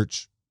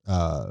research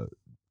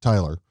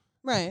Tyler.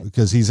 Right.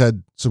 Because he's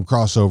had some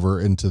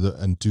crossover into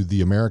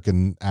the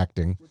American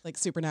acting. Like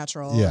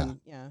Supernatural. Yeah.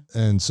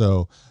 And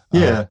so,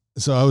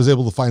 so I was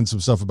able to find some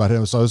stuff about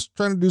him. So I was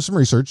trying to do some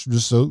research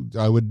just so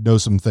I would know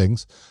some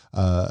things,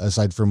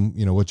 aside from,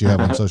 what you have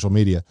on social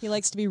media. He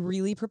likes to be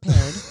really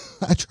prepared.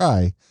 I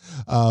try.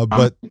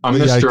 But I'm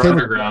Mr.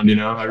 Underground,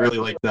 I really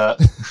like that.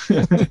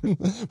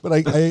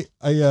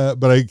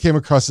 but I came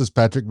across this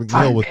Patrick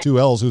McNeil with 2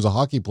 L's, who's a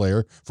hockey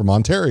player from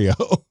Ontario.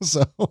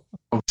 So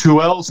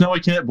 2 L's? No, I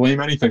can't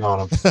blame anything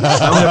on him.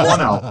 I only have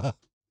 1 L.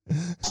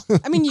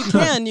 I mean, you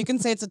can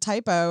say it's a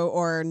typo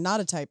or not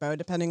a typo,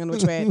 depending on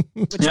which way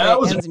it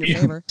ends in your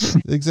favor.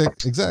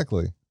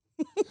 Exactly.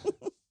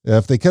 Yeah,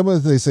 if they come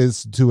with, they say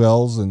it's 2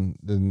 L's, and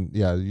then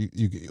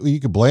you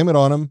could blame it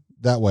on them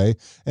that way.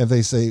 And if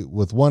they say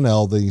with 1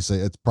 L, then you say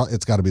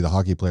it's got to be the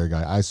hockey player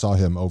guy. I saw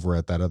him over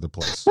at that other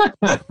place.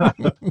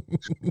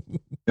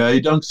 Yeah,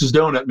 he dunks his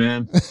donut,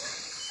 man.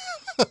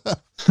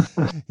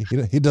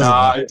 He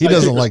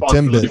doesn't like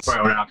Timbits. For my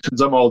own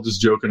actions. I'm all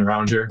just joking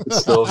around here. But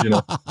still,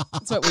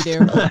 that's what we do.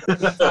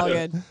 It's all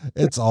good.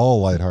 It's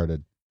all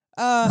lighthearted.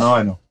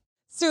 I know.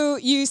 So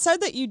you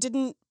said that you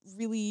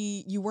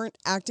weren't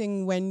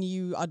acting when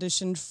you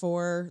auditioned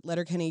for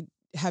Letterkenny.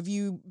 Have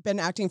you been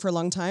acting for a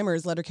long time, or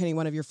is Letterkenny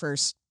one of your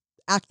first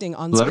acting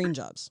on screen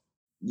jobs?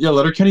 Yeah,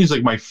 Letterkenny is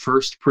like my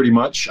first, pretty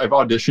much. I've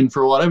auditioned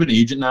for a lot. I have an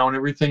agent now and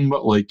everything,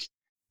 but like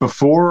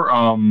before,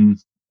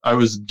 I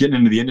was getting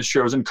into the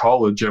industry. I was in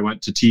college. I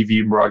went to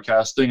TV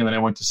broadcasting, and then I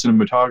went to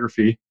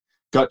cinematography.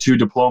 Got 2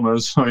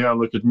 diplomas. Oh yeah,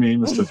 look at me,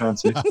 Mr.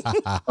 Fancy.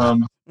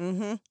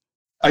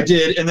 I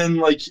did, and then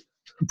like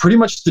pretty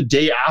much the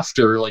day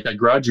after, like I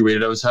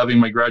graduated, I was having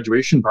my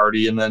graduation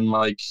party, and then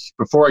like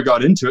before I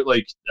got into it,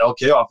 like the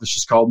LK office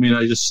just called me, and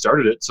I just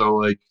started it. So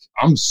like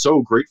I'm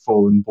so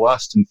grateful and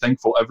blessed and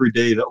thankful every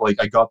day that like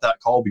I got that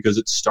call because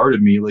it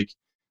started me. Like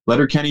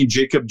Letterkenny,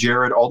 Jacob,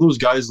 Jared, all those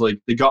guys, like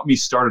they got me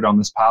started on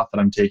this path that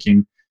I'm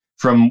taking.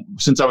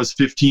 Since I was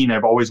 15,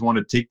 I've always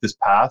wanted to take this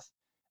path,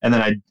 and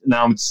then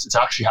now it's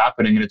actually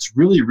happening, and it's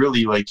really,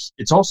 really like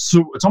it's almost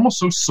so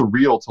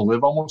surreal to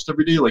live almost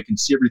every day, like and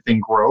see everything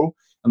grow,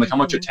 and like how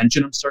much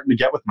attention I'm starting to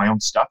get with my own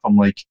stuff. I'm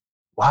like,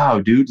 wow,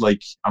 dude,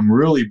 like I'm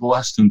really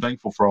blessed and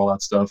thankful for all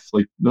that stuff.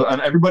 Like,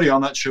 and everybody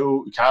on that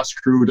show, cast,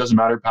 crew, it doesn't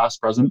matter,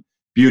 past, present,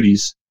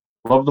 beauties,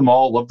 love them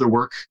all, love their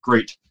work,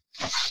 great.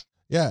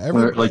 Yeah,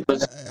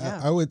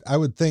 I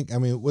would think. I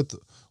mean, with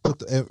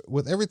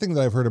everything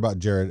that I've heard about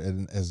Jared,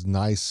 and as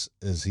nice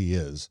as he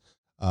is,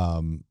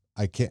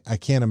 I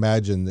can't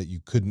imagine that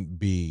you couldn't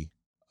be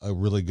a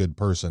really good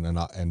person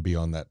and be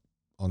on that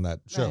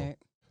show. Right.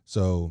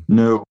 So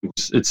no,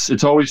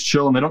 it's always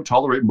chill, and they don't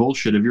tolerate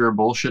bullshit. If you're a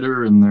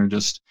bullshitter and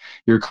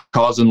you're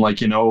causing like,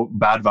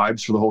 bad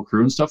vibes for the whole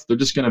crew and stuff, they're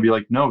just gonna be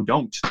like, no,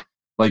 don't.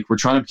 Like, we're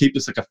trying to keep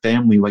this like a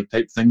family like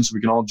type thing, so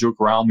we can all joke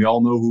around. We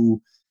all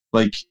know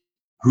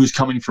who's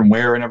coming from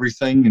where and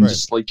everything, and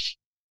just like,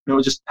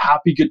 just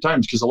happy good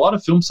times. Because a lot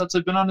of film sets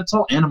I've been on, it's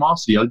all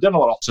animosity. I've done a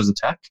lot of officers of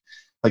tech,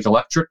 like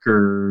electric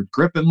or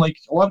grip, and like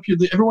a lot of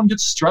people, everyone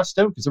gets stressed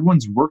out because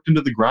everyone's worked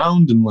into the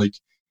ground, and like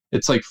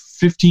it's like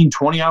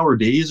 15-20 hour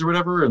days or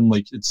whatever, and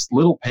like it's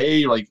little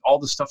pay, like all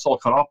the stuff's all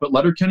cut off. But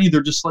Letterkenny,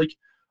 they're just like,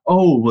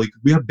 oh, like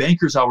we have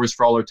banker's hours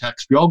for all our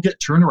techs. We all get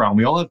turnaround.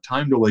 We all have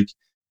time to like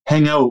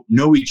hang out,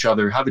 know each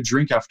other, have a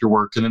drink after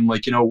work, and then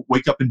like,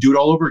 wake up and do it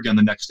all over again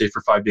the next day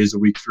for 5 days a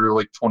week for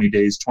like 20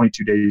 days,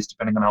 22 days,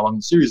 depending on how long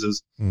the series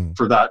is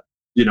for that,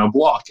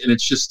 block. And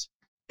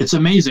it's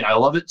amazing. I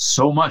love it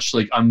so much.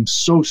 Like, I'm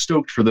so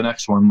stoked for the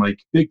next one, like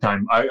big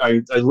time.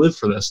 I live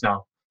for this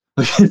now.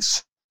 Like,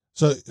 it's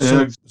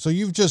so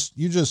you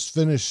just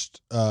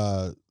finished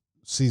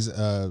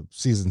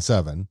season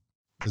 7.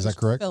 Is that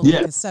correct?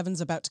 Yeah.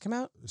 7's about to come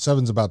out.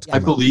 7's about to come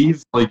out. I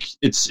believe like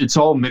it's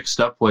all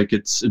mixed up. Like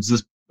it's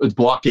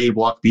block A,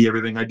 block B,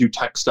 everything. I do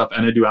tech stuff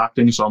and I do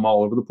acting, so I'm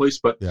all over the place.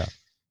 But yeah,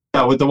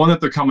 with the one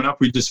that they're coming up,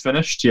 we just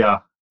finished. Yeah.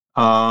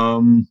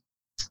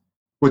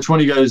 Which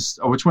one are you guys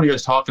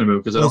talking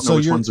about? Because I don't know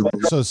which one's.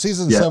 So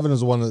season 7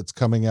 is the one that's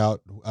coming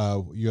out.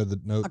 You have the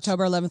notes.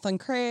 October 11th on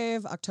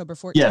Crave. October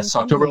 14th. Yes,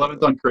 October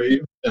 11th on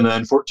Crave, and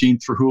then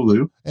 14th for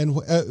Hulu. And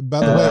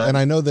by the way, and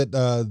I know that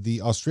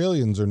the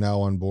Australians are now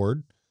on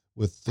board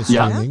with the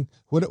streaming.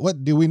 Yeah.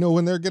 What do we know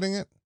when they're getting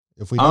it?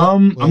 If we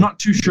don't, I'm not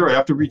too sure. I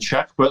have to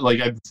recheck, but like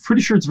I'm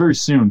pretty sure it's very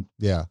soon.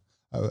 Yeah.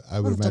 I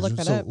would imagine.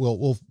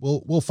 So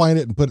we'll find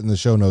it and put it in the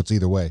show notes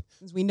either way.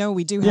 We know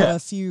we do have a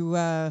few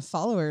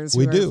followers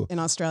who are in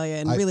Australia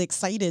and really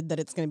excited that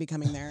it's going to be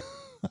coming there.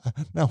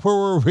 Now, where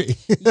were we?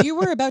 You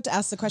were about to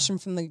ask the question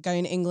from the guy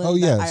in England. Oh,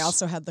 yes. I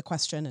also had the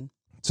question. And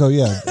so,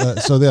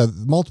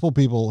 multiple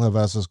people have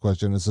asked this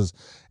question. It says,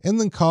 in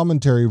the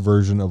commentary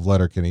version of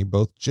Letterkenny,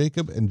 both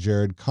Jacob and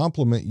Jared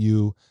compliment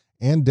you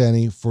and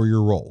Danny for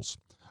your roles.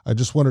 I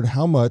just wondered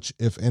how much,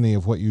 if any,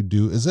 of what you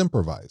do is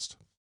improvised.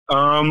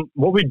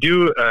 What we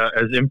do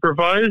as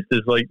improvised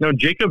is like, no,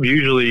 Jacob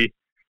usually,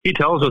 he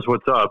tells us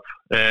what's up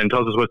and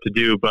tells us what to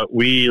do, but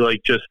we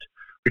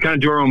kind of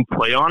do our own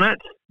play on it.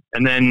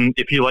 And then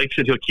if he likes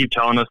it, he'll keep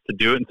telling us to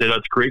do it and say,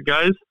 that's great,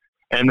 guys.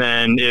 And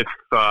then if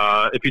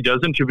he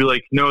doesn't, he'll be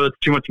like, no, that's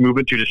too much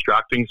movement, too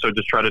distracting. So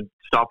just try to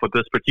stop with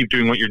this, but keep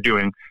doing what you're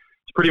doing.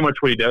 It's pretty much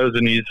what he does.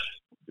 And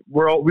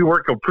we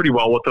work pretty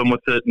well with him with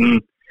it. And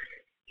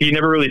he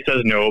never really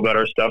says no about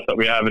our stuff that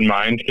we have in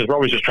mind, because we're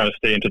always just trying to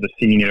stay into the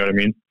scene. You know what I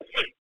mean?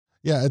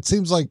 Yeah. It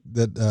seems like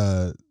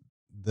that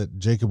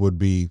Jacob would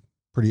be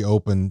pretty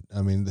open.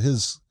 I mean,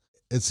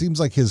 it seems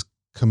like his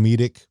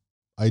comedic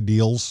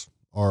ideals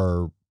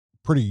are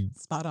pretty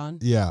spot on.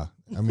 Yeah.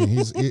 I mean,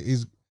 he's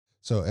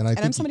so, and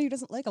I'm somebody who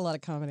doesn't like a lot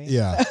of comedy.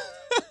 Yeah.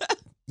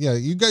 Yeah.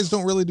 You guys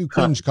don't really do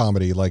cringe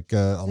comedy like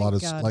a lot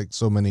of like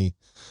so many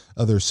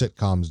other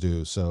sitcoms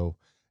do. So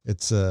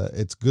it's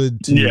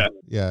good to,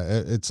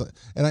 it's,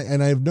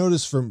 and I've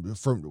noticed from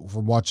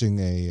watching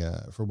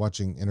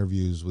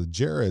interviews with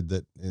Jared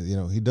that,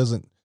 he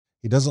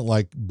doesn't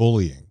like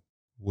bullying,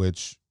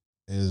 which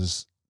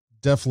is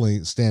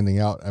definitely standing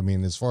out. I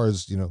mean, as far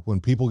as, when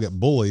people get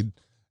bullied,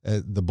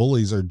 the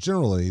bullies are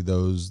generally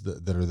those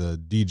that are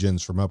the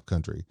degens from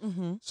upcountry.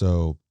 Mm-hmm.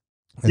 So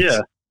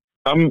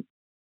I'm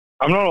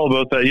not all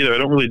about that either. I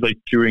don't really like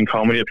doing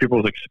comedy at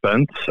people's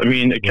expense. I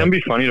mean, it can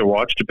be funny to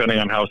watch depending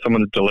on how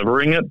someone's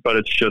delivering it, but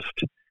it's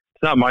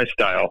not my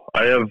style.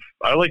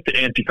 I like the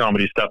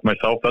anti-comedy stuff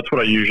myself. That's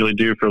what I usually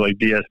do for like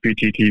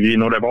DSPT TV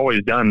and what I've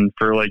always done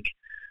for like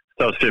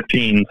since I was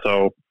 15.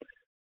 So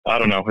I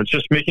don't know. It's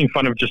just making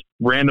fun of just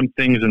random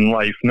things in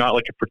life, not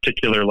like a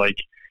particular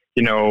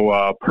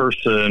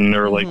person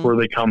or like where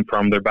they come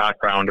from, their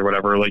background or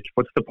whatever. Like,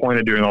 what's the point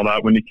of doing all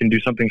that when you can do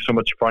something so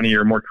much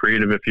funnier, more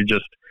creative if you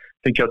just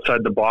think outside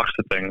the box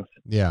of things?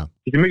 Yeah.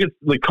 You can make it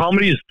like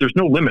comedies. There's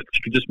no limits.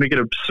 You can just make it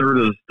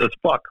absurd as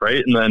fuck.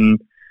 Right. And then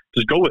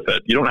just go with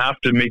it. You don't have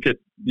to make it,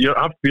 you don't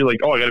have to be like,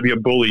 oh, I gotta be a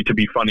bully to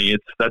be funny.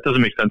 That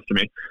doesn't make sense to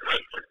me.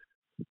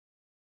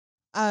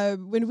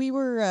 When we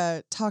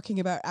were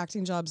talking about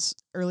acting jobs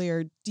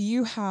earlier, do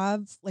you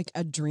have like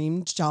a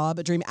dream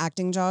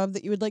acting job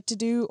that you would like to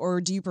do,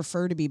 or do you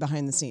prefer to be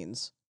behind the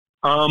scenes?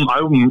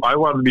 I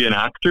want to be an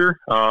actor,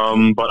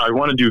 but I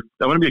want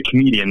to be a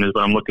comedian is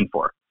what I'm looking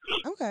for.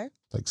 Okay.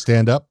 Like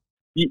stand up?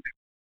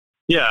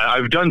 Yeah,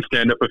 I've done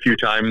stand up a few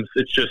times.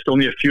 It's just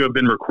only a few have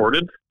been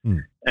recorded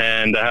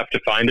and I have to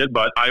find it,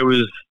 but I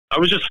was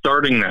just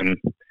starting then.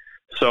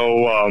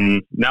 So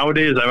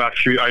nowadays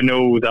I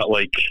know that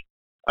like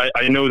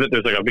I know that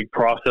there's like a big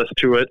process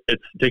to it. It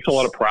takes a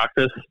lot of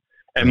practice,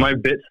 and my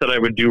bits that I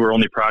would do were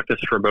only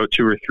practiced for about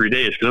 2 or 3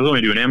 days because I was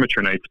only doing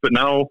amateur nights. But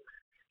now,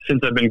 since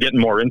I've been getting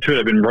more into it,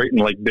 I've been writing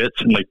like bits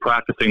and like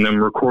practicing them,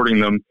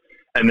 recording them,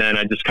 And then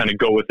I just kind of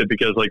go with it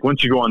because like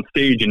once you go on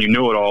stage and you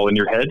know it all in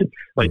your head,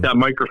 like that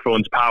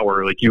microphone's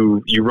power, like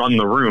you run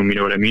the room, you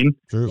know what I mean?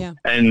 True. Yeah.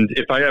 And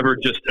if I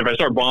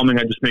start bombing,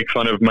 I just make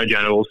fun of my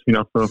genitals, you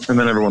know, and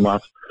then everyone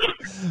laughs.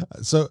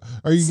 So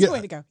are you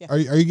way to go. Yeah. are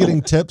you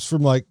getting tips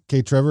from like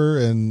K Trevor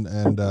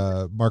and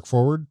Mark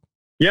Forward?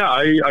 Yeah,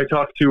 I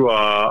talked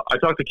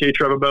to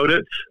K-Trev about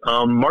it.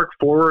 Mark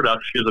Forward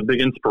actually is a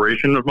big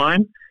inspiration of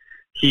mine.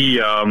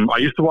 I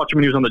used to watch him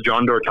when he was on the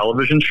John Doerr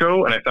television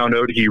show, and I found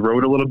out he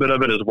wrote a little bit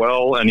of it as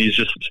well. And he's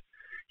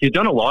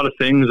done a lot of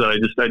things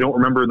that I don't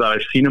remember that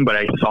I've seen him, but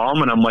I saw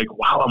him and I'm like,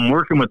 wow, I'm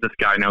working with this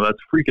guy now. That's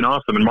freaking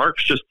awesome. And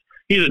Mark's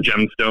he's a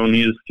gemstone.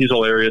 He's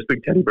hilarious.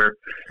 Big teddy bear.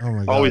 Oh my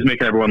God. Always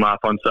making everyone laugh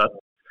on set.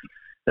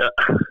 Yeah.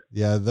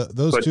 Yeah.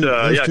 Those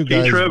two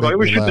K-Trev, guys. I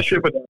always shoot the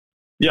shit with.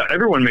 Yeah,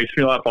 everyone makes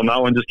me laugh on that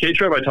one. Just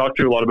K-Trev, I talk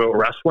to a lot about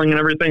wrestling and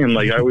everything, and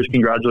like I always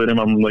congratulate him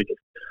on like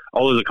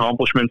all his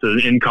accomplishments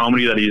in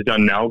comedy that he's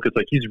done now, because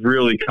like he's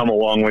really come a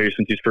long way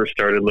since he's first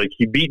started. Like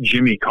he beat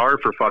Jimmy Carr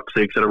for fuck's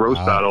sakes at a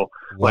roast battle.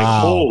 Like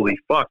holy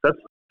fuck, that's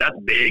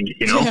big,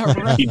 you know. Yeah,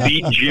 right. He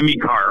beat Jimmy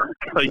Carr.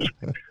 Like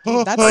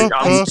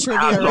that's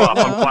trivia right now.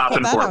 I'm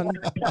clapping for him.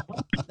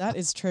 That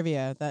is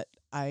trivia that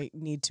I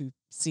need to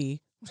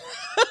see.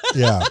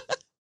 Yeah.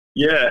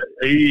 Yeah,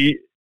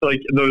 I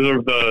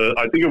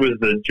think it was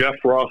the Jeff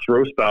Ross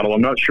roast battle.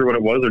 I'm not sure what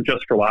it was, or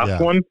just for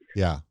last one.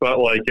 Yeah. But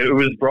like it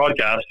was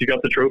broadcast. You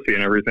got the trophy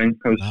and everything.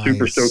 I was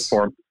super stoked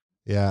for him.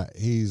 Yeah,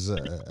 he's.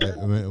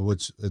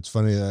 Which it's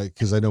funny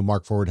because I know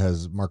Mark Forward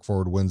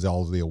wins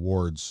all of the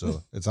awards,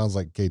 so it sounds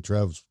like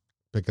K-Trev's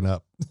picking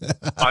up.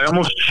 I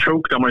almost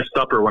choked on my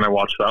supper when I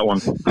watched that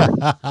one.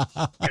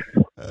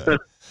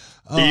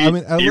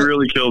 He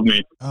really killed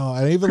me. Oh,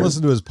 I even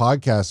listened to his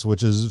podcast,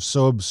 which is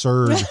so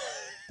absurd.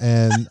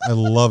 And I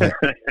love it.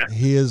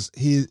 He's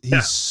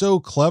so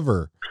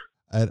clever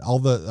at all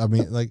the. I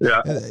mean, like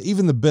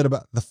even the bit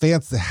about the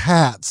fancy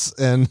hats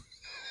and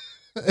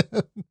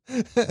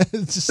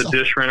the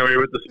dish ran away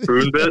with the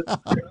spoon bit. Oh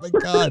my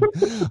God,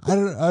 I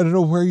don't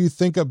know where you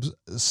think of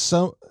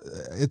so.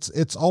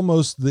 It's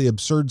almost the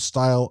absurd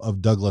style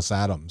of Douglas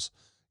Adams.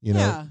 You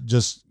know,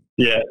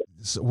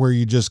 where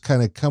you just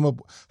kind of come up.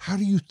 How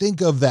do you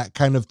think of that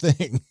kind of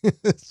thing?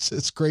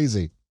 It's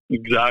crazy.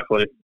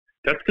 Exactly.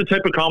 That's the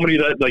type of comedy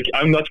that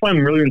that's why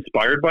I'm really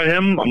inspired by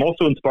him. I'm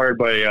also inspired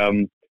by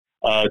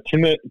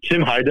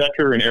Tim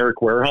Heidecker and Eric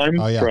Wareheim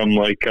from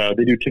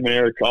they do Tim and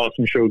Eric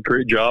Awesome Show.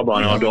 Great job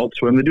on Adult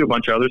Swim. They do a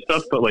bunch of other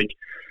stuff, but like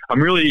I'm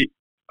really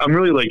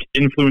like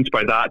influenced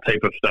by that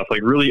type of stuff,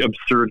 like really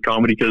absurd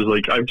comedy, because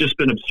like I've just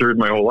been absurd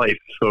my whole life.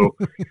 So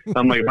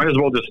I'm like, might as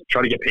well just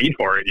try to get paid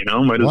for it, you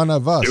know? One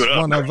of us.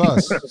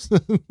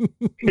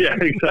 Yeah,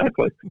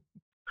 exactly.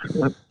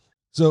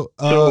 So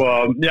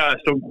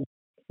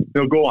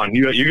no, go on.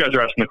 You guys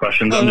are asking the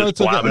questions. I'm just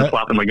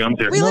flapping my gums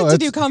here. We like to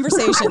do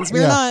conversations.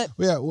 We're not.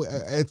 Yeah, we'll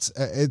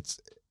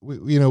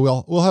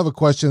have a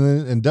question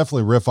and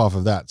definitely riff off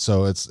of that.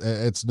 So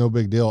it's no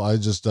big deal. I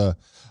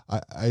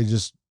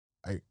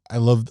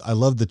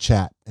love the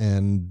chat,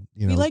 and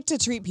we like to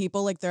treat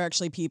people like they're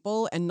actually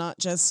people and not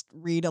just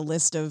read a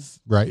list of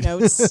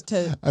notes.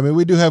 I mean,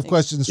 we do have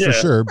questions for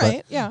sure,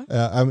 but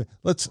I mean,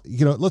 let's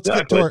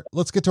get to our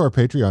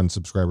Patreon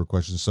subscriber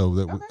questions, so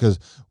that because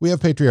we have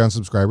Patreon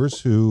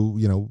subscribers who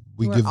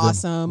we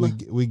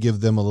give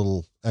them a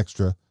little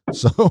extra.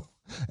 So,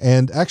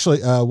 and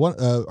actually,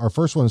 our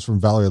first one is from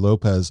Valerie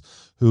Lopez,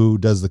 who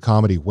does the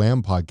Comedy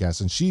Wham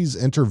podcast, and she's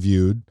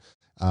interviewed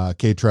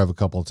K-Trev a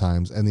couple of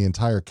times and the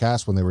entire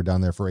cast when they were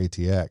down there for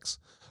ATX.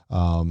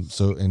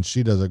 And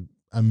she does an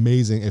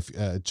amazing,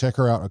 check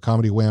her out at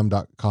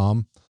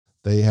comedywham.com.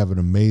 They have an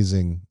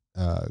amazing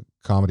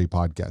comedy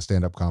podcast,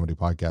 stand-up comedy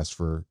podcast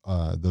for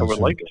those. I would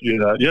like to do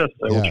that. Yes,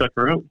 I will check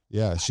her out.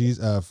 Yeah, she's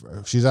out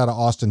of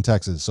Austin,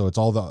 Texas. So it's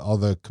all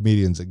the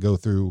comedians that go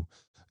through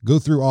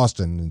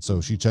Austin, and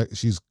so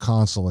she's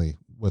constantly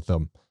with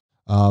them.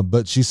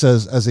 But she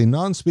says, as a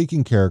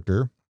non-speaking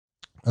character,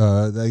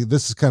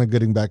 this is kind of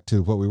getting back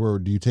to what we were.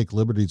 Do you take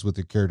liberties with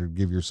your character to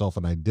give yourself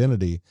an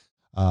identity?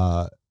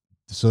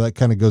 So that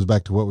kind of goes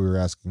back to what we were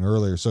asking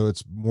earlier. So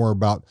it's more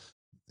about,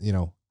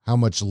 how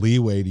much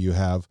leeway do you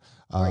have?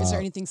 Or is there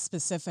anything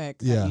specific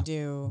that you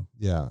do?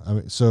 Yeah. I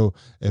mean, so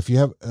if you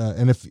have,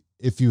 and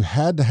if you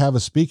had to have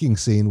a speaking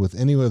scene with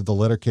any of the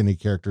Letterkenny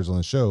characters on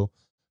the show,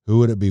 who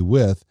would it be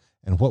with,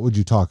 and what would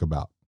you talk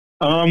about?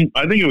 I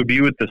think it would be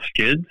with the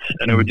Skids,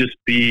 and it would just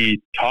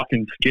be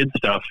talking Skid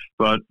stuff.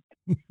 But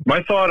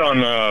my thought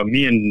on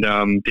me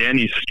and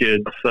Danny's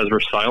Skids as we're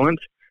silent,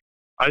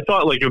 I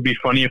thought it would be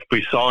funny if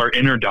we saw our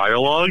inner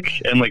dialogue,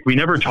 and we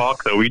never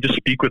talk though. We just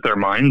speak with our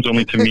minds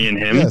only to me and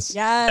him. Yes.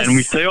 And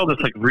we say all this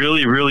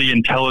really, really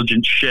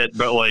intelligent shit,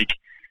 but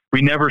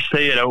we never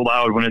say it out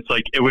loud when it's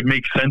it would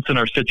make sense in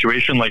our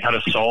situation, how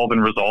to solve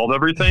and resolve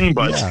everything,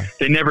 but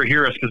they never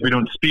hear us because we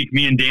don't speak.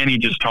 Me and Danny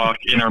just talk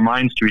in our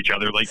minds to each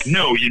other.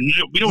 No,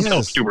 we don't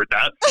tell Stuart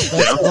that.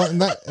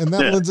 And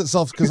that lends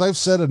itself, because I've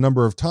said a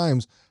number of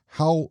times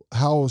how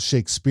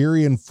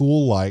Shakespearean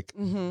fool-like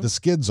the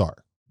Skids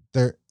are.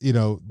 They're,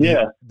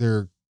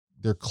 they're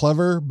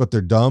clever, but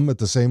they're dumb at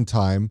the same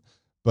time.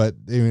 but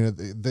I mean,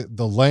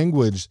 the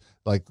language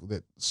like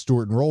that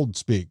Stewart and Rold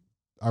speak,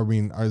 I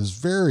mean, is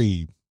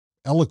very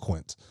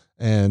eloquent,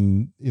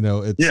 and you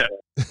know, it's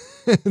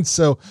and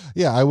so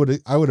I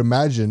would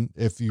imagine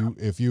if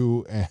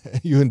you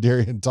and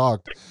Darian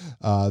talked,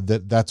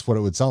 that's what it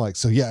would sound like.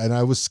 So yeah, and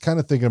I was kind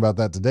of thinking about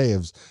that today. I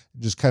was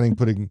just kind of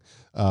putting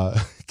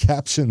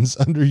captions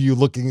under you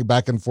looking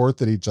back and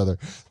forth at each other.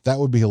 That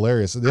would be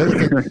hilarious. And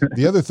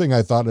the other thing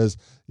I thought is,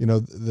 you know,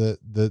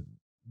 the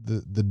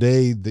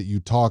day that you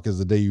talk is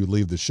the day you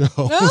leave the show.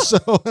 So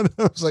and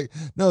I was like,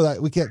 no,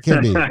 that we can't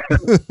be.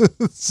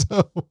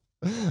 So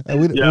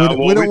we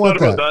don't want thought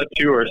about that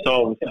too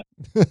ourselves.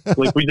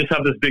 Like we just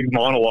have this big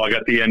monologue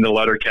at the end of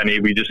Letterkenny.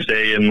 We just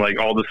say and like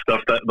all the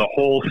stuff that the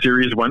whole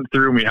series went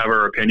through, and we have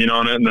our opinion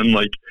on it, and then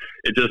like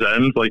it just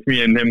ends. Like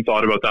me and him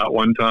thought about that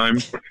one time.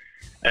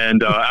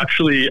 And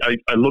actually,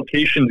 a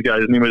locations guy,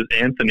 his name was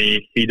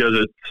Anthony. He does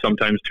it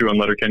sometimes too on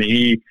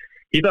Letterkenny.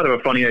 He thought of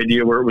a funny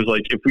idea where it was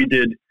like if we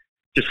did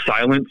just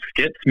silent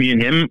skits, me and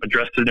him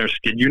dressed in our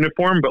skid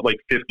uniform, but like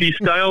 50s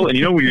style. And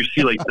you know, where you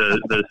see like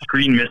the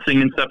screen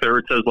missing and stuff, where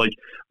it says like,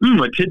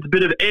 a kid's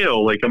bit of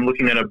ale. Like I'm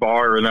looking at a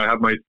bar and I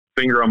have my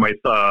finger on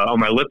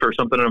my lip or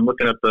something, and I'm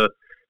looking at the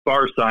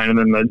bar sign, and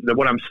then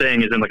what I'm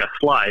saying is in like a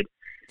slide.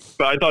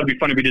 But I thought it'd be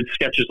funny if we did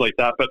sketches like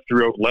that, but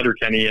throughout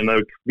Letterkenny, and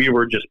like we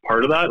were just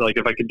part of that. Like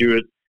if I could do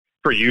it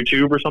for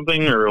YouTube or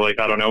something, or like,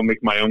 I don't know,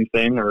 make my own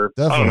thing, or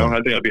definitely. I don't know. I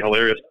think that'd be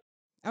hilarious.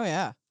 Oh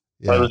yeah.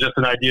 Yeah. It was just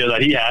an idea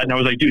that he had, and I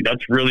was like, dude,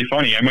 that's really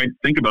funny. I might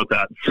think about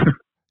that.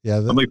 Yeah.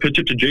 I'm like, pitch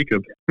it to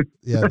Jacob.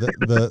 Yeah.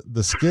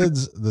 The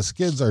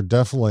skids are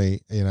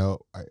definitely, you know,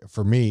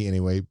 for me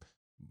anyway,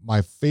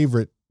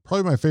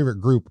 probably my favorite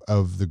group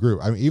of the group.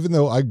 I mean, even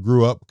though I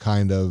grew up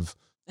kind of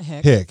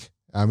hick.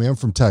 I mean, I'm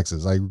from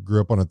Texas. I grew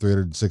up on a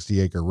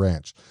 360-acre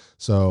ranch.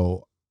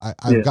 So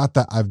I've got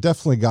that. I've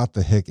definitely got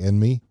the hick in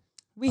me.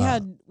 We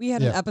had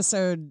an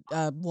episode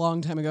a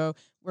long time ago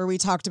where we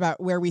talked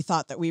about where we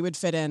thought that we would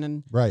fit in,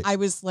 and I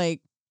was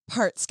like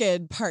part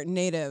skid, part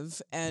native,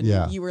 and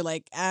you were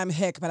like, I'm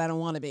hick, but I don't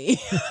want to be.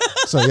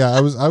 So yeah,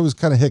 I was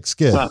kind of hick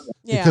skid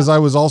because I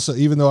was also,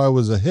 even though I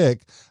was a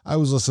hick, I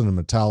was listening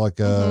to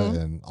Metallica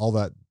and all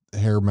that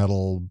hair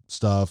metal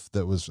stuff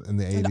that was in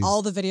the 80s, and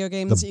all the video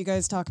games that you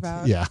guys talk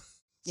about. Yeah.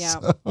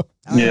 Yeah.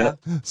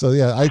 So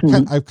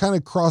I kind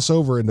of cross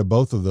over into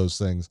both of those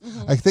things.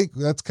 I think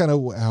that's kind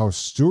of how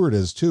Stewart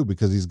is too,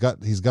 because he's got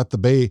the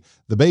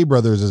Bay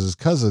brothers as his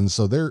cousins,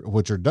 so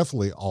which are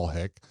definitely all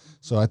hick.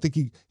 So I think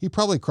he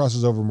probably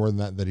crosses over more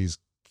than that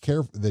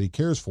he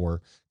cares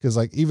for, because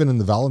like even in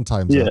the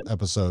Valentine's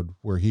episode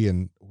where he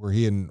and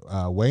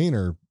Wayne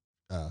are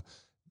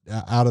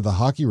out of the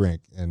hockey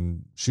rink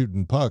and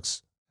shooting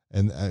pucks,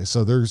 and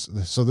so there's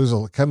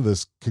a kind of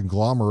this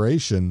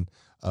conglomeration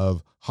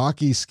of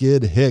hockey,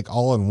 skid, hick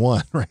all in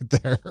one right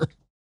there.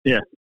 Yeah.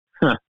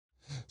 Huh.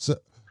 So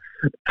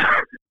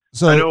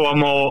I know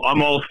I'm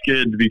all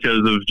skid because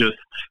of just,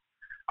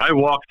 I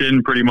walked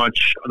in pretty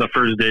much the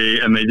first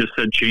day and they just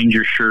said, change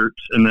your shirt.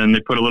 And then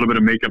they put a little bit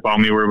of makeup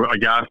on me where a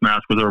gas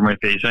mask was over my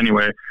face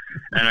anyway.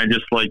 And I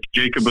just like,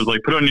 Jacob was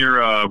like, put on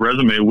your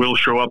resume, we'll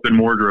show up in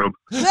wardrobe.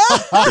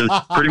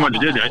 Pretty much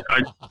did.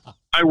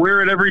 I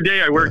wear it every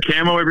day. I wear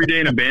camo every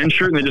day in a band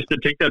shirt, and they just said,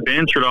 take that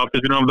band shirt off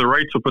because we don't have the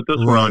rights, so put this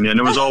one on you. And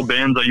it was all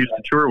bands I used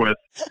to tour with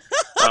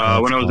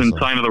when I was in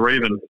Sign of the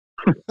Raven.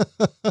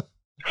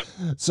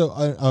 So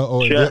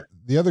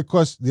the other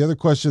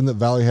question that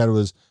Valley had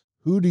was,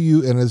 who do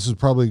you, and this would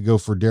probably go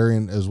for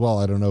Darian as well,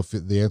 I don't know if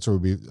the answer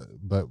would be,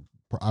 but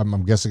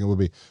I'm guessing it would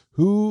be,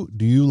 who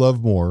do you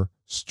love more,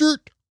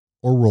 Stewart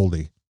or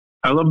Roldy?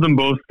 I love them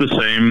both the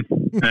same,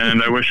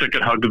 and I wish I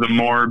could hug them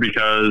more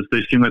because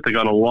they seem like they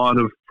got a lot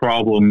of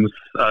problems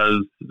as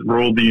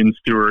Roldy and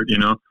Stewart, you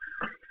know.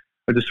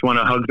 I just want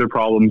to hug their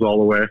problems all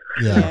the way.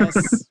 Yeah.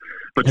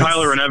 But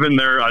Tyler and Evan,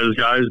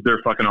 they're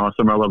fucking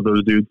awesome. I love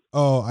those dudes.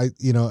 Oh,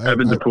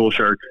 Evan's a cool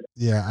shark.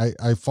 Yeah,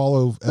 I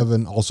follow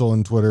Evan also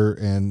on Twitter,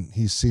 and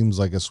he seems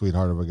like a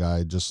sweetheart of a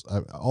guy.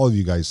 All of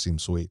you guys seem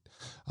sweet.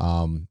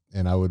 And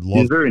I would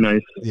love. He's very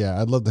nice.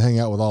 Yeah, I'd love to hang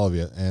out with all of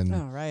you. And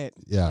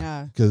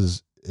yeah,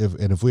 because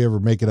if we ever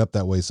make it up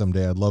that way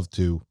someday, I'd love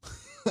to.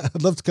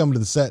 I'd love to come to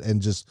the set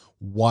and just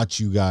watch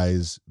you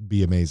guys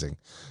be amazing.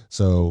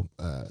 So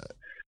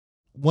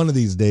one of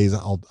these days,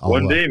 I'll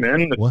one day,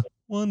 man.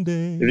 One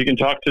day, if you can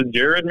talk to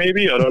Jared,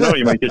 maybe, I don't know,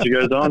 you might get you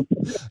guys on.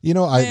 You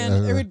know,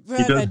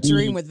 what a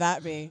dream would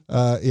that be?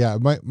 Yeah,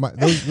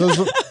 those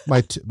were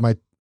my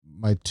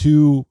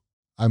two.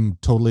 I'm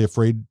totally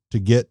afraid to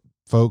get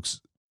folks.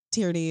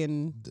 Tierney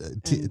and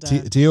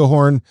Teo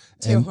Horn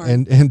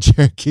and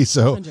Jared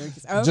Kiso.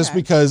 Okay. Just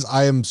because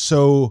I am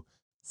so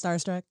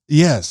starstruck.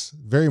 Yes,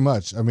 very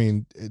much. I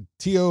mean,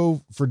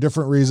 Teo for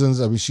different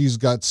reasons. I mean, she's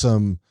got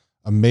some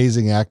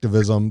amazing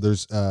activism.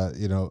 There's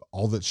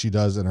all that she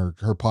does in her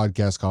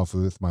podcast, Coffee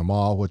with My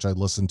Ma, which I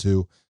listen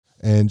to,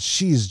 and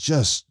she's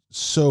just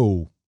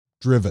so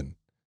driven.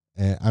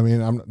 And I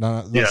mean, I'm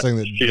not saying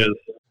that she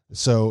is.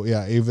 So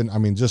yeah, even I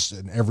mean, just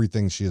in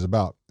everything she is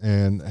about,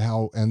 and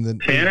then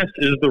Tanis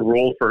is the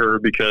role for her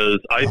because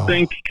I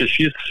think because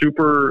she's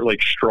super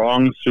like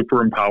strong,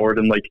 super empowered,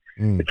 and like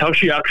it's how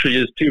she actually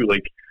is too.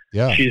 Like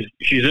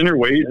she's in her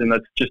ways, and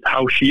that's just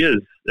how she is,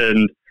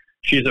 and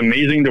she's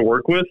amazing to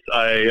work with.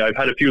 I've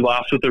had a few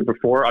laughs with her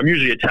before. I'm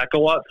usually a tech a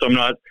lot, so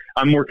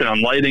I'm working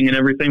on lighting and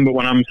everything. But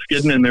when I'm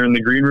skidding and they're in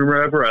the green room or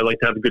whatever, I like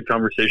to have a good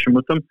conversation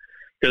with them.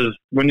 Because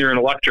when you're an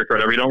electric or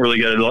whatever, you don't really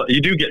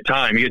you do get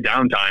time, you get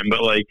downtime,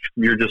 but like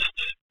you're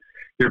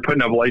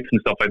putting up lights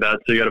and stuff like that.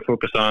 So you got to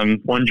focus on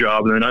one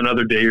job, and then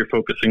another day you're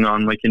focusing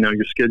on like, your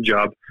skid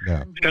job.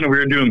 Yeah. It's kind of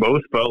weird doing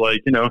both, but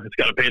like, it's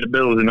got to pay the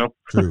bills,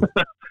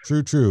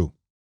 True.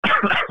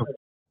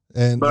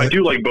 But I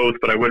do like both,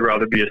 but I would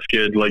rather be a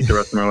skid like the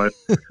rest of my life.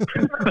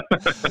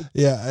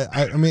 Yeah.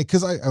 I mean,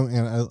 cause I'd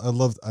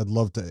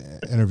love to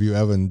interview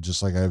Evan,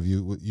 just like I have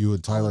you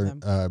and Tyler,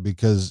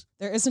 because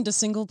there isn't a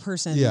single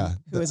person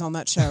who is on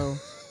that show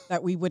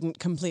that we wouldn't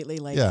completely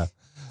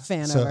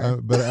fan over.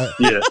 But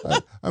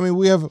I mean,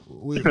 we have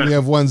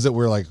ones that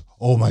we're like,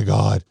 oh my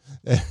God.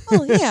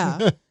 Oh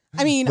yeah.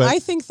 I mean, I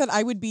think that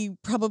I would be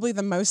probably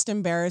the most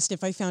embarrassed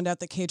if I found out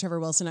that K. Trevor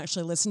Wilson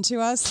actually listened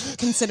to us,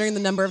 considering the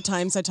number of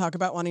times I talk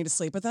about wanting to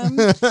sleep with him.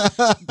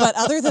 But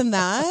other than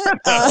that,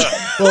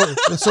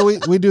 so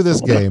we do this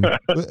game, and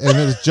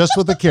it's just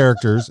with the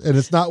characters, and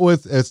it's not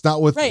with it's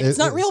not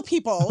real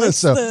people.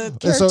 It's the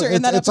character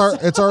in that episode.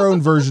 It's our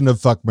own version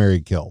of Fuck, Marry,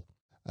 Kill,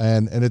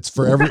 and it's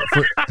for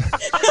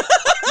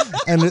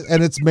and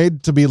it's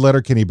made to be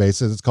Letterkenny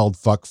based. It's called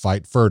Fuck,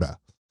 Fight, Ferda.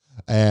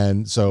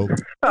 And so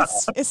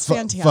it's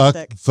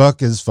fantastic.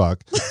 Fuck is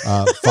fuck.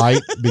 Fight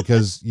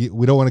because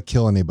we don't want to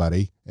kill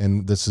anybody,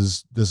 and this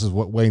is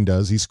what Wayne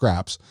does. He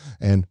scraps.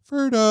 And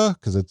Ferda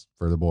because it's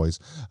for the boys.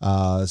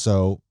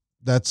 So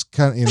that's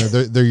kind of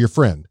they're your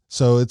friend.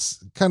 So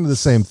it's kind of the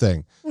same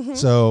thing. Mm-hmm.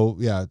 So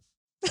yeah,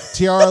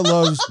 Tiara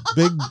loves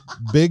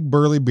big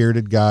burly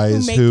bearded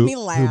guys who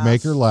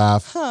make her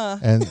laugh,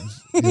 and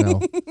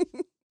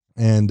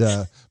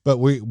and but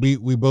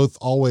we both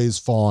always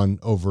fawn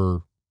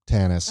over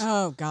Tanis.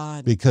 Oh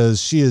God.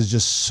 Because she is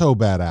just so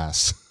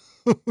badass.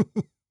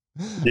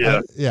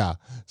 Yeah.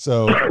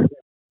 So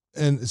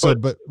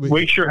but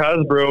make sure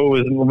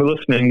Hasbro is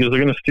listening because they're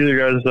going to steal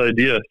your guys'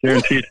 idea,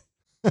 guaranteed.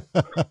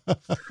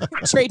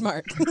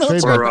 Trademark.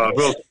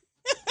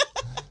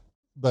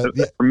 But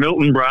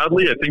Milton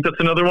Bradley, I think that's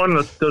another one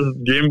that does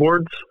game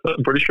boards.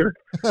 I'm pretty sure.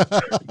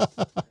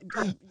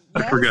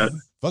 I forgot.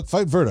 Fuck,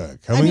 Fight, Ferda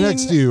coming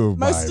next to you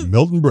by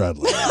Milton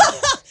Bradley.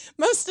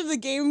 Most of the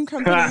game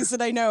companies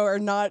that I know are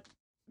not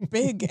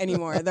big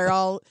anymore. They're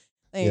all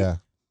they're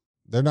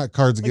not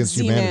Cards Against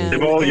Humanity.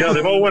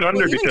 They've all went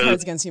under because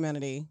Cards Against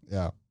Humanity.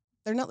 Yeah,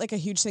 they're not like a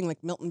huge thing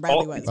like Milton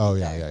Bradley was. Oh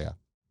yeah.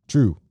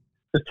 True.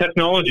 The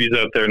technology's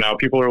out there now.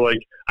 People are like,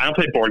 I don't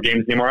play board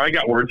games anymore. I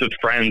got Words with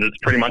Friends. It's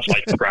pretty much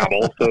like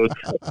Scrabble. So it's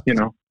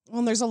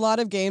Well, there's a lot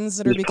of games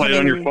that are becoming. Play it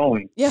on your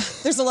phone. Yeah,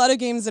 there's a lot of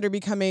games that are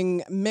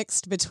becoming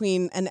mixed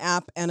between an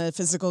app and a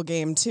physical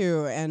game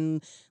too,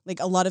 and like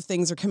a lot of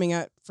things are coming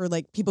out for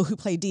like people who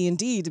play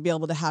D&D to be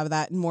able to have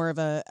that in more of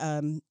a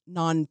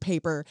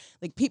non-paper.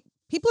 Like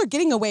people are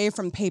getting away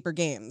from paper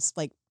games,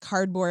 like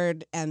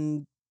cardboard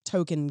and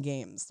token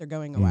games. They're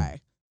going away.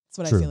 That's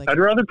what I feel like. I'd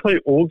rather play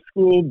old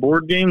school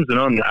board games than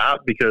on the app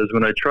because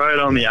when I try it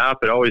on the app,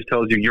 it always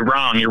tells you you're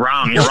wrong.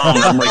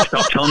 I'm like,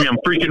 stop telling me I'm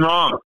freaking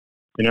wrong.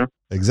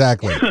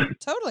 Exactly.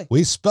 Totally.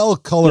 We spell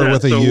color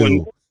with a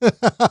U.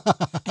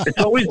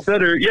 It's always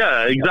better.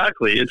 Yeah,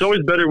 exactly. It's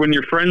always better when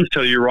your friends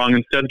tell you you're wrong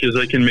instead because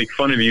they can make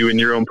fun of you in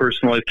your own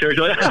personalized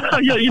character. Like,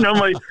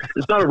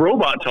 it's not a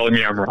robot telling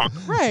me I'm wrong.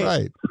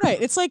 Right.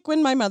 It's like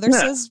when my mother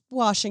says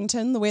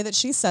Washington, the way that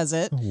she says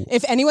it.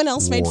 If anyone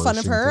else made fun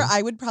of her,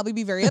 I would probably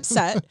be very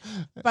upset.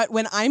 But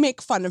when I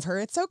make fun of her,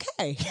 it's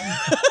okay.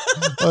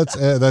 Well,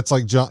 that's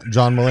like John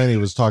Mulaney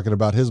was talking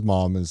about his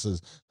mom and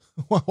says,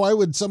 why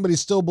would somebody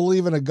still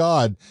believe in a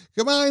God?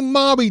 My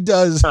mommy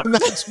does, and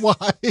that's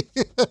why.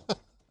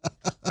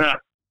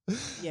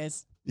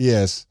 Yes.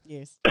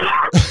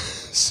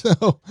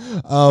 So,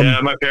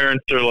 my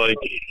parents are like,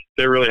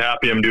 they're really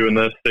happy I'm doing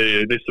this.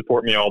 They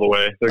support me all the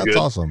way. They're good.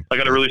 Awesome. I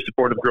got a really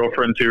supportive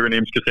girlfriend too. Her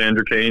name's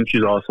Cassandra Kane.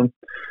 She's awesome.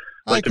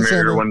 I'd like to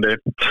marry her one day.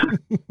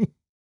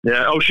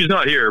 Yeah. Oh, she's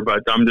not here,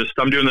 but I'm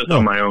doing this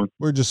on my own.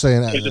 We're just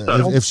saying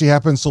if she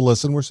happens to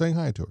listen, we're saying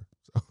hi to her.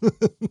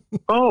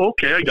 Oh,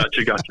 okay. I got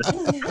you.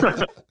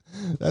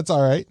 That's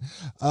all right.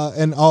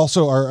 And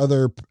also our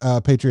other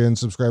Patreon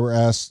subscriber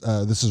asked,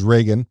 this is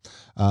Reagan,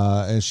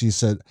 and she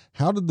said,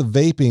 how did the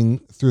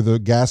vaping through the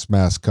gas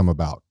mask come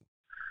about?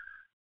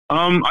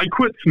 I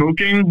quit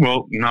smoking.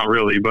 Well, not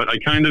really, but I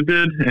kind of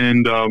did.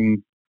 And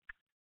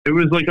it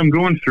was like I'm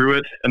going through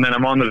it, and then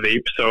I'm on the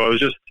vape. So I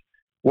was just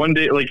one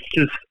day,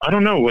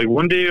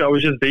 one day I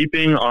was just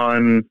vaping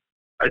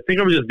I think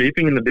I was just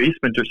vaping in the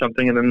basement or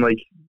something, and then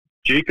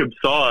Jacob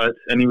saw it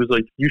and he was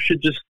like, you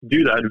should just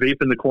do that,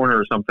 vape in the corner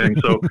or something.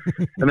 So,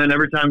 and then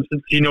every time,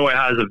 since I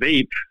has a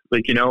vape,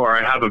 or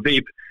I have a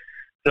vape,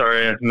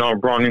 Sorry, no,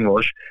 wrong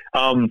English.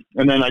 And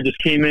then I just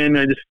came in.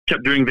 I just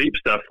kept doing vape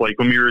stuff. Like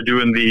when we were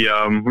doing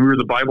we were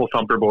the Bible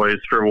Thumper Boys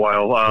for a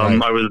while.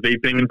 Right. I was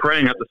vaping and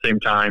praying at the same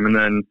time. And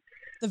then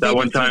that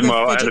one time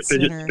I had a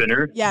fidget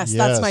spinner. Yes,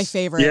 that's my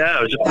favorite. Yeah,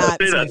 I was just going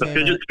to say that. The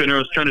fidget spinner, I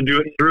was trying to do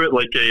it through it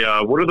like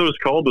a, what are those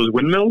called? Those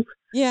windmills?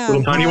 Yeah.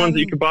 Little tiny ones that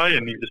you could buy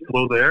and you just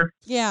blow the air.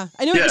 Yeah,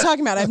 I know what you're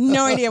talking about. I have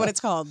no idea what it's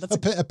called. That's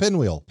a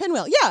pinwheel.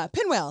 Pinwheel. Yeah,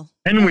 pinwheel.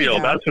 Pinwheel,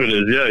 that's what it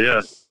is. Yeah,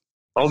 yeah.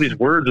 All these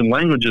words and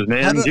languages,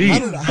 man. How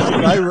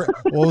did I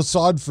well, it's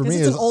odd for me.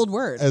 It's an old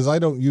word. As I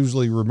don't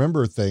usually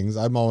remember things,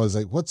 I'm always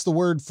like, what's the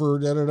word for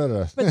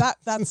da-da-da-da? But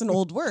that's an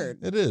old word.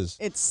 It is.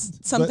 It's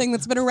something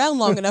that's been around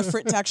long enough for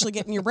it to actually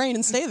get in your brain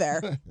and stay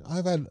there.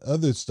 I've had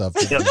other stuff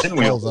that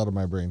falls out of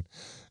my brain.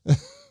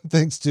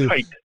 Thanks to...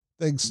 Height.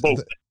 Thanks.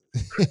 Both.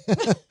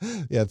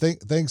 Yeah,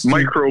 thanks.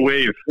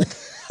 Microwave.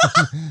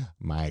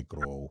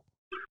 Micro.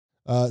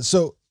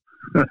 So...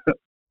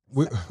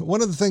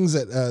 one of the things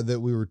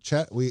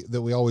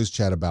that we always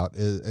chat about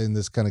is, and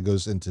this kind of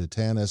goes into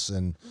Tanis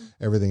and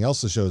everything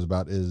else the show's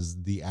about,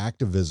 is the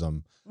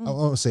activism. I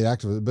won't say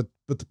activism, but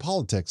the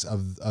politics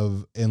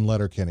of in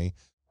Letterkenny,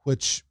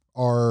 which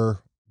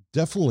are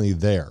definitely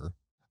there,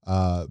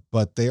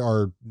 but they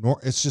are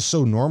it's just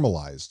so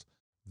normalized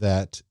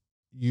that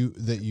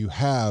you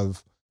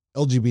have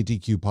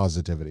LGBTQ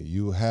positivity,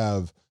 you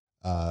have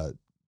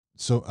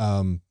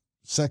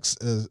sex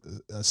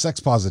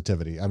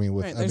positivity. I mean,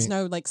 there's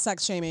no like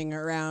sex shaming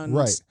around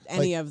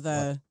any of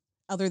the,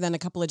 other than a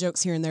couple of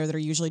jokes here and there that are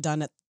usually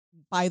done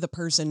by the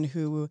person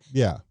who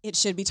it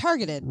should be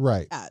targeted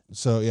at.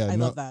 So I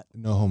love that.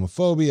 No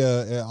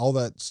homophobia, all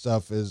that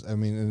stuff is, I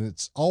mean, and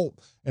it's all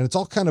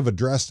kind of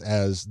addressed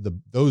as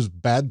those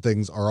bad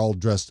things are all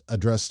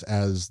addressed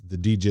as the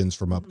degens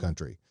from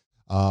upcountry.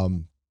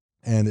 And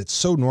it's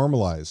so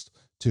normalized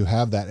to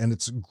have that, and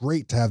it's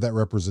great to have that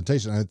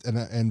representation.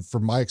 And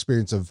from my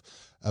experience of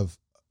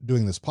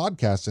doing this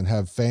podcast and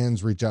have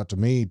fans reach out to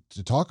me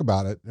to talk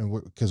about it,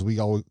 and because we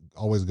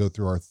always go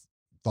through our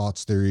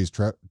thoughts, theories,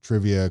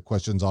 trivia,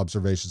 questions,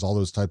 observations, all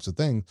those types of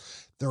things.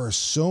 There are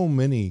so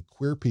many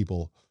queer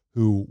people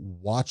who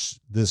watch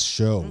this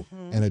show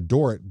and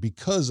adore it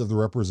because of the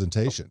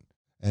representation,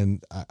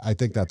 and I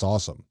think that's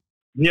awesome.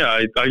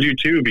 Yeah, I do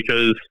too,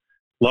 because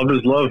love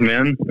is love,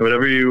 man.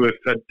 Whatever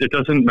it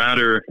doesn't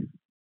matter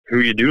who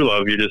you do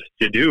love, you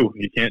do.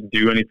 You can't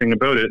do anything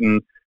about it.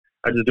 And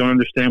I just don't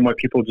understand why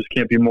people just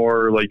can't be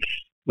more like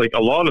a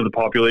lot of the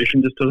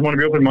population just doesn't want to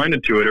be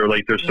open-minded to it, or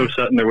like they're so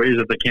set in their ways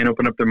that they can't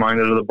open up their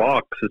mind out of the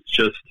box. It's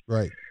just,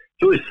 it's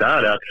really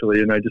sad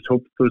actually. And I just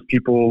hope those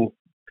people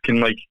can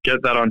like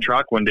get that on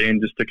track one day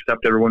and just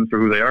accept everyone for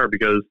who they are,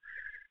 because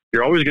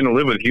you're always going to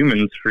live with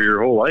humans for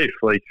your whole life,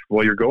 like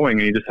while you're going,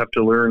 and you just have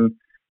to learn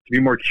to be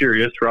more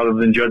curious rather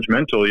than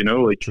judgmental,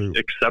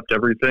 accept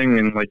everything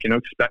and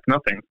expect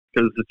nothing,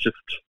 because it's just,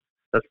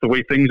 that's the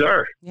way things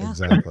are. Yeah.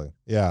 Exactly.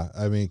 Yeah.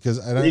 I mean, because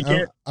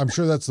I'm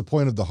sure that's the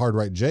point of the Hard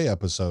Right J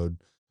episode,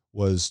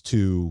 was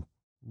to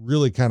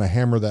really kind of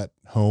hammer that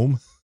home.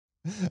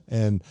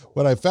 And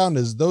what I found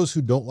is those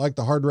who don't like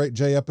the Hard Right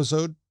J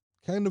episode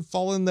kind of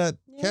fall in that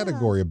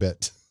category a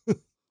bit.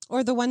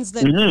 Or the ones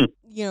that,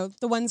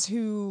 the ones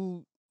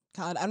who,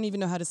 God, I don't even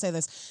know how to say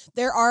this.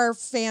 There are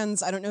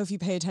fans, I don't know if you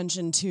pay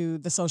attention to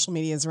the social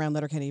medias around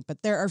Letterkenny,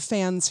 but there are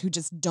fans who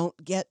just don't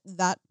get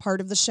that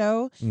part of the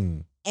show.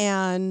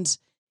 And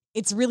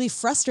it's really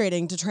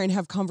frustrating to try and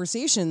have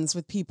conversations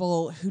with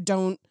people who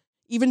don't,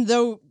 even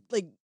though,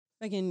 like,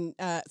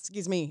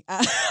 excuse me,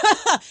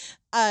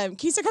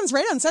 Kisa comes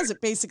right on and says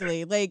it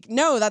basically, like,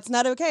 no, that's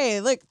not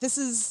okay. Look, this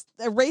is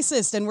a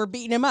racist and we're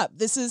beating him up.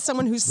 This is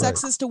someone who's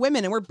sexist to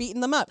women and we're beating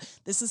them up.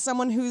 This is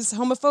someone who's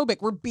homophobic.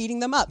 We're beating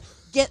them up.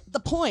 Get the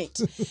point.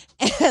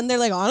 And they're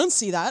like, oh, I don't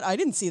see that. I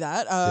didn't see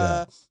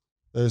that.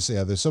 There's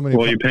so many.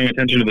 Well, are you paying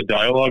attention to the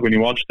dialogue when you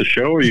watch the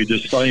show, or are you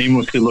just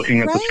aimlessly looking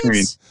at the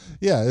screen?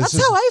 Yeah, that's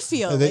how I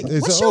feel.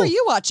 What show are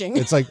you watching?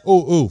 It's like,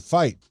 oh,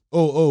 fight.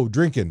 Oh,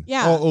 drinking.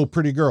 Yeah. Oh,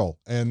 pretty girl.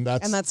 And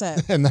that's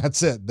it. And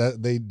that's it.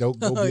 That they don't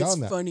go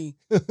beyond that. Funny.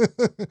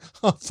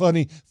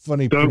 funny.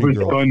 That was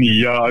girl. funny.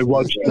 Yeah, I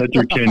watched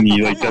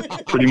Letterkenny. Like, that's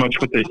pretty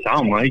much what they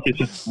sound like. It's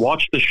just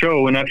watch the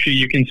show, and actually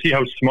you can see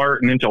how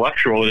smart and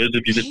intellectual it is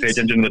if you just pay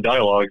attention to the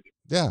dialogue.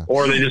 Yeah.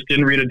 Or they just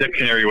didn't read a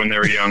dictionary when they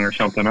were young or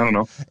something. I don't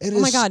know.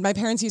 My God, my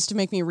parents used to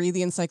make me read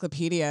the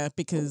encyclopedia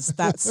because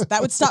that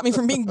would stop me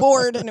from being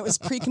bored, and it was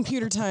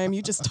pre-computer time.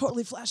 You just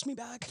totally flashed me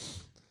back.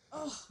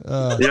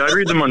 Yeah, I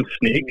read them on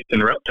snakes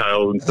and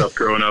reptiles and stuff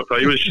growing up. I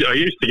used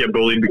to get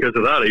bullied because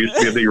of that. I used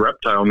to be a big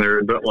reptile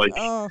nerd, but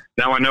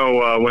now I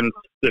know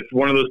if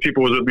one of those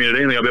people was with me at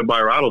anything, I'll be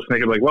by a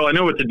rattlesnake. I'm like, well, I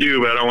know what to do,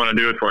 but I don't want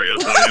to do it for you.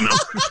 So,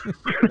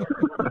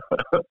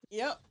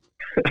 Yep.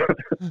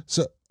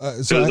 So I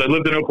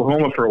lived in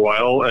Oklahoma for a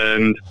while,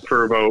 and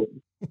for about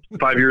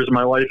 5 years of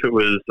my life, it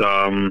was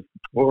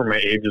what were my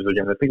ages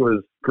again? I think it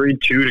was grade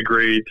 2 to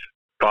grade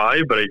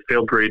 5, but I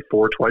failed grade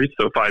 4 twice,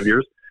 so 5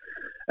 years.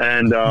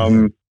 And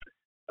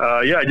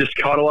Yeah, I just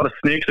caught a lot of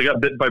snakes. I got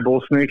bit by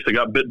bull snakes. I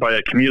got bit by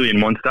a chameleon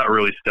once. That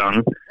really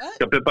stung. What?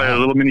 Got bit by a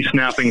little mini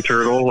snapping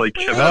turtle. Like,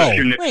 I've had a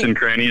few nicks and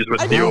crannies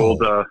with the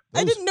old...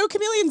 I didn't know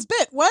chameleons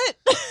bit. What?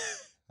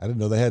 I didn't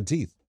know they had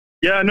teeth.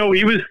 Yeah, no,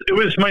 it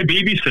was my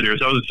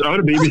babysitter's. I was at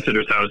a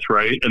babysitter's house,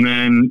 right? And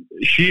then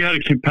she had a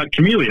pet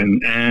chameleon,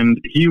 and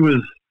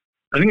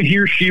I think he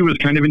or she was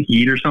kind of in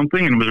heat or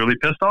something and was really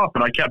pissed off,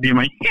 but I kept being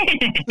like,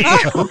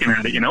 looking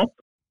at it, you know?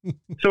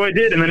 So I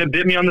did, and then it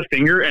bit me on the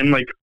finger, and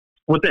like,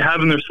 what they have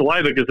in their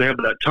saliva, because they have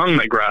that tongue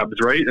that grabs,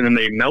 right? And then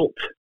they melt,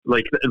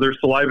 like their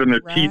saliva and their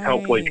teeth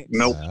help like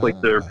melt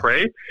like their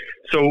prey.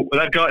 So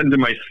that got into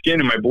my skin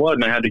and my blood,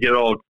 and I had to get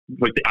all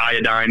like the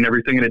iodine and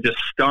everything, and it just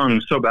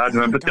stung so bad.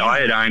 And I put the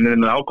iodine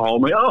and the alcohol.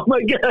 I'm like, oh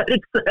my God,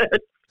 it's sad.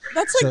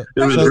 That's like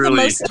the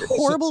most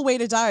horrible way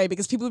to die,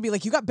 because people would be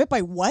like, you got bit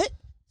by what?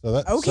 So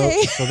that,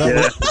 okay.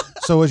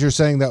 So what you're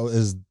saying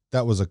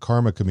that was a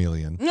karma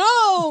chameleon.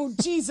 No,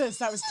 Jesus,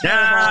 that was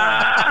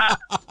terrible.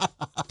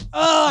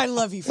 Oh, I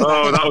love you for that.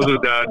 Oh, that was a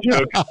dad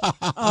joke.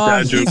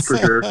 Dad joke for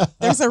sure.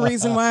 There's a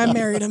reason why I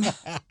married him.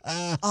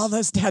 All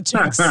those dad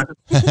jokes. Sounds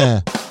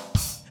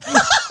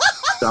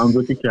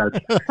like a catch.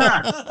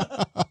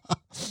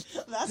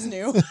 That's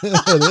new.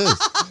 It is.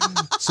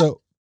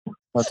 So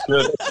that's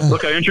good.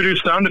 Look, I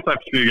introduced sound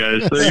effects for you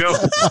guys. There you go.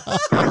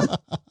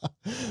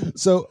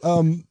 So,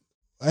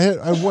 I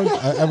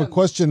have a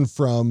question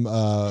from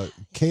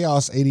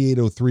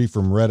Chaos8803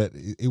 from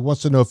Reddit. He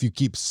wants to know if you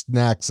keep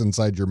snacks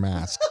inside your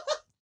mask.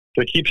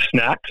 Do I keep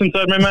snacks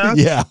inside my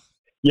mask? Yeah.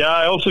 Yeah,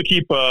 I also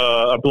keep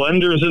a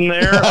blenders in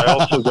there. I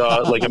also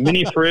got like a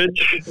mini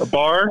fridge, a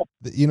bar.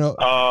 You know,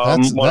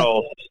 what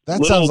else?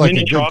 That sounds like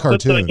a good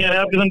cartoon. That I can't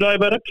have because I'm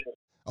diabetic.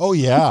 Oh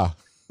yeah.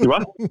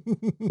 What?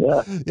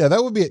 Yeah. Yeah,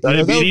 that would be.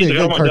 Diabetes, that would be a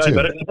good cartoon.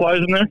 Diabetic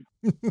supplies in there.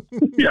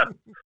 Yeah.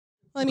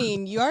 I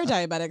mean, you are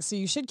diabetic, so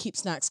you should keep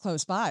snacks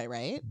close by,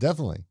 right?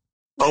 Definitely.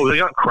 Oh, they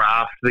got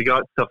Kraft. They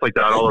got stuff like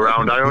that all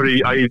around.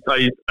 I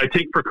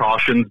take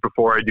precautions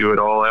before I do it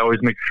all. I always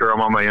make sure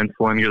I'm on my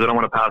insulin because I don't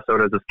want to pass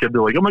out as this kid.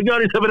 They're like, oh my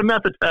God, he's having a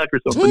meth attack or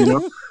something, you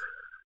know?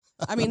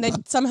 I mean, they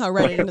somehow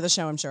wrote it into the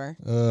show, I'm sure.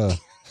 Yeah,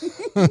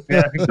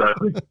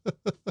 exactly.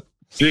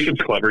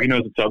 Jacob's clever. He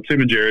knows what's up.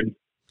 Same as Jared.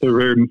 They're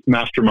very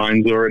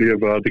masterminds already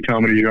of the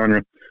comedy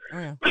genre. Oh,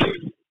 yeah.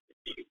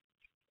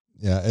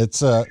 Yeah,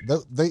 it's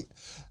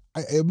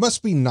it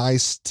must be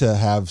nice to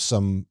have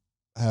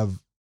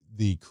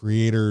the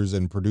creators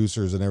and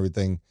producers and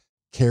everything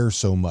care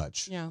so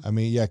much. Yeah. I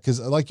mean, yeah, because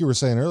like you were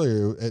saying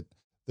earlier,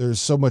 there's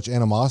so much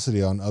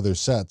animosity on other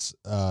sets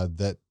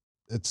that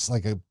it's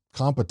like a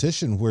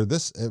competition where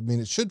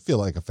it should feel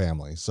like a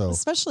family. So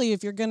especially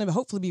if you're going to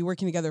hopefully be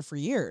working together for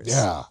years.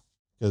 Yeah.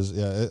 Because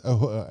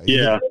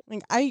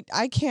Like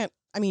I can't.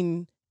 I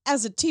mean,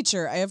 as a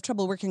teacher, I have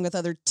trouble working with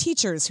other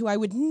teachers who I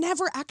would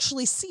never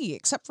actually see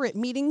except for at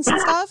meetings and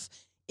stuff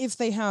if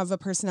they have a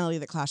personality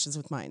that clashes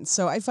with mine.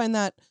 So I find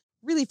that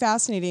really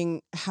fascinating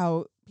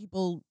how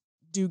people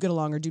do get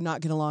along or do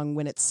not get along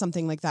when it's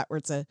something like that, where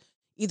it's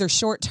either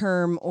short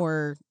term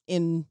or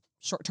in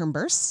short term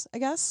bursts, I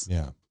guess.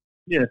 Yeah.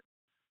 Yeah.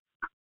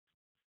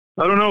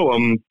 I don't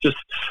know. Just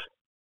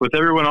with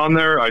everyone on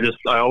there, I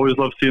always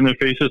love seeing their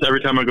faces. Every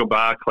time I go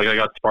back, like I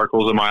got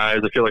sparkles in my eyes.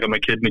 I feel like I'm a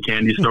kid in a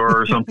candy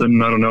store or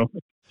something. I don't know.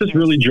 It's just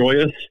really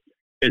joyous.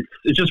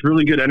 It's just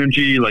really good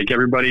energy. Like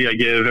I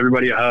give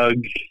everybody a hug,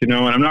 you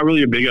know, and I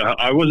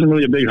wasn't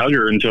really a big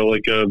hugger until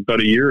like about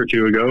a year or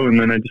two ago. And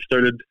then I just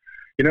started,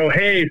 you know,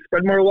 hey,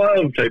 spread more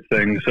love type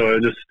thing. So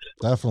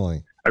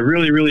definitely, I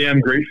really, really am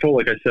grateful.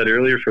 Like I said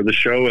earlier, for the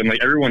show, and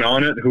like everyone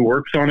on it who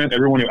works on it,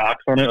 everyone who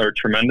acts on it are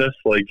tremendous.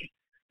 Like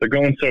they're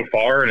going so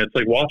far, and it's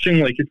like watching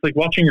your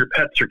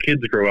pets or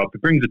kids grow up.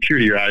 It brings a tear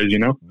to your eyes, you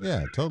know?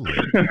 Yeah, totally.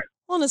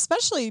 Well, and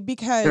especially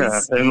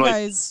because you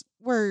guys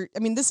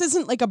this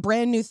isn't like a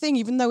brand new thing,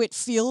 even though it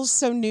feels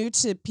so new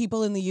to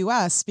people in the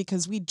US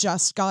because we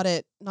just got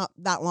it not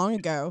that long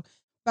ago.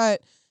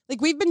 But like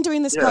we've been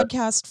doing this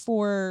podcast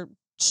for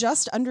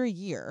just under a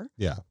year.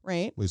 Yeah.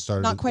 Right? We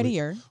started not quite a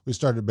year. We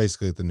started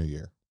basically at the new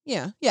year.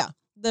 Yeah. Yeah.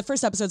 The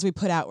first episodes we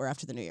put out were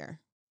after the new year.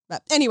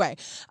 But anyway,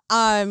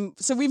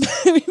 so we've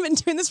been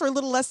doing this for a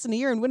little less than a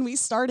year. And when we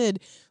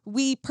started,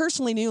 we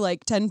personally knew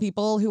like 10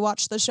 people who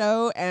watched the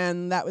show,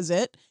 and that was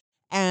it.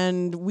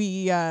 And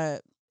we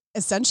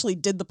essentially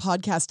did the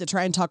podcast to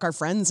try and talk our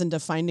friends into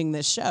finding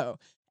this show.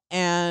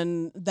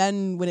 And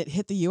then when it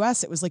hit the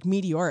US, it was like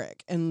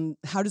meteoric. And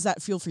how does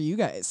that feel for you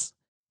guys?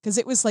 Because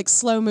it was like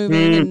slow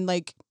moving and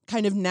like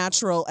kind of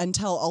natural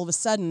until all of a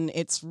sudden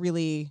it's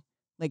really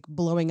like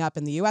blowing up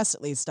in the US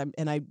at least.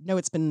 And I know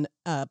it's been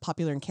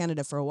popular in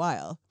Canada for a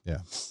while. Yeah.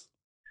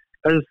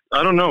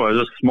 I don't know. As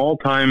a small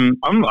time,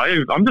 I'm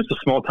just a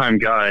small time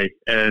guy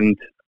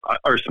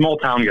or small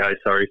town guy.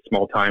 Sorry,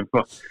 small time.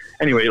 Well,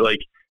 anyway, like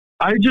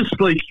I just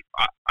like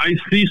I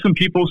see some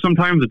people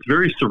sometimes. It's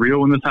very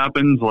surreal when this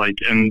happens. Like,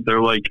 and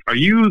they're like, "Are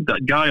you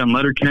that guy on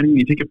Letterkenny?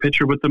 You take a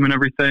picture with them and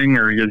everything,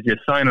 or you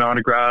sign an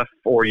autograph,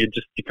 or you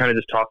kind of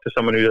just talk to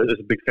someone who is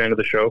a big fan of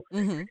the show."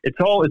 Mm-hmm.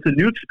 It's a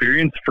new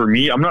experience for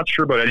me. I'm not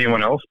sure about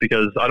anyone else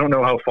because I don't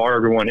know how far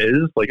everyone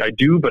is. Like I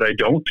do, but I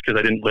don't because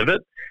I didn't live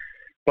it.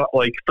 But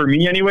like for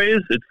me, anyways,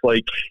 it's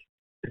like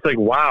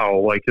wow,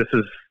 like this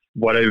is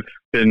what I've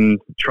been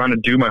trying to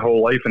do my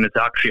whole life, and it's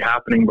actually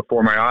happening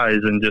before my eyes.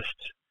 And just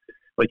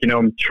like, you know,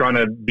 I'm trying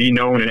to be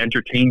known and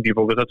entertain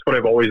people, because that's what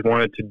I've always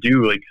wanted to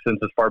do, like since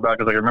as far back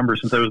as I remember,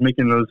 since I was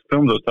making those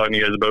films I was talking to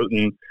you guys about,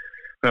 and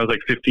when I was like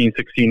 15,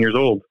 16 years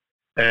old.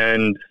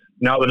 And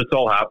now that it's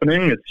all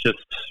happening, it's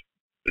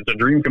a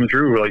dream come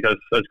true. Like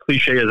as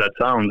cliche as that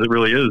sounds, it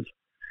really is.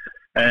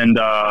 And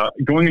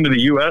going into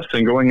the U.S.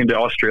 and going into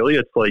Australia,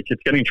 it's like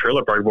it's getting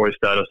Trailer Park Boy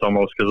status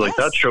almost, because like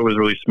that show was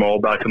really small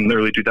back in the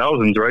early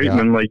 2000s, right? Yeah. And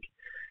then like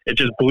it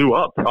just blew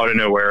up out of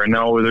nowhere, and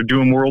now they're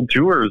doing world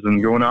tours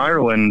and going to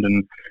Ireland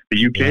and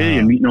the UK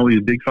and meeting all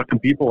these big fucking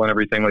people and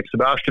everything, like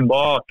Sebastian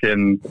Bach,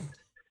 and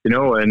you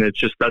know, and it's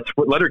just that's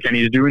what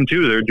Letterkenny is doing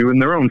too. They're doing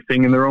their own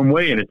thing in their own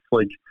way, and it's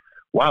like,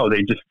 wow,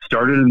 they just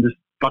started and just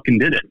fucking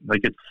did it.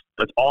 Like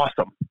that's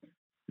awesome.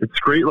 It's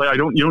great. Like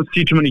you don't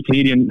see too many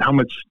how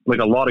much like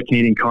a lot of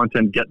Canadian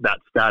content get that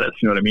status.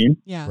 You know what I mean?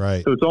 Yeah.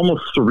 Right. So it's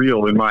almost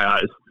surreal in my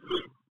eyes.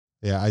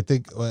 Yeah, I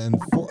think,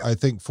 I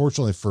think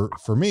fortunately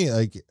for me,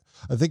 like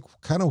I think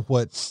kind of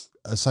what,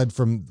 aside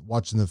from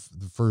watching the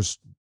first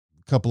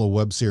couple of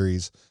web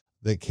series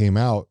that came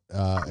out,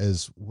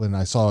 is when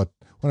I saw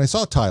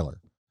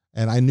Tyler,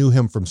 and I knew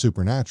him from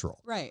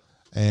Supernatural. Right.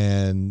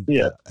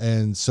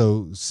 And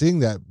so seeing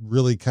that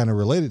really kind of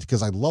related,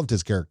 because I loved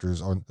his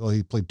characters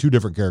he played two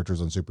different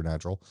characters on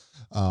Supernatural.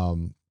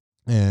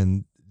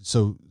 And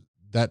so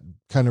that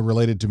kind of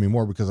related to me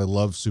more because I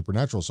love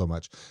Supernatural so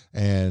much.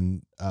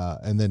 And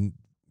then,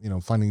 you know,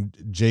 finding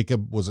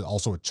Jacob was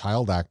also a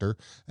child actor,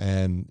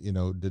 and, you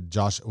know,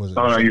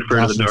 Are You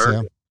Afraid of the Dark?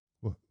 Sam?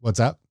 What's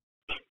that?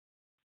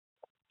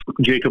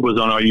 Jacob was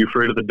on Are You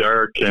Afraid of the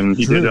Dark? And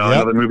he did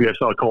another movie I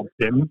saw called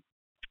Pin.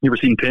 You ever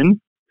seen Pin?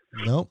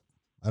 No.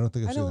 I don't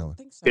think I've seen that one.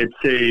 So.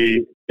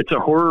 It's a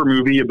horror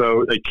movie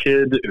about a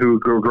kid who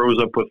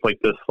grows up with like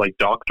this like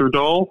doctor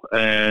doll,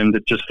 and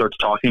it just starts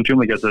talking to him,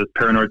 like has a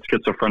paranoid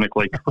schizophrenic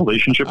like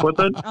relationship with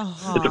it.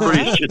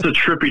 It's a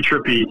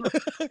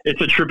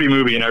trippy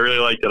movie, and I really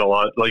liked it a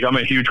lot. Like I'm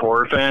a huge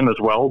horror fan as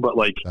well, but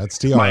like that's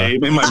TR.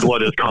 In my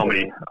blood is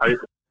comedy. I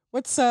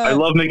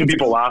love making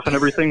people laugh and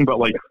everything, but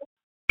like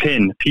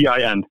Pin,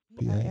 PIN.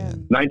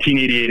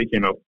 1988 it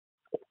came out.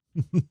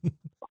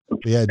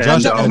 Yeah,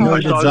 Josh.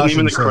 I saw his name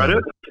in the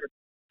credits,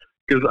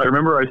 because I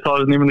remember I saw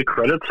his name in the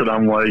credits, and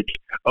I'm like,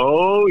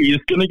 "Oh, he's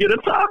gonna get a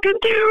talking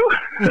to."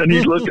 And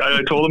he looked.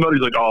 I told him about it.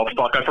 He's like, "Oh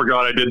fuck, I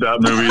forgot I did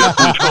that movie." That's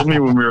what he told me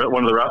when we were at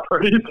one of the rap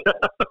parties.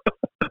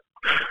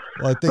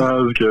 Well, I think that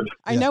was good.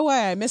 I know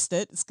why I missed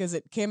it. It's because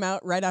it came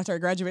out right after I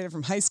graduated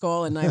from high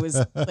school, and I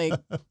was like,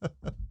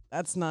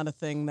 "That's not a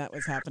thing that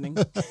was happening."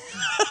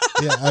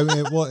 Yeah, I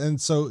mean, well, and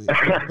so,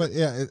 but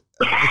yeah, it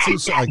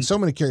seems like so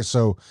many characters.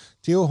 So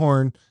Teal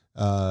Horn,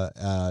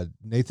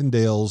 Nathan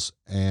Dales,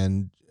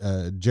 and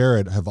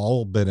Jared have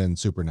all been in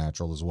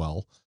Supernatural as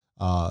well.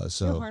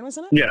 So Horn was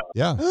in it?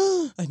 Yeah.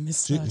 I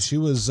missed that. She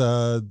was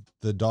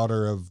the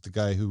daughter of the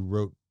guy who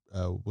wrote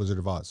Wizard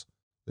of Oz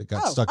that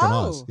got stuck in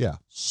Oz. Yeah.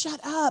 Shut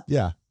up.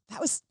 Yeah.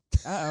 That was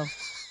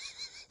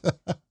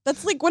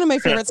that's like one of my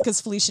favorites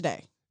because Felicia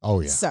Day. Oh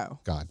yeah. So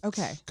God.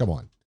 Okay. Come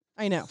on.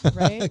 I know,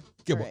 right?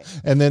 Right.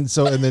 And then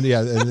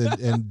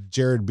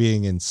Jared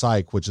being in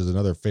Psych, which is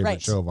another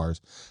favorite show of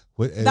ours.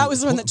 That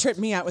was the one that tripped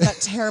me out with that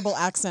terrible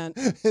accent.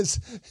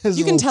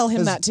 You can tell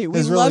him that too.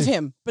 We love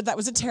him, but that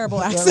was a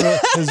terrible accent.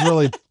 His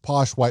really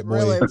posh white boy.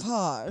 Really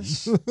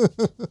posh.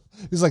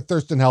 He's like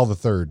Thurston Howell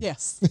III.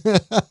 Yes.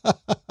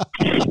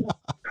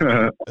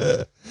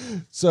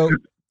 So,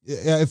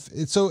 yeah,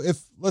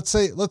 if let's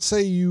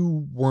say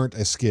you weren't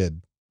a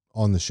skid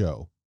on the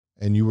show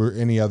and you were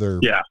any other,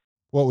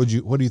 where do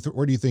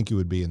you think you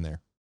would be in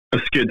there? A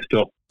skid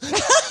still.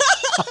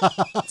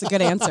 That's a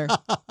good answer.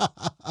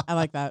 I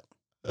like that.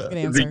 Good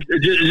answer.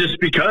 Just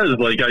because,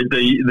 like,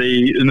 they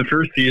in the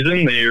first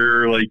season,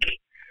 they're like,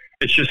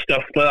 it's just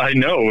stuff that I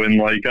know, and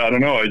like, I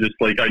don't know,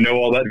 I know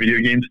all that video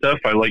game stuff.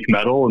 I like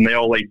metal, and they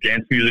all like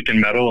dance music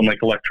and metal and like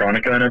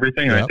electronica and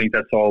everything. Yep. And I think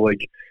that's all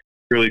like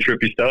really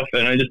trippy stuff,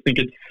 and I just think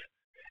it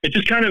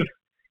kind of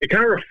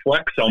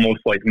reflects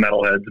almost like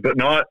metalheads, but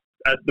not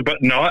at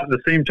the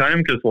same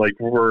time, because like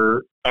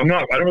I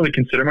don't really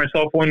consider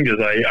myself one,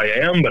 because I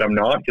am, but I'm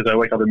not, because I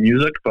like other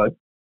music. But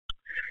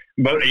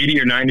about 80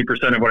 or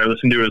 90% of what I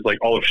listen to is like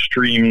all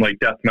extreme, like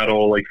death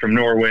metal, like from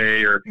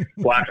Norway, or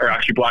black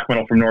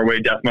metal from Norway,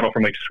 death metal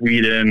from like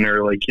Sweden,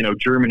 or like, you know,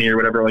 Germany or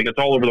whatever. Like, it's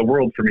all over the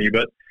world for me.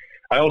 But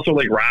I also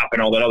like rap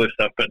and all that other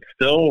stuff. But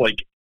still,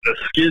 like, the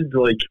skid's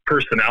like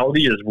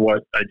personality is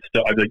what I'd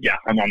be like, yeah,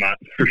 I'm on that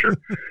for sure.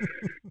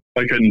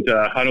 I couldn't.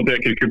 I don't think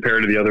I could compare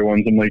to the other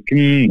ones. I'm like,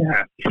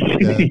 yeah.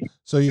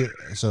 So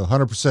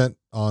 100%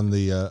 on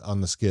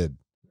the skid.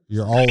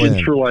 You're all Skids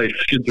in for life.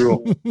 Skids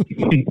rule.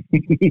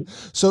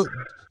 So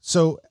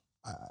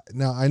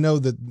now I know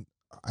that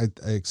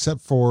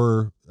except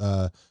for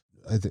I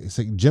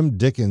think Jim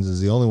Dickens is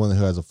the only one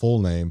who has a full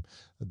name.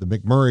 The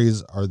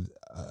McMurrays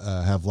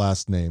have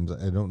last names.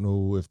 I don't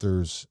know if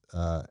there's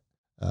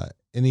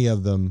any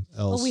of them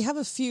else. Well, we have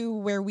a few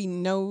where we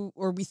know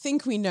or we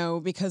think we know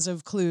because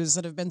of clues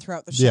that have been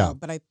throughout the show. Yeah.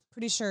 But I'm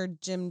pretty sure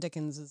Jim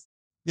Dickens is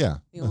the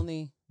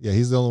only. Yeah,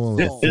 he's the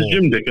only one. With Is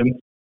Jim Dickens?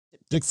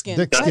 Dickskin.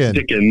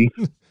 Dickskin.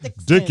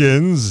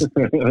 Dickens.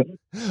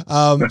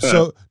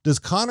 So does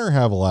Connor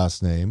have a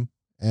last name?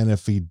 And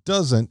if he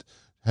doesn't,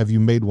 have you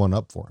made one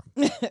up for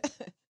him?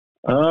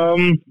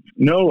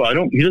 No, I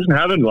don't. He doesn't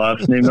have a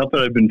last name, not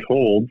that I've been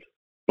told.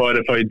 But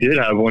if I did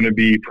have one, it'd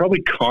be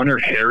probably Connor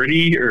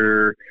Harity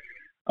or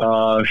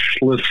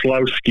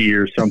Schleslowski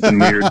or something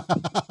weird.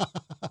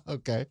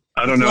 Okay.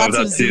 I don't know Lots if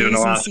of that's the Z's and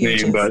last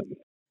name, but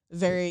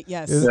very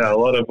yes. yeah, a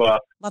lot of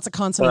lots of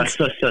consonants.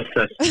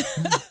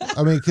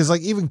 I mean, because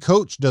like even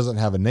Coach doesn't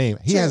have a name.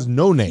 He has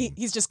no name.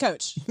 He's just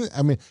Coach.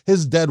 I mean,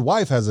 his dead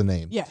wife has a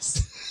name.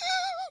 Yes.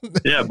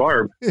 Yeah,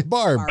 Barb.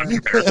 Barb. And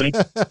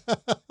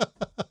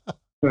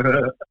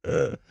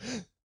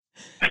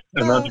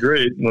that's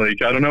great.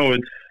 Like, I don't know,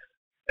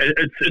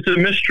 it's a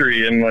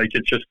mystery, and like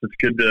it's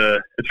good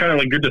to it's kind of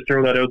like good to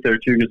throw that out there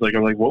too, because like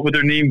I'm like, what would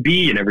their name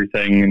be and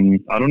everything, and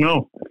I don't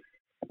know.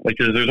 Like,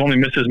 there's only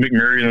Mrs.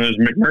 McMurray and there's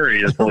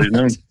McMurray. That's all he's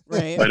known.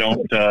 Right. I don't.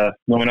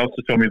 No one else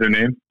has told me their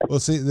name. Well,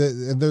 see,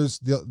 there's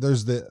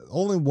the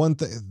only one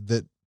thing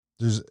that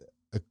there's.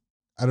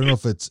 I don't know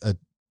if it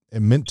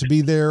meant to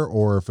be there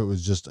or if it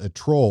was just a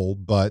troll,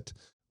 but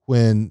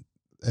when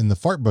in the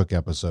Fart Book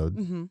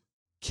episode,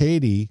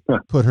 Katie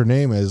put her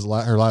name as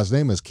her last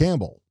name as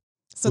Campbell.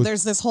 So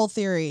there's this whole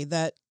theory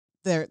that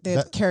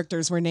the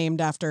characters were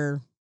named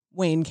after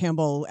Wayne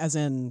Campbell, as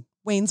in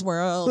Wayne's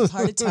World,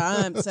 Party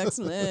Time,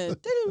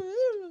 Excellent.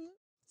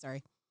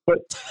 Sorry.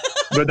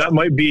 But that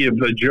might be a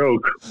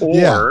joke,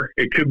 or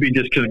it could be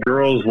just because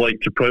girls like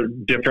to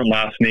put different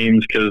last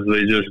names because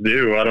they just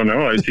do. I don't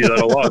know. I see that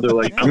a lot. They're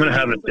like, I'm going to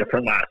have a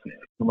different last name.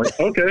 I'm like,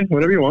 okay,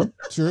 whatever you want.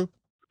 True.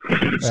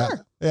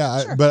 Sure.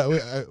 Yeah,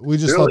 but we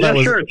just thought that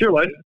was... Sure, it's your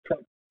life.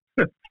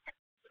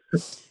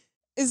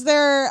 Is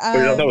there...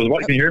 Wait, that was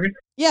what? Can you hear me?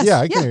 Yes.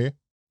 Yeah, I can hear you.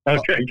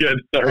 Okay, good.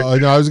 Sorry. Oh,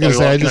 no, I was going to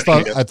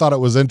say, I thought it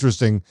was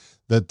interesting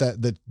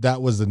that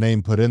was the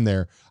name put in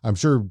there. I'm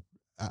sure,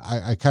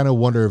 I kind of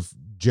wonder if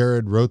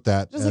Jared wrote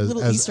that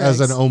as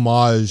an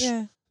homage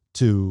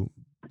to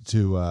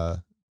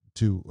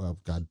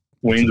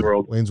Wayne's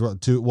World. Wayne's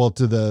World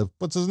to the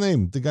what's his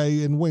name? The guy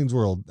in Wayne's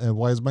World. And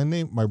why is my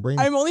brain?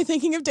 I'm only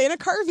thinking of Dana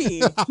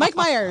Carvey. Mike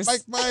Myers.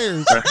 Mike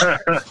Myers.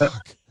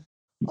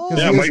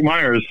 Mike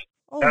Myers.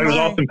 That was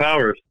Austin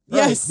Powers.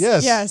 Yes.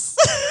 Right. Yes.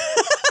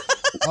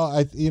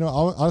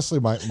 Honestly,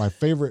 my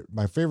favorite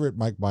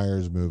Mike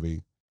Myers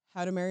movie.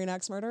 How to Marry an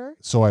Ex-Murderer?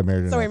 So I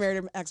Married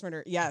an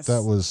Ex-Murderer. Yes.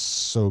 That was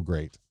so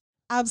great.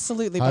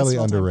 Absolutely. Highly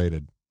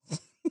underrated.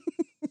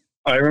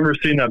 I remember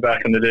seeing that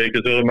back in the day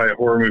because those are my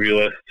horror movie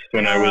lists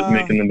when I was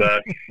making them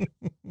back.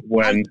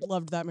 I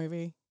loved that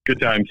movie. Good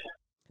times.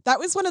 That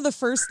was one of the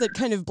first that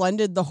kind of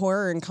blended the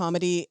horror and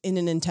comedy in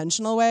an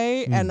intentional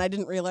way, and I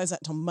didn't realize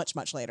that till much,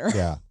 much later.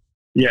 Yeah.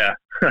 Yeah.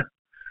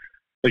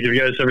 Like, have you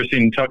guys ever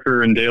seen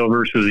Tucker and Dale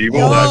versus Evil?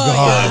 Oh,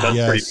 God, that's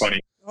yes. pretty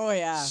funny. Oh,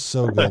 yeah.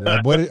 So good.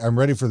 I'm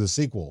ready for the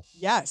sequel.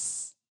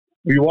 Yes.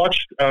 We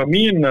watched,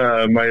 me and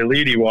my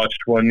lady watched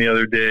one the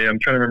other day. I'm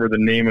trying to remember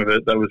the name of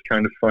it. That was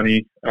kind of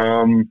funny.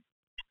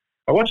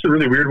 I watched a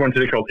really weird one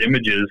today called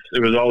Images.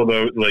 It was all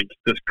about, like,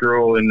 this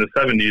girl in the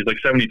 70s, like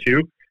 72.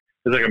 It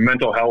was like a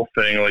mental health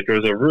thing. Like, it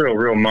was a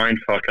real mind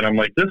fuck. And I'm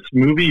like, this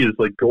movie is,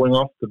 like, going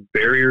off the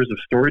barriers of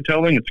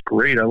storytelling. It's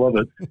great. I love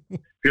it. If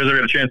you guys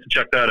ever get a chance to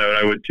check that out,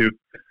 I would too.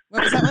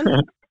 What was that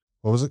one?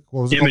 What was it?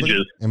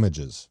 Images.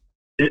 Images.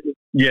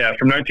 Yeah,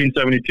 from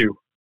 1972.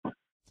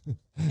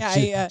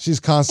 Yeah, she's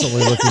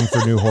constantly looking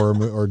for new horror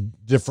or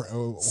different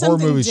horror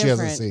movies she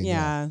hasn't seen.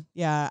 Yeah.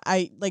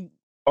 I like.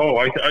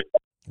 Oh, you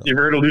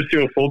ever heard of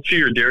Lucio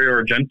Fulci or Dario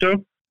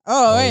Argento?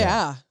 Oh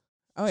yeah.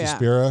 Oh yeah.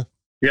 Suspiria.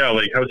 Yeah,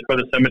 like House by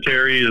the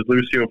Cemetery is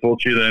Lucio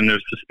Fulci. Then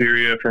there's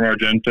Suspiria from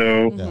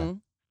Argento.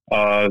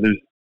 Mm-hmm. There's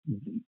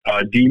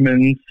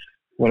Demons.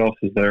 What else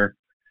is there?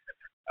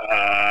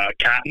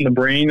 Cat in the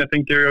Brain, I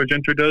think Dario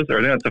Argento does. Or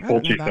I think that's a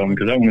Fulci film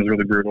because that one was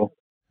really brutal.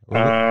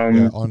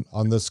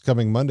 On this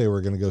coming Monday,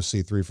 we're going to go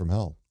see 3 from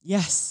Hell.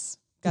 Yes.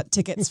 Got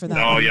tickets for that.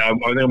 Oh, yeah. I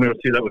think I'm going to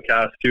see that with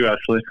Cass, too,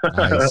 actually.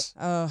 Nice.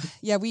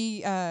 Yeah,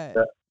 we,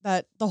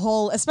 that the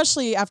whole,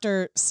 especially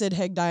after Sid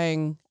Haig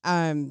dying,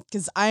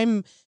 because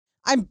I'm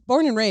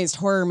born and raised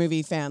horror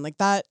movie fan. Like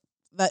that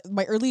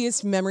my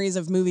earliest memories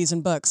of movies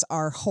and books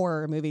are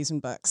horror movies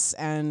and books.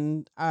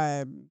 And,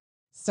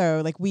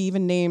 so like we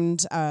even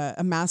named,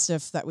 a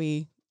Mastiff that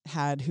we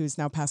had who's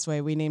now passed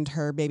away. We named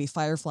her Baby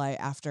Firefly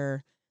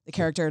after the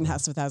character in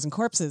House of a Thousand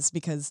Corpses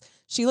because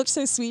she looked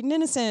so sweet and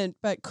innocent,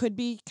 but could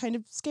be kind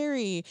of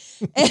scary.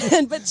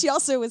 But she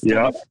also was,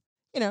 kind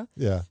of,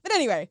 Yeah. But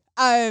anyway,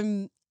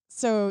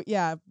 so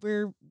yeah,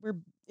 we're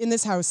in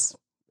this house.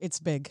 It's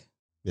big.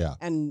 Yeah.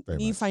 And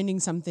me finding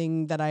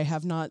something that I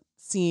have not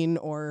seen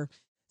or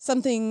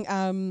something,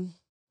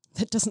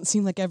 that doesn't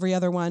seem like every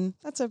other one.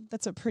 That's a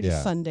pretty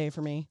fun day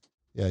for me.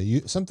 Yeah,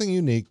 something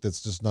unique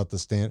that's just not the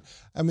standard.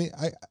 I mean,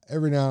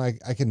 every now and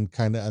I can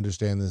kind of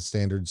understand the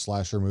standard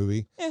slasher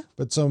movie,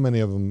 but so many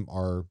of them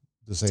are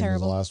the same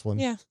as the last one.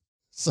 Yeah.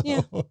 So,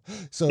 Yeah.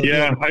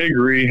 Yeah, I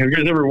agree. Have you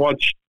guys ever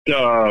watched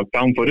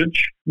found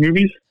footage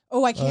movies?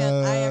 Oh, I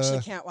can't. I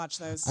actually can't watch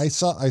those. I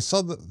saw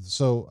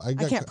I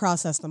can't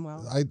process them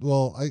well.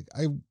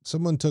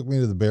 Someone took me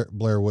to the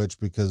Blair Witch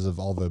because of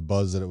all the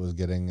buzz that it was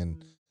getting,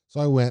 and so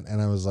I went, and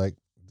I was like,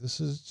 this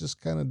is just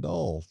kind of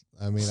dull.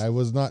 I mean, I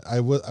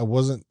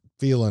wasn't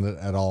feeling it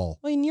at all.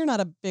 Well, and you're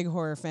not a big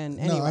horror fan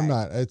anyway. No, I'm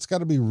not. It's got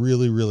to be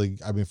really, really.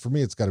 I mean, for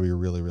me, it's got to be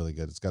really, really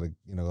good. It's got to,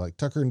 like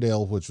Tucker and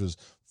Dale, which was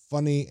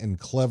funny and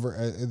clever.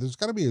 There's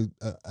got to be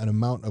an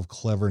amount of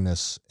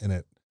cleverness in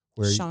it.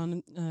 Where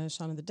Shaun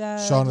of the Dead.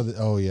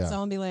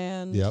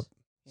 Zombieland. Yep.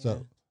 Yeah.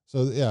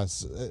 So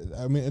yes.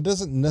 I mean, it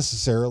doesn't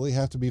necessarily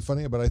have to be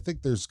funny, but I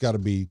think there's got to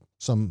be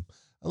a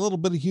little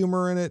bit of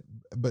humor in it,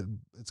 but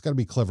it's got to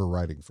be clever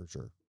writing for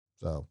sure.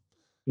 So.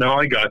 No,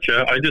 I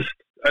gotcha. I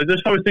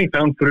just always think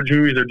found footage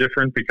movies are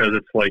different because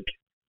it's like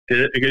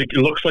it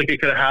looks like it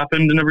could have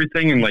happened and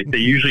everything, and like they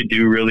usually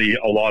do really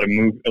a lot of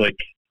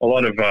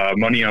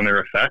money on their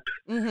effects.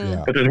 Mm-hmm.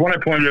 Yeah. But there's one I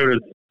pointed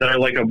out that I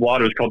like a lot.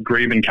 It was called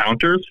Grave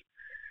Encounters.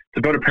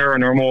 It's about a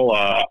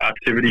paranormal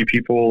activity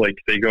people. Like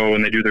they go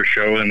and they do their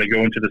show and they go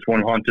into this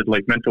one haunted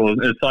like mental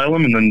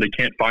asylum, and then they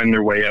can't find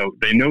their way out.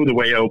 They know the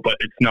way out, but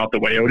it's not the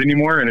way out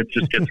anymore, and it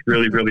just gets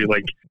really, really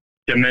like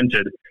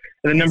demented.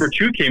 And then number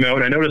 2 came out,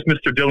 and I noticed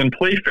Mr. Dylan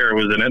Playfair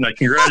was in it, and I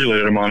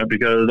congratulated him on it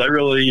because I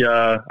really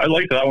I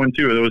liked that one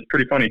too. It was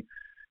pretty funny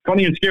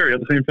and scary at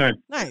the same time.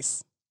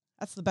 Nice,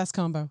 that's the best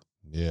combo.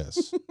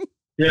 Yes.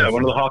 Yeah,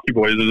 one of the hockey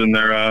boys is in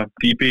there.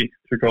 DP,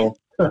 to call.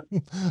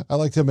 I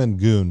liked him in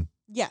Goon.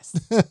 Yes.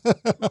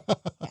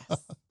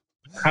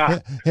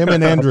 Him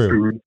and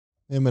Andrew.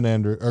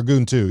 Or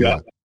Goon too. Yeah.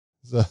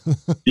 So,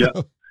 yeah.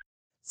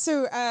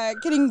 So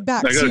getting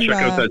back I gotta check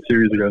out that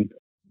series again.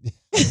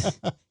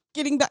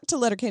 Getting back to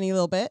Letterkenny a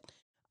little bit.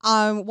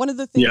 One of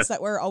the things that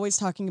we're always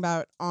talking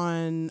about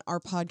on our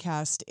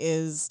podcast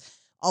is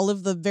all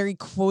of the very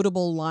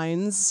quotable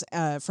lines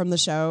from the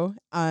show.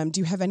 Do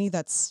you have any do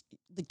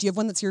you have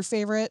one that's your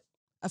favorite?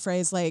 A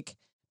phrase like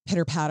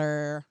pitter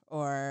patter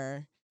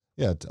or...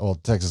 Yeah, well,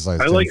 Texas size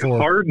 10-4. I like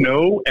hard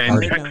no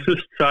and Texas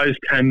size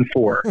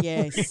 10-4.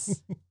 Yes.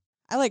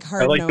 I like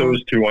hard no. I like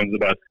those 2 ones the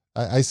best.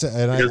 I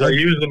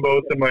use them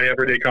both in my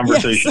everyday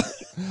conversation.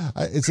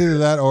 Yes. It's either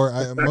that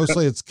or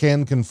mostly it's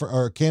can confirm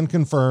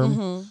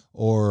mm-hmm.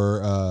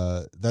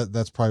 or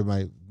that's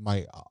probably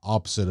my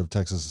opposite of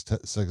Texas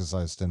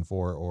size 10-4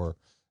 or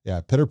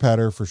pitter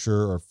patter for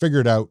sure or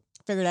figured out.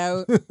 Figured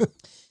out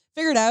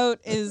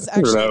is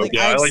actually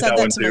I've said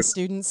that to my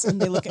students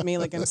and they look at me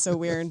like I'm so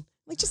weird.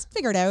 Like, just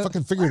figure it out.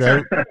 Fucking figure it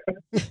out.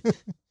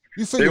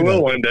 You figure it out. They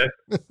will one day.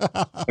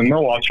 And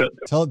they'll watch it.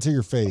 Tell it to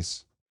your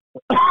face.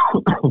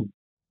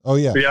 Oh,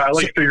 yeah. But yeah, I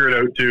like figure it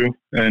out, too.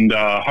 And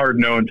hard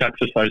no and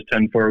Texas size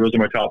 10-4. Those are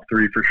my top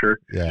 3 for sure.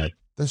 Yeah.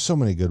 There's so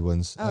many good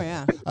ones. Oh,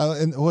 yeah.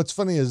 And what's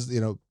funny is,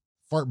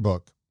 Fart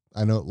Book.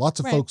 I know lots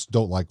of folks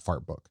don't like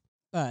Fart Book.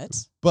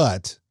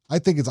 But I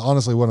think it's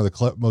honestly one of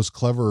the most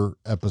clever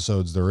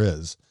episodes there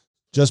is.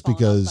 Just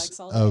because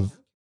of...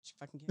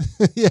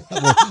 Yeah,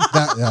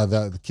 well,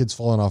 the kids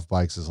falling off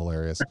bikes is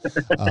hilarious.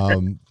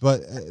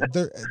 But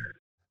there,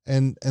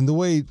 and the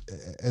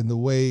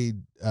way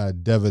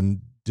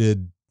Devin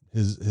did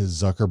his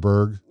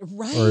Zuckerberg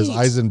or his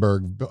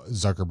Eisenberg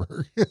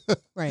Zuckerberg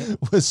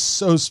was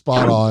so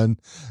spot on.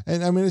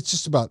 And I mean, it's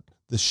just about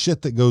the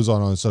shit that goes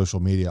on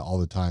social media all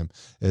the time.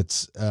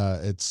 It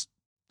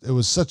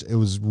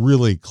was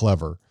really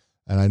clever.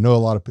 And I know a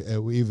lot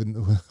of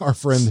even our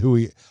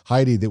friend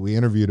Heidi that we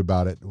interviewed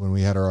about it when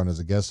we had her on as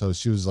a guest host,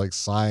 she was like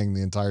sighing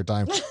the entire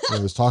time when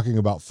it was talking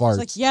about farts.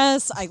 Like,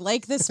 yes, I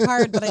like this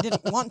part, but I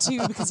didn't want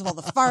to because of all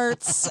the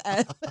farts.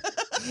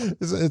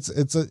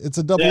 It's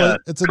a double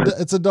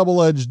it's a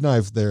double-edged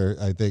knife there.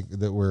 I think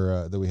that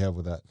we have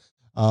with that.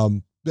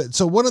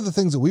 So one of the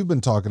things that we've been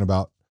talking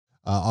about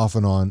off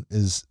and on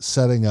is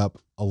setting up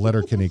a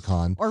Letterkenny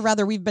con, or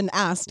rather, we've been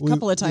asked a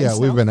couple of times. Yeah,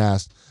 we've been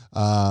asked,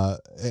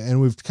 and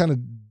we've kind of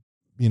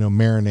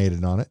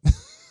marinated on it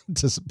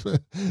to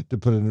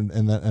put it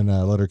in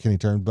a Letterkenny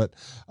term. But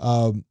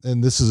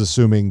and this is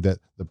assuming that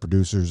the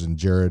producers and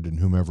Jared and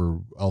whomever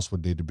else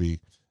would need to be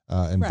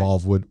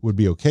involved would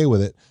be okay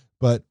with it.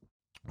 But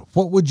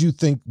what would you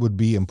think would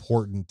be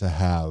important to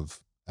have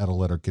at a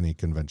Letterkenny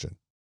convention?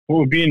 What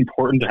would be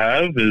important to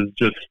have is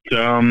just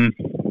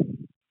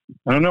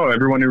I don't know,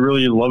 everyone who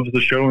really loves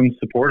the show and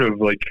supportive,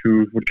 like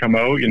who would come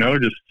out,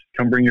 just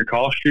come bring your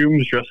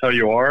costumes, dress how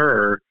you are,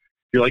 or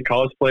you like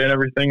cosplay and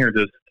everything, or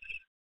just,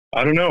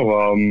 I don't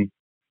know,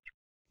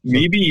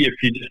 maybe if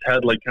you just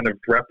had like kind of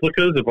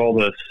replicas of all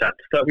the sets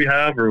that we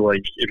have, or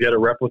like if you had a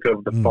replica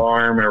of the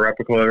farm and a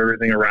replica of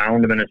everything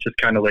around, and then it's just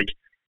kind of like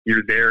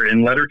you're there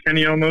in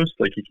Letterkenny almost,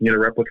 like you can get a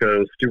replica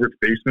of Stewart's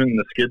basement and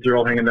the skids are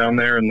all hanging down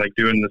there and like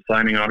doing the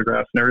signing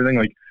autographs and everything.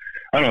 Like,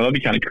 I don't know, that'd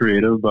be kind of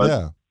creative,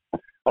 but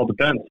all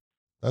depends.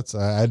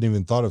 I hadn't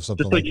even thought of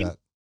something like that.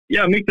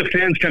 Yeah, make the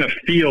fans kind of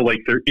feel like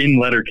they're in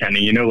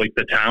Letterkenny, like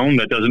the town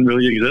that doesn't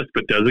really exist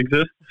but does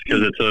exist,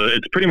 because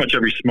it's pretty much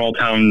every small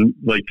town,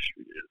 like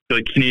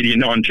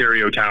Canadian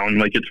Ontario town,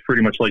 like it's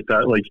pretty much like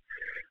that. Like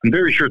I'm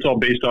very sure it's all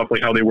based off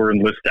like how they were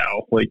in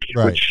Listowel, like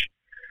Right. which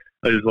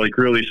is like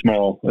really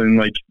small. And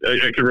like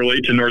I could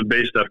relate to North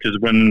Bay stuff because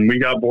when we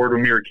got bored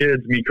when we were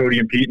kids, me, Cody,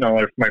 and Pete, and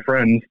all my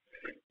friends,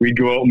 we'd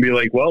go out and be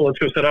like, well, let's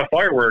go set off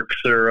fireworks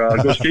or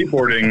go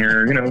skateboarding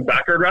or, you know,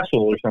 backyard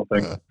wrestle or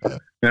something. You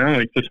know,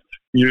 like just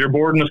you're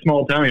bored in a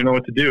small town, you know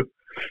what to do.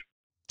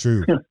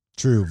 True.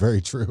 True.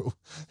 Very true.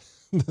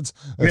 That's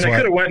I mean, I why-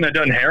 could have went and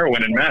done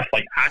heroin and meth,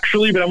 like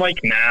actually, but I'm like,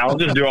 nah, I'll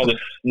just do all this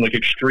like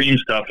extreme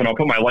stuff and I'll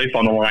put my life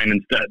on the line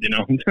instead, you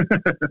know?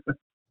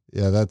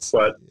 Yeah, that's.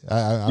 But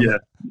I'm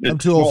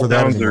it's too old small for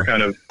that towns anymore. are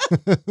kind of,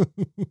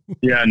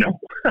 yeah, no.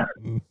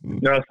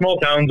 No, small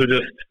towns are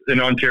just in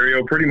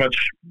Ontario, pretty much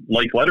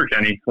like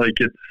Letterkenny. Like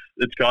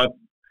it's got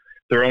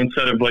their own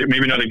set of like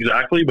maybe not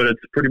exactly, but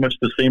it's pretty much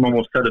the same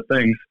almost set of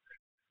things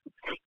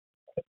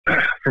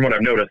from what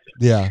I've noticed.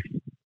 Yeah.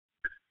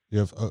 You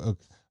have.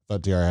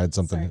 Thought DR had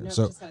something. Sorry, no,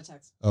 so. just got a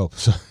text. Oh,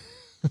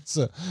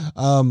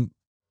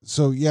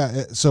 so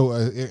yeah. So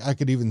I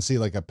could even see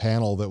like a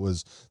panel that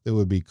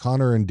would be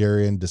Connor and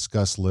Darian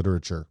discuss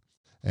literature,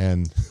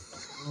 and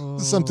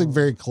something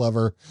very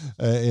clever,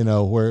 you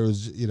know, where it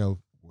was, you know,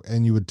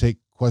 and you would take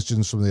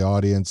questions from the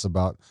audience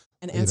about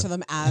And answer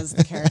them as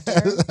the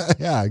character.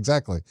 Yeah,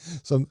 exactly.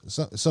 Something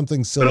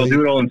But silly. I'll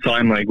do it all in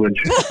sign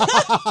language.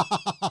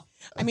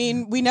 I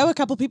mean, we know a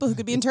couple people who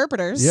could be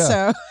interpreters. Yeah.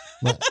 So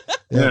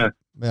Yeah.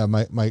 Yeah,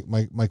 my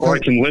Or I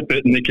can lip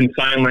it and they can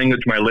sign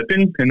language my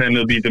lipping, and then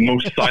it'll be the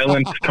most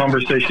silent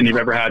conversation you've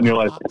ever had in your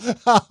life.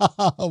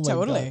 Oh my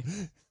totally.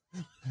 God.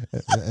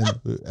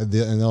 And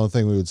the only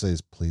thing we would say is,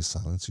 please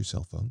silence your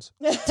cell phones.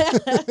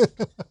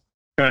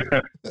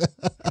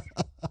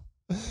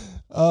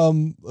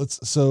 Let's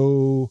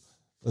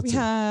we see.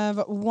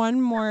 have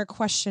one more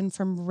question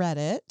from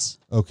Reddit.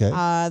 Okay.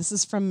 This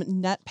is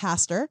from Net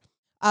Pastor.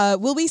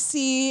 Will we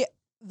see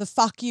the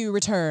fuck you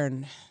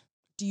return?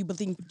 Do you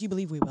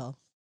believe we will?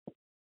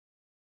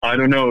 I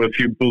don't know. If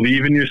you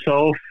believe in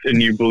yourself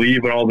and you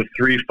believe in all the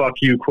 3 fuck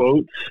you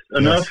quotes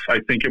enough, I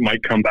think it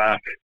might come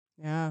back.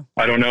 Yeah.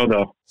 I don't know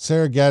though.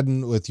 Sarah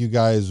Gadden with you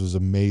guys was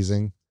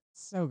amazing.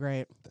 So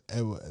great.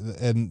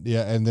 And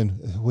yeah, and then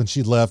when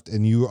she left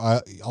and you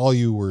all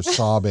you were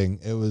sobbing,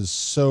 it was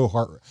so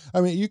hard. I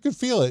mean, you could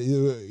feel it.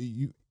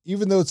 You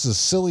even though it's a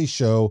silly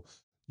show,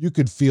 you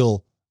could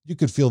feel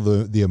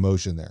the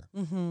emotion there.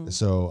 Mm-hmm.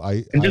 So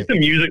And just the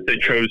music they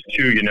chose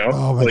too, you know?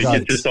 Oh my like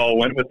God. it just all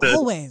went with it.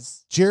 Always.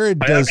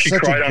 Jared I does actually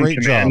such cried a on great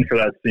command job. for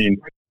that scene.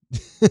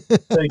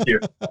 Thank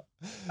you.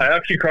 I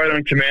actually cried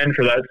on command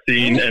for that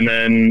scene, and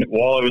then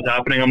while it was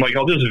happening, I'm like,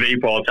 I'll just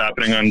vape while it's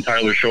happening on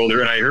Tyler's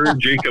shoulder, and I heard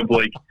Jacob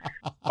like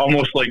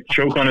almost like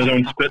choke on his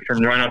own spit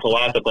from trying not to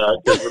laugh at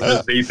that because we're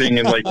just vaping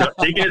and like not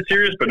taking it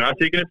serious, but not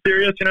taking it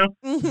serious, you know?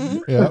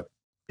 Mm-hmm. Yeah.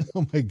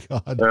 Oh my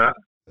God. Yeah.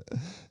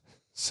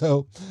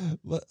 So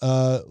let's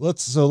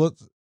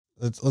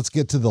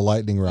get to the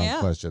lightning round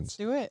questions. Let's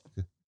do it.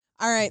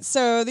 All right.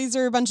 So these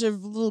are a bunch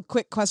of little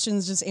quick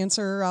questions. Just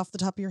answer off the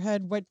top of your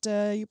head what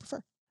you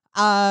prefer.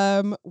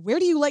 Where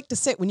do you like to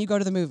sit when you go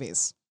to the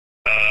movies?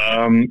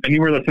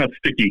 Anywhere that's not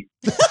sticky.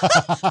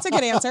 That's a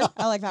good answer.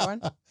 I like that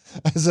one.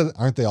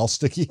 Aren't they all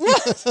sticky?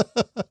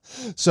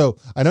 So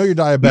I know you're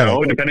diabetic.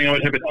 No, depending on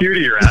what type of theater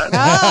you're at.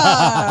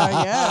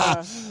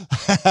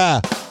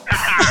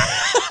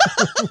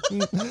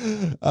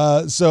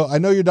 So I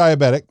know you're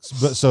diabetic,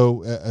 but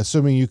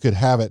assuming you could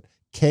have it,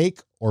 cake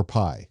or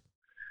pie?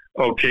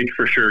 Oh, cake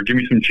for sure. Give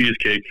me some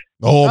cheesecake.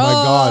 Oh my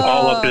God.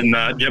 All up in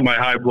that. Get my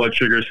high blood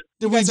sugars.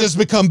 Did we just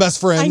become best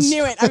friends? I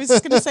knew it. I was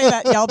just going to say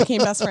that y'all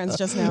became best friends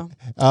just now.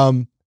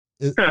 Go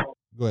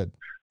ahead.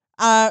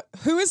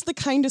 Who is the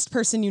kindest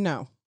person you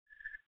know?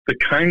 The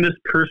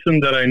kindest person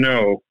that I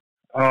know.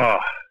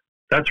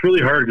 That's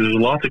really hard because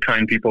there's lots of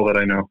kind people that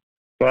I know.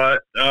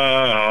 But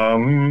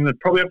I'd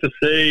probably have to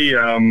say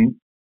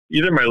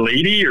either my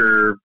lady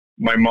or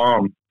my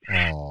mom.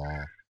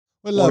 Aww.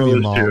 We love you,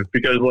 Mom. Two,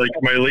 because like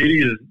my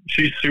lady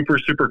she's super,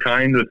 super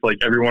kind with like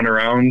everyone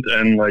around,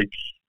 and like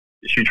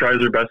she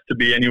tries her best to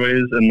be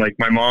anyways. And like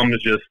my mom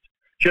is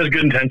she has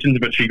good intentions,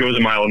 but she goes a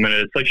mile a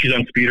minute. It's like she's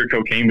on speed or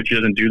cocaine, but she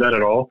doesn't do that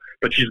at all.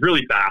 But she's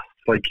really fast,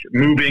 like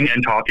moving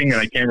and talking,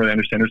 and I can't really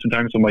understand her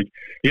sometimes. So I'm like,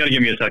 you got to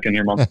give me a second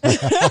here, Mom.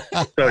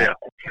 So yeah.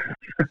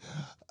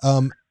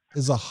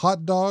 Is a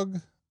hot dog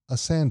a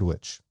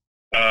sandwich?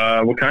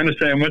 What kind of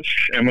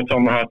sandwich and what's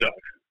on the hot dog?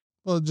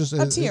 Well, just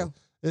up to you.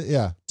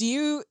 Yeah. Do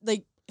you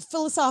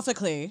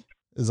philosophically?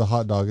 Is a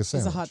hot dog a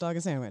sandwich? Is a hot dog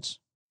a sandwich?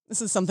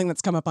 This is something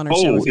that's come up on our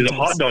show. Oh, is a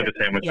hot dog a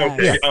sandwich? Yeah.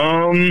 Okay.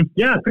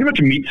 Yeah, pretty much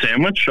a meat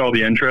sandwich. All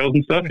the entrails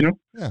and stuff, you know.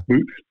 Yeah.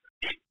 Boots.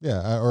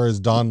 Yeah, or as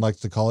Don likes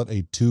to call it,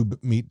 a tube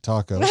meat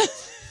taco.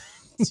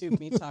 Tube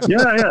meat taco.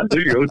 Yeah.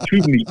 There you go.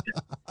 Tube meat.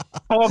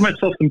 I'll have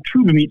myself some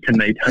tube meat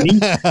tonight, honey.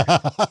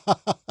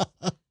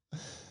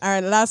 All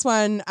right, last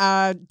one.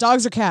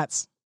 Dogs or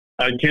cats?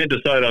 I can't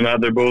decide on that.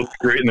 They're both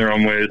great in their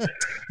own ways.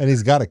 And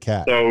he's got a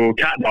cat. So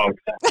cat dogs.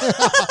 Okay.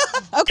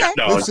 Cat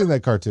dogs. We've seen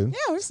that cartoon.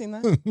 Yeah, we've seen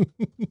that.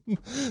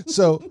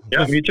 So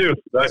yeah, me too.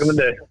 Back in the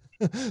day.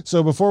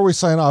 So before we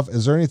sign off,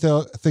 is there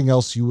anything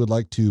else you would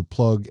like to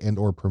plug and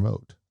or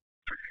promote?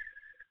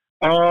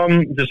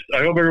 Just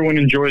I hope everyone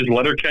enjoys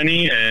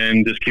Letterkenny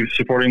and just keeps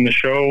supporting the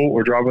show.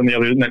 We're dropping the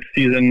other next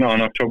season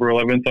on October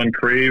 11th on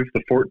Crave,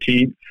 the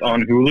 14th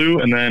on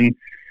Hulu, and then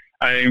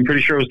I'm pretty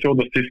sure I was told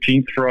the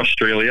 15th for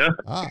Australia.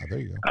 There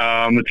you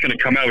go. It's going to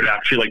come out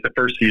actually like the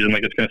first season,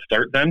 like it's going to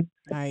start then.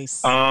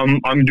 Nice.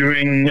 I'm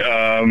doing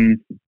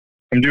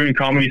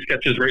comedy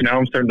sketches right now.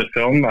 I'm starting to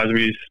film as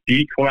we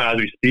speak. Well, not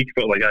as we speak,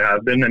 but like I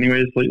have been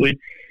anyways lately.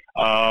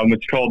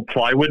 It's called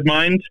Plywood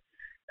Mind.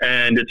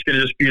 And it's going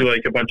to just be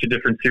like a bunch of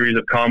different series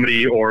of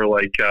comedy or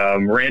like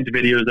rant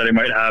videos that I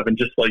might have, and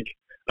just like,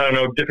 I don't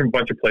know, different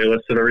bunch of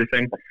playlists of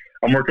everything.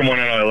 I'm working on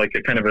a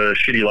kind of a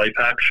shitty life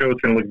hack show.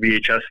 It's going to look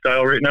VHS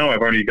style right now.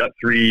 I've already got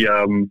three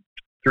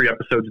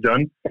episodes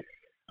done.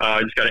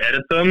 I just got to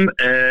edit them,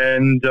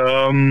 and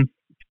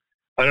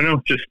I don't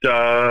know, just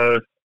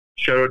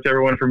shout out to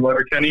everyone from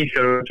Letterkenny.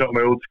 Shout out to all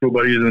my old school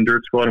buddies in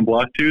Dirt Squad and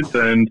Blacktooth,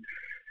 and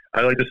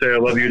I like to say I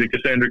love you to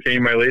Cassandra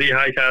Kane, my lady.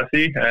 Hi,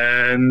 Cassie.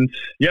 And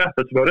yeah,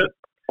 that's about it.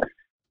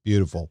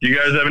 Beautiful. Do you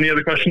guys have any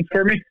other questions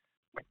for me?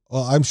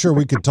 Well, I'm sure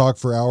we could talk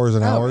for hours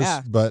and hours,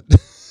 but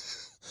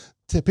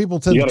people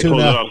tend to tune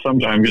close out. it off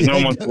sometime because no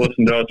one wants to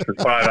listen to us for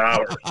 5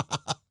 hours.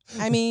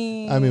 I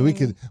mean, we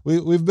could.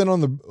 We've been on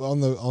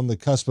the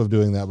cusp of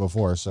doing that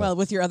before. So well,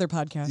 with your other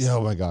podcast. Yeah,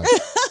 oh my gosh.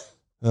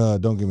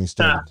 Don't get me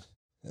started.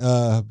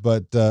 I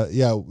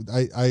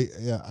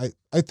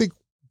think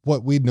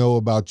what we know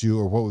about you,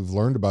 or what we've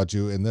learned about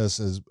you in this,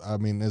 has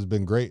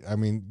been great. I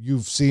mean,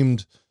 you've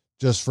seemed,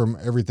 just from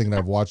everything that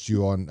I've watched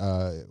you on,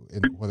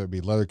 whether it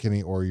be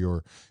Letterkenny or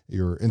your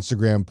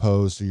Instagram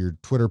posts or your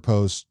Twitter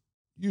posts,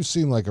 you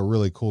seem like a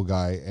really cool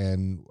guy.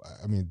 And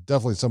I mean,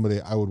 definitely somebody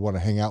I would want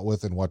to hang out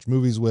with and watch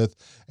movies with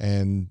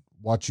and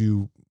watch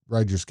you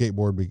ride your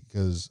skateboard,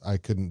 because I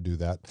couldn't do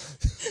that.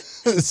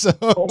 So,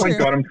 oh my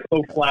God, I'm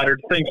so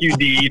flattered. Thank you,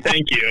 Dee.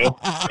 Thank you.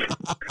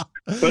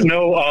 But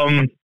no,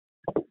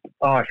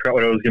 I forgot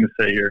what I was going to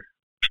say here.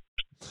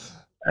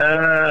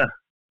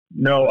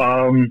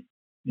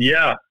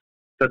 Yeah,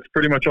 that's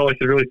pretty much all I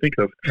could really think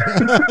of.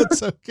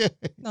 That's okay.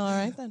 All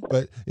right then.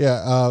 But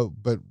yeah,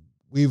 but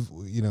we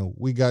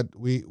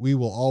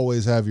will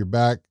always have your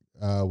back.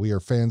 We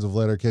are fans of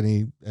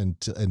Letterkenny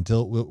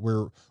until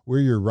we're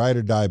your ride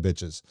or die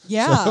bitches.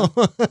 Yeah,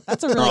 so.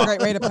 That's a really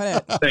great way to put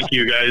it. Thank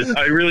you, guys.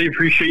 I really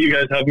appreciate you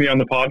guys having me on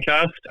the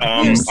podcast.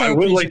 I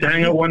would like to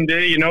hang out one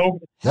day.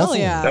 Hell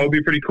yeah, that would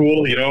be pretty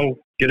cool.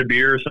 Get a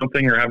beer or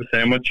something, or have a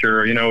sandwich,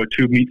 or a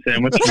tube meat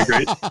sandwich would be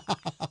great.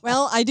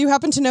 Well, I do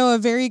happen to know a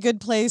very good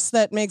place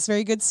that makes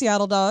very good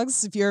Seattle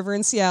dogs. If you're ever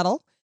in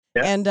Seattle,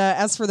 yeah. And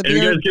as for the beer,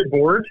 if you guys get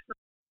bored,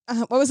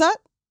 what was that?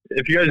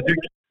 If you guys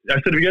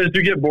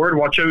do get bored,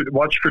 watch for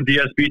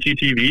DSBT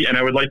TV, and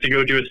I would like to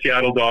go to a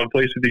Seattle dog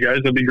place with you guys.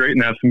 That'd be great,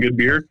 and have some good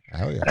beer.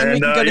 Oh yeah, and we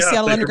can go to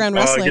Seattle Underground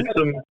Wrestling.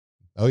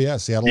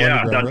 Seattle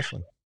Underground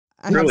Wrestling.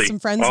 I have some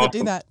friends that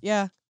do that.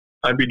 Yeah.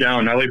 I'd be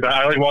down. I like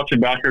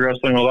watching backyard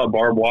wrestling, all that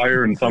barbed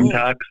wire and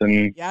thumbtacks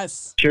and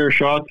chair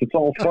shots. It's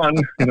all fun,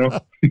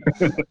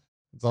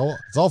 It's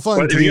all fun.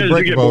 But if you guys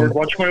do get bored,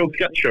 watch my old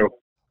sketch show.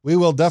 We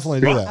will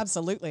definitely do that.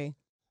 Absolutely.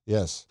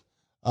 Yes.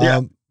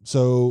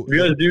 So if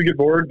you guys do get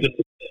bored, just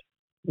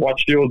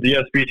watch the old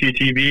DSBT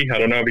TV. I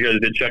don't know if you guys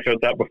did check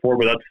out that before,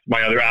 but that's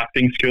my other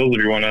acting skills.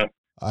 If you want to.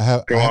 I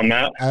have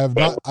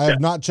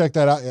not checked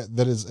that out yet.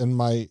 That is in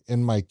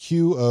my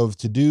queue of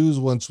to-dos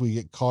once we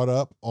get caught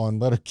up on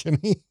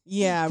Letterkenny.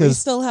 Yeah, we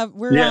still have.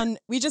 On.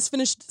 We just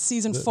finished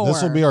season 4.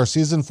 This will be our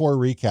season 4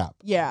 recap.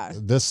 Yeah.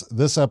 This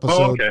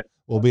episode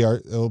will be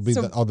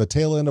on the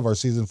tail end of our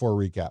season 4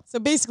 recap. So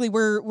basically,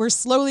 we're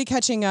slowly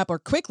catching up, or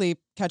quickly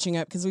catching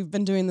up, because we've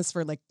been doing this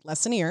for like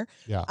less than a year.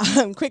 Yeah.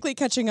 Quickly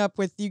catching up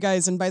with you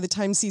guys, and by the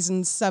time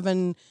season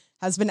 7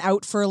 has been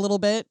out for a little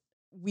bit,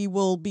 we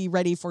will be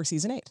ready for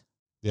season 8.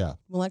 Yeah.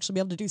 We'll actually be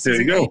able to do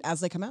season 8 as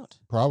they come out.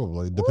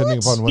 Probably, depending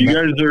upon when you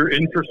guys are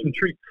in for some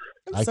treats.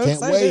 I'm so can't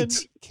excited.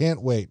 wait.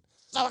 Can't wait.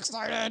 So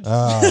excited.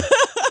 I'm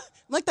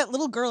like that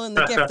little girl in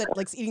the gift that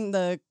likes eating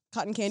the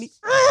cotton candy.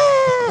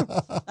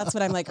 That's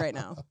what I'm like right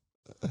now.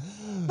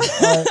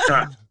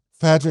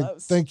 Patrick,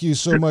 thank you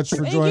so much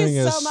for joining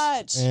us. Thank you so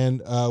much.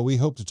 And we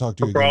hope to talk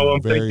to you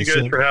again very soon. Thank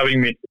you guys for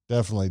having me.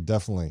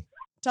 Definitely.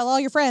 Tell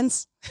all your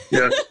friends.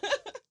 Yes.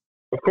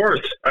 Of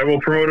course. I will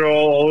promote it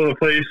all over the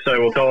place. I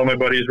will tell all my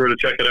buddies where to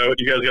check it out.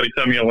 You guys got to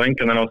send me a link,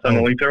 and then I'll send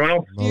a link to everyone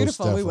else.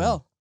 Beautiful. We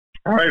will.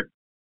 All right.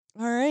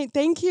 All right.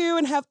 Thank you,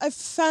 and have a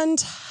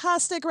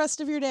fantastic rest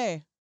of your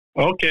day.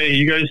 Okay.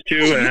 You guys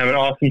too, and have an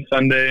awesome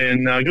Sunday,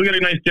 and go get a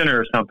nice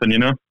dinner or something,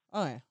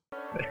 Oh, yeah.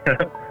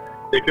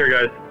 Take care,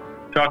 guys.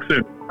 Talk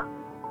soon.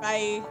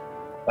 Bye.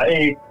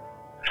 Bye.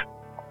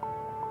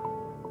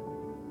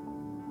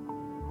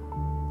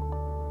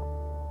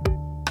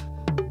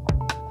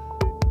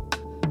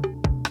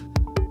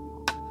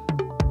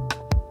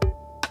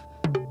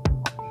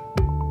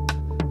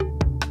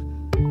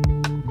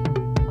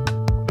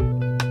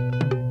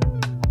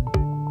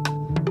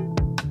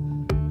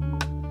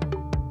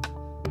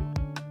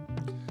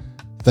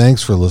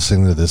 Thanks for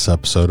listening to this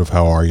episode of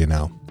How Are You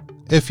Now?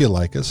 If you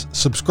like us,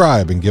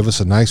 subscribe and give us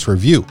a nice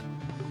review.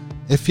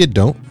 If you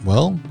don't,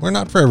 well, we're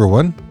not for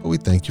everyone, but we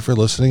thank you for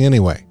listening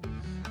anyway.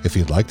 If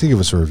you'd like to give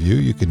us a review,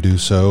 you can do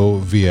so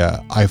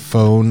via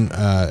iPhone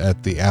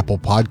at the Apple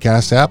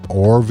Podcast app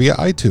or via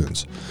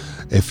iTunes.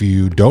 If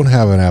you don't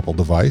have an Apple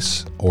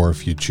device, or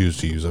if you choose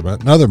to use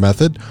another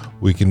method,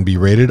 we can be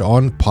rated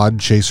on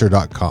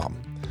podchaser.com.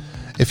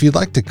 If you'd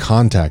like to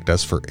contact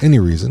us for any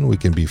reason, we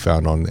can be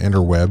found on the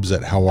interwebs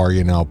at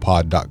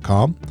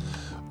howareyouNowPod.com.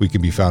 We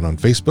can be found on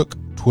Facebook,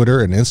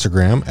 Twitter, and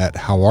Instagram at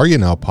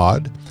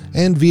howareyouNowPod,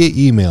 and via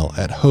email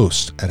at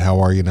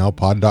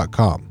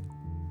host@howareyouNowPod.com.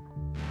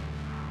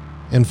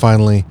 And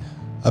finally,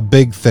 a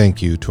big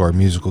thank you to our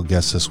musical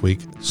guests this week,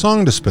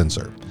 Song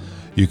Dispenser.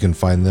 You can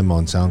find them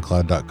on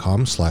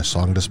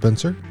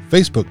soundcloud.com/songdispenser,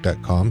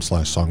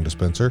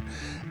 facebook.com/songdispenser,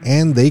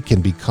 and they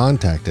can be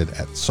contacted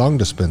at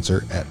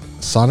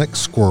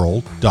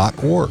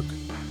songdispenser@sonicsquirrel.org.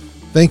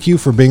 Thank you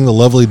for being the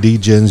lovely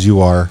DJs you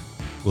are.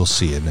 We'll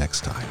see you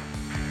next time.